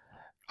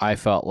I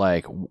felt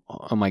like,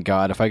 oh my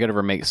God, if I could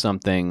ever make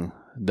something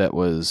that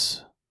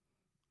was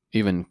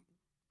even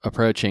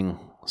approaching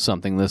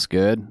something this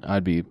good, I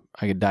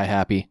could die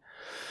happy.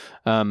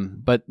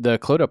 But the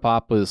Clos de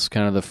Pop was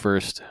kind of the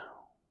first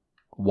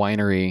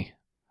winery,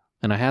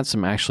 and I had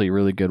some actually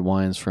really good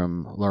wines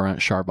from Laurent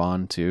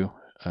Charbon too,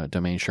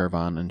 Domaine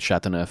Charbon and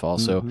Chateauneuf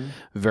also. Mm-hmm.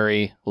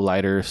 Very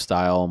lighter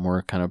style,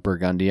 more kind of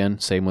Burgundian.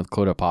 Same with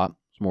Clos de Pop.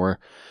 More,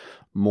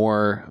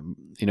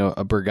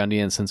 a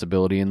Burgundian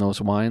sensibility in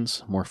those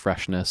wines, more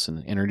freshness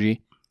and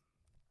energy.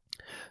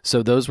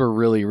 So those were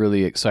really,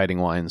 really exciting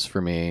wines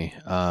for me.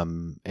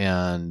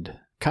 And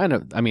kind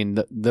of,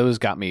 those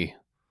got me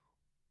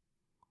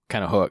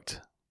kind of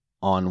hooked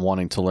on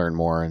wanting to learn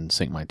more and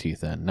sink my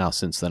teeth in. Now,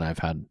 since then, I've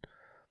had,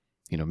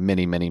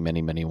 many, many,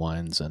 many, many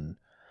wines, and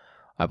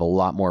I have a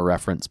lot more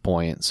reference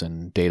points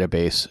and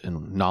database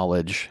and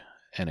knowledge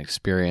and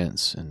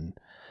experience, and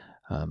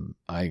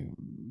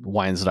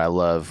wines that I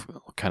love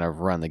kind of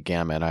run the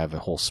gamut. I have a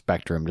whole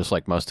spectrum, just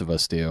like most of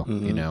us do,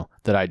 mm-hmm.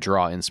 That I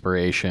draw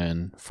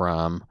inspiration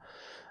from.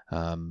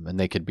 And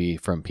they could be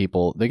from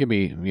people, they could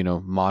be,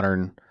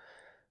 modern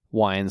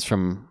wines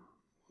from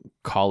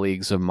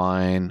colleagues of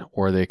mine,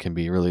 or they can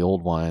be really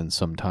old wines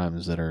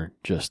sometimes that are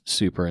just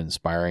super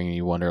inspiring. And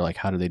you wonder, like,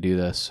 how do they do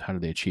this? How do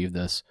they achieve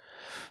this?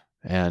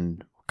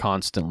 And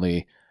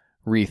constantly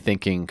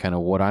rethinking kind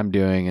of what I'm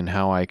doing and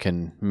how I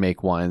can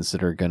make wines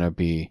that are going to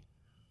be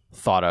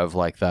thought of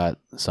like that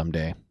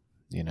someday,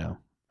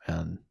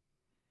 and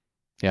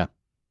yeah,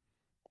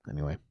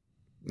 anyway.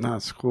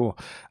 That's cool.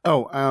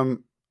 Oh,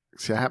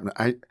 see,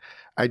 I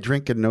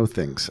drink and know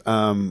things.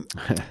 You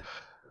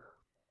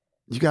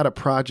got a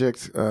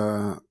project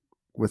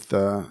with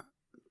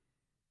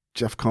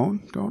Jeff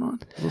Cohn going on?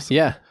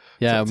 Yeah.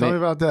 Tell me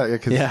about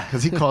that. Yeah,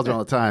 because he calls me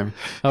all the time.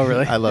 Oh,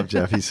 really? I love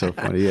Jeff. He's so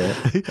funny. Yeah.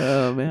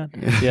 Oh man.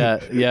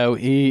 Yeah.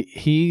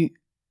 He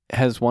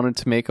has wanted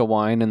to make a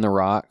wine in the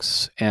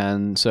rocks,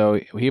 and so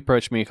he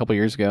approached me a couple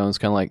years ago and was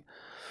kind of like,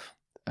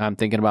 I'm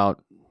thinking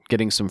about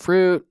getting some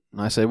fruit.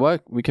 And I said,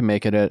 what? We can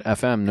make it at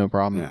FM, no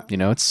problem.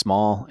 Yeah. It's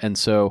small. And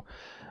so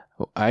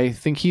I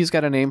think he's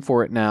got a name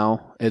for it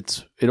now.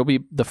 It'll be,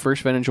 the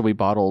first vintage will be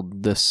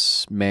bottled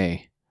this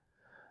May.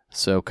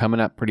 So coming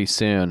up pretty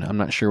soon. I'm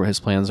not sure what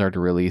his plans are to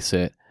release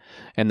it.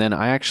 And then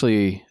I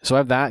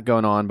have that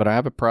going on, but I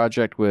have a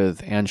project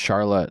with Anne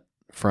Charlotte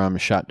from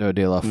Chateau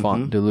de la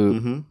Font de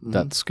Loup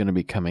that's going to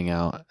be coming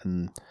out.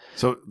 And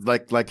so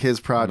like his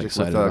project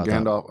with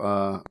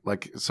Gandalf,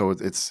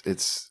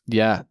 it's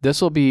yeah,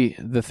 this will be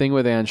the thing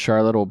with Anne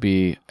Charlotte will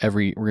be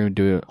we're going to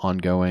do it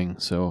ongoing.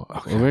 So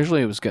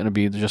originally it was going to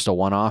be just a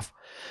one-off,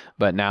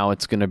 but now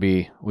it's going to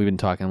be, we've been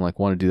talking want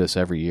to do this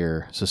every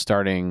year. So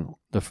starting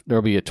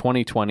there'll be a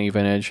 2020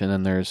 vintage, and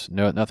then there's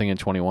nothing in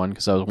 21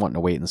 because I was wanting to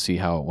wait and see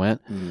how it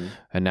went. Mm-hmm.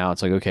 And now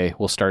it's like, okay,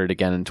 we'll start it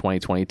again in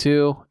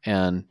 2022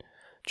 and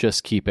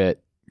just keep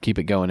it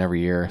going every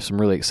year. So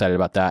I'm really excited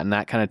about that. And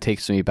that kind of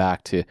takes me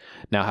back to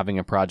now having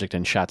a project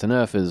in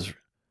Chateauneuf is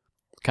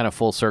kind of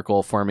full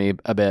circle for me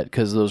a bit,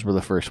 because those were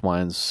the first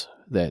wines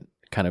that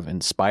kind of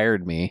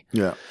inspired me.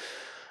 Yeah.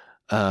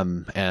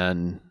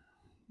 And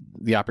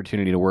the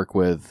opportunity to work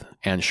with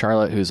Anne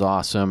Charlotte, who's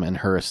awesome, and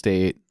her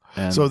estate.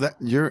 And so that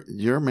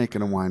you're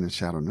making a wine in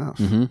Chateauneuf.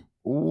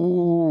 Mm-hmm.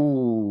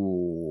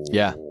 Ooh.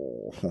 Yeah.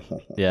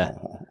 Yeah.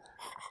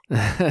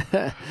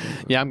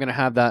 Yeah, I'm gonna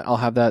have that. I'll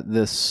have that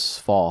this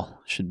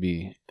fall. Should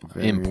be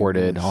very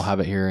imported. Nice. I'll have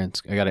it here.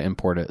 I got to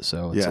import it,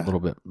 so it's a little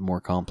bit more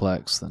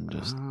complex than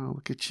just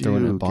look at you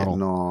throwing it in a bottle.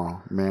 Getting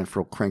all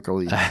manful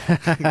crinkly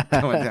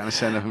going down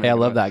to Hey, I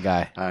love that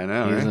guy. I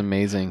know. He's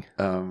amazing.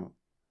 I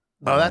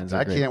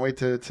can't wait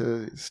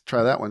to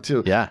try that one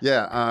too. Yeah,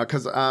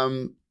 because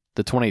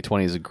the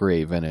 2020 is a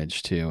great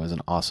vintage too. It was an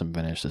awesome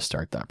vintage to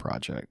start that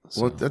project.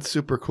 So. Well, that's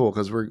super cool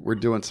because we're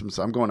doing some.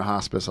 I'm going to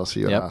hospice. I'll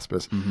see you at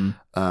hospice. Mm-hmm.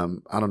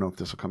 I don't know if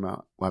this will come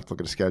out. We'll have to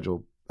look at a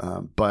schedule.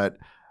 But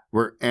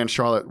Anne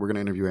Charlotte. We're going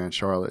to interview Anne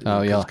Charlotte.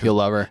 Oh yeah, you'll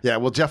love her. Yeah.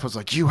 Well, Jeff was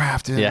like, you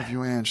have to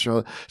interview Anne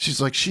Charlotte.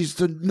 She's like, she's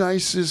the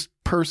nicest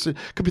person.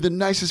 Could be the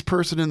nicest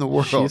person in the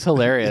world. She's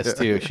hilarious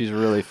too. She's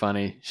really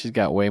funny. She's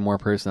got way more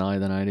personality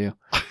than I do.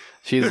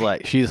 She's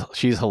like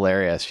she's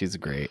hilarious. She's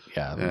great.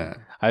 Yeah.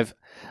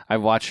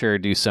 I've watched her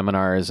do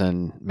seminars,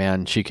 and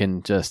man, she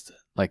can just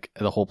like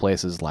the whole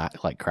place is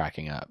like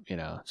cracking up.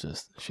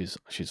 Just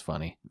she's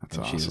funny. That's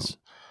awesome. She's a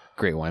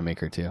great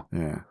winemaker too.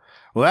 Yeah.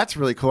 Well, that's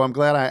really cool. I'm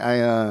glad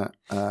I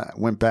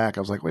went back. I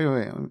was like, wait,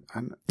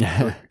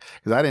 because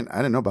I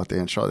didn't know about the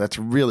Anne Charlotte. That's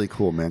really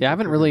cool, man. Yeah, I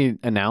haven't really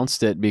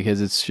announced it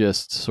because it's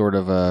just sort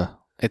of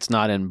it's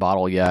not in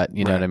bottle yet.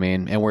 You know what I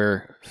mean? And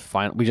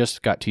we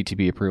just got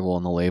TTB approval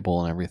on the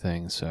label and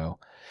everything. So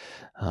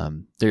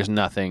there's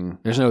no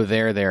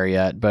there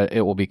yet, but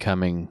it will be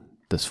coming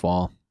this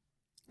fall.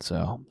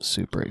 So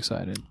super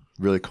excited.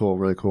 Really cool.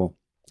 Really cool.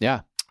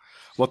 Yeah.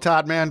 Well,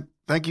 Todd, man,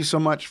 thank you so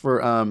much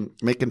for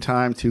making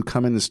time to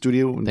come in the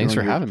studio. Thanks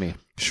for having me.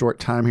 Short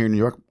time here in New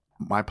York.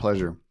 My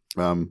pleasure.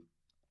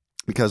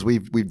 Because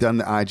we've done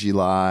the IG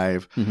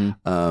Live.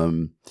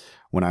 Mm-hmm.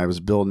 When I was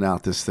building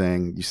out this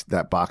thing,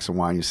 that box of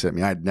wine you sent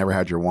me, I had never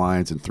had your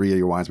wines, and 3 of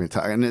your wines made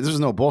time. And this was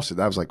no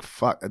bullshit. I was like,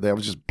 fuck. I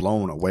was just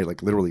blown away,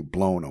 like literally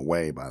blown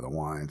away by the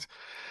wines.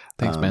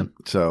 Thanks, man.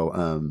 So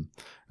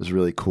it was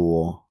really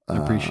cool. I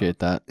appreciate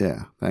that.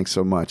 Yeah. Thanks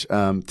so much.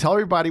 Tell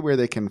everybody where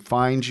they can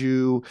find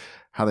you,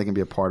 how they can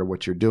be a part of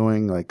what you're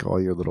doing, like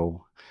all your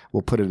little,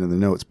 we'll put it in the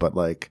notes, but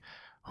like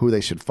who they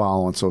should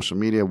follow on social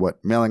media,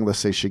 what mailing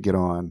lists they should get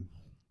on.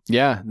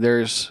 Yeah.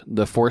 There's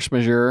the Force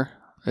Majeure.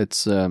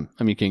 It's,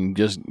 you can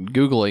just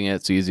Googling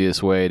it's the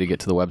easiest way to get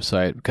to the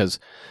website, because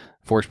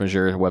Force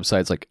Majeure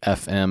website's like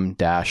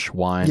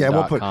fm-wine.com.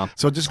 Yeah,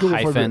 so just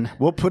Google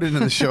we'll put it in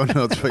the show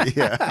notes, but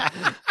yeah.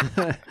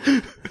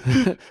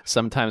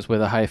 Sometimes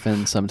with a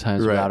hyphen,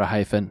 sometimes without a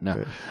hyphen.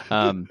 No.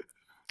 Right.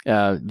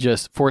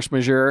 Just Force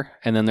Majeure,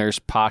 and then there's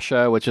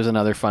Pasha, which is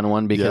another fun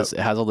one because it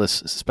has all this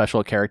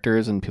special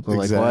characters, and people are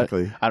like, "What?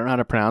 I don't know how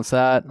to pronounce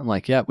that." I'm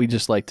like, "Yeah, we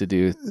just like to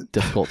do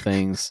difficult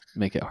things,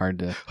 make it hard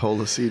to."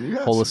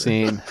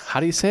 Holocene. How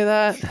do you say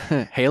that?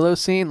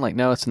 Halocene? Like,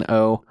 no, it's an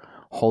O.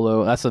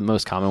 Holo. That's the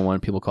most common one.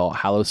 People call it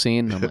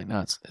Halocene. I'm like, no,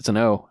 it's an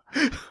O.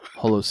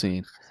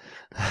 Holocene.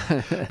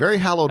 Very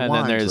hallowed wines.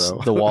 And then there's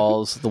the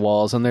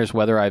walls, and there's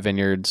Weather Eye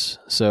Vineyards.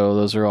 So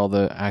those are all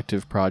the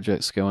active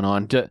projects going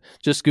on.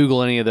 Just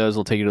Google any of those;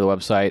 will take you to the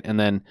website. And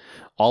then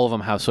all of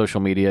them have social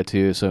media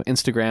too. So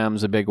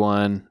Instagram's a big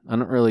one. I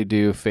don't really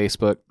do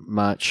Facebook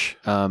much,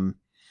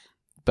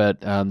 but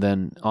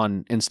then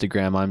on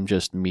Instagram, I'm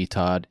just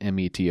Todd,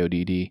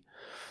 METODD.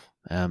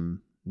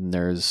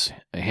 There's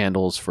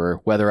handles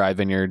for Weather Eye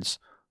Vineyards.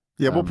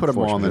 Yeah, we'll put them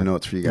all in the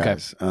notes for you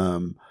guys.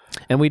 Okay.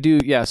 And we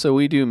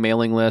do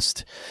mailing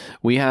list.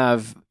 We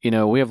have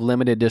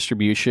limited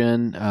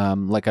distribution.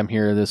 Like I'm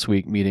here this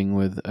week meeting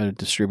with a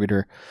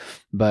distributor,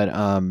 but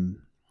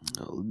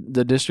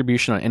the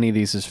distribution on any of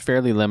these is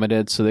fairly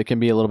limited, so they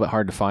can be a little bit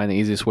hard to find. The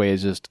easiest way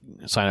is just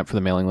sign up for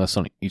the mailing list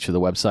on each of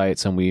the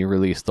websites, and we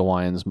release the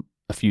wines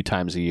a few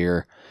times a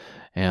year.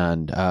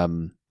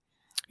 And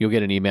you'll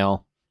get an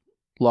email,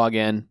 log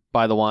in,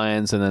 buy the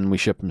wines, and then we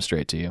ship them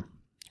straight to you.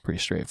 Pretty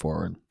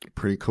straightforward.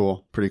 Pretty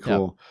cool.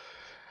 Yep.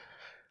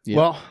 Yep.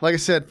 Well, like I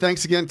said,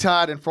 thanks again,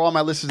 Todd. And for all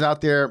my listeners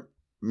out there,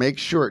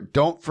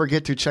 don't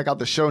forget to check out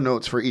the show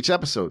notes for each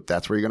episode.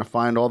 That's where you're going to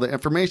find all the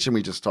information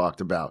we just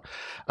talked about.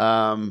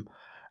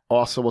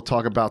 Also, we'll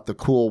talk about the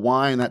cool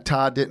wine that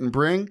Todd didn't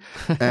bring,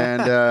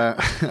 and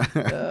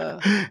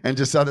and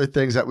just other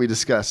things that we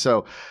discussed.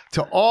 So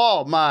to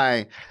all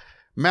my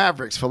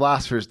mavericks,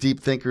 philosophers, deep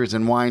thinkers,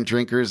 and wine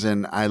drinkers,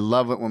 and I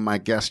love it when my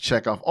guests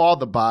check off all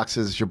the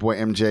boxes. It's your boy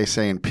MJ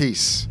saying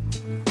peace.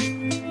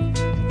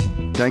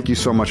 Thank you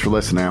so much for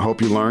listening. I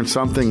hope you learned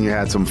something. You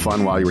had some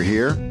fun while you were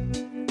here.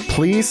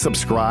 Please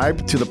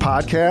subscribe to the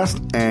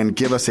podcast and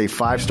give us a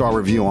 5-star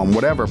review on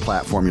whatever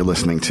platform you're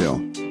listening to.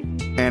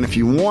 And if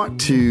you want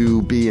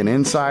to be an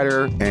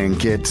insider and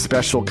get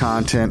special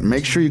content,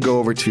 make sure you go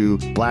over to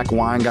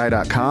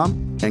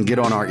blackwineguy.com and get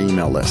on our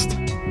email list.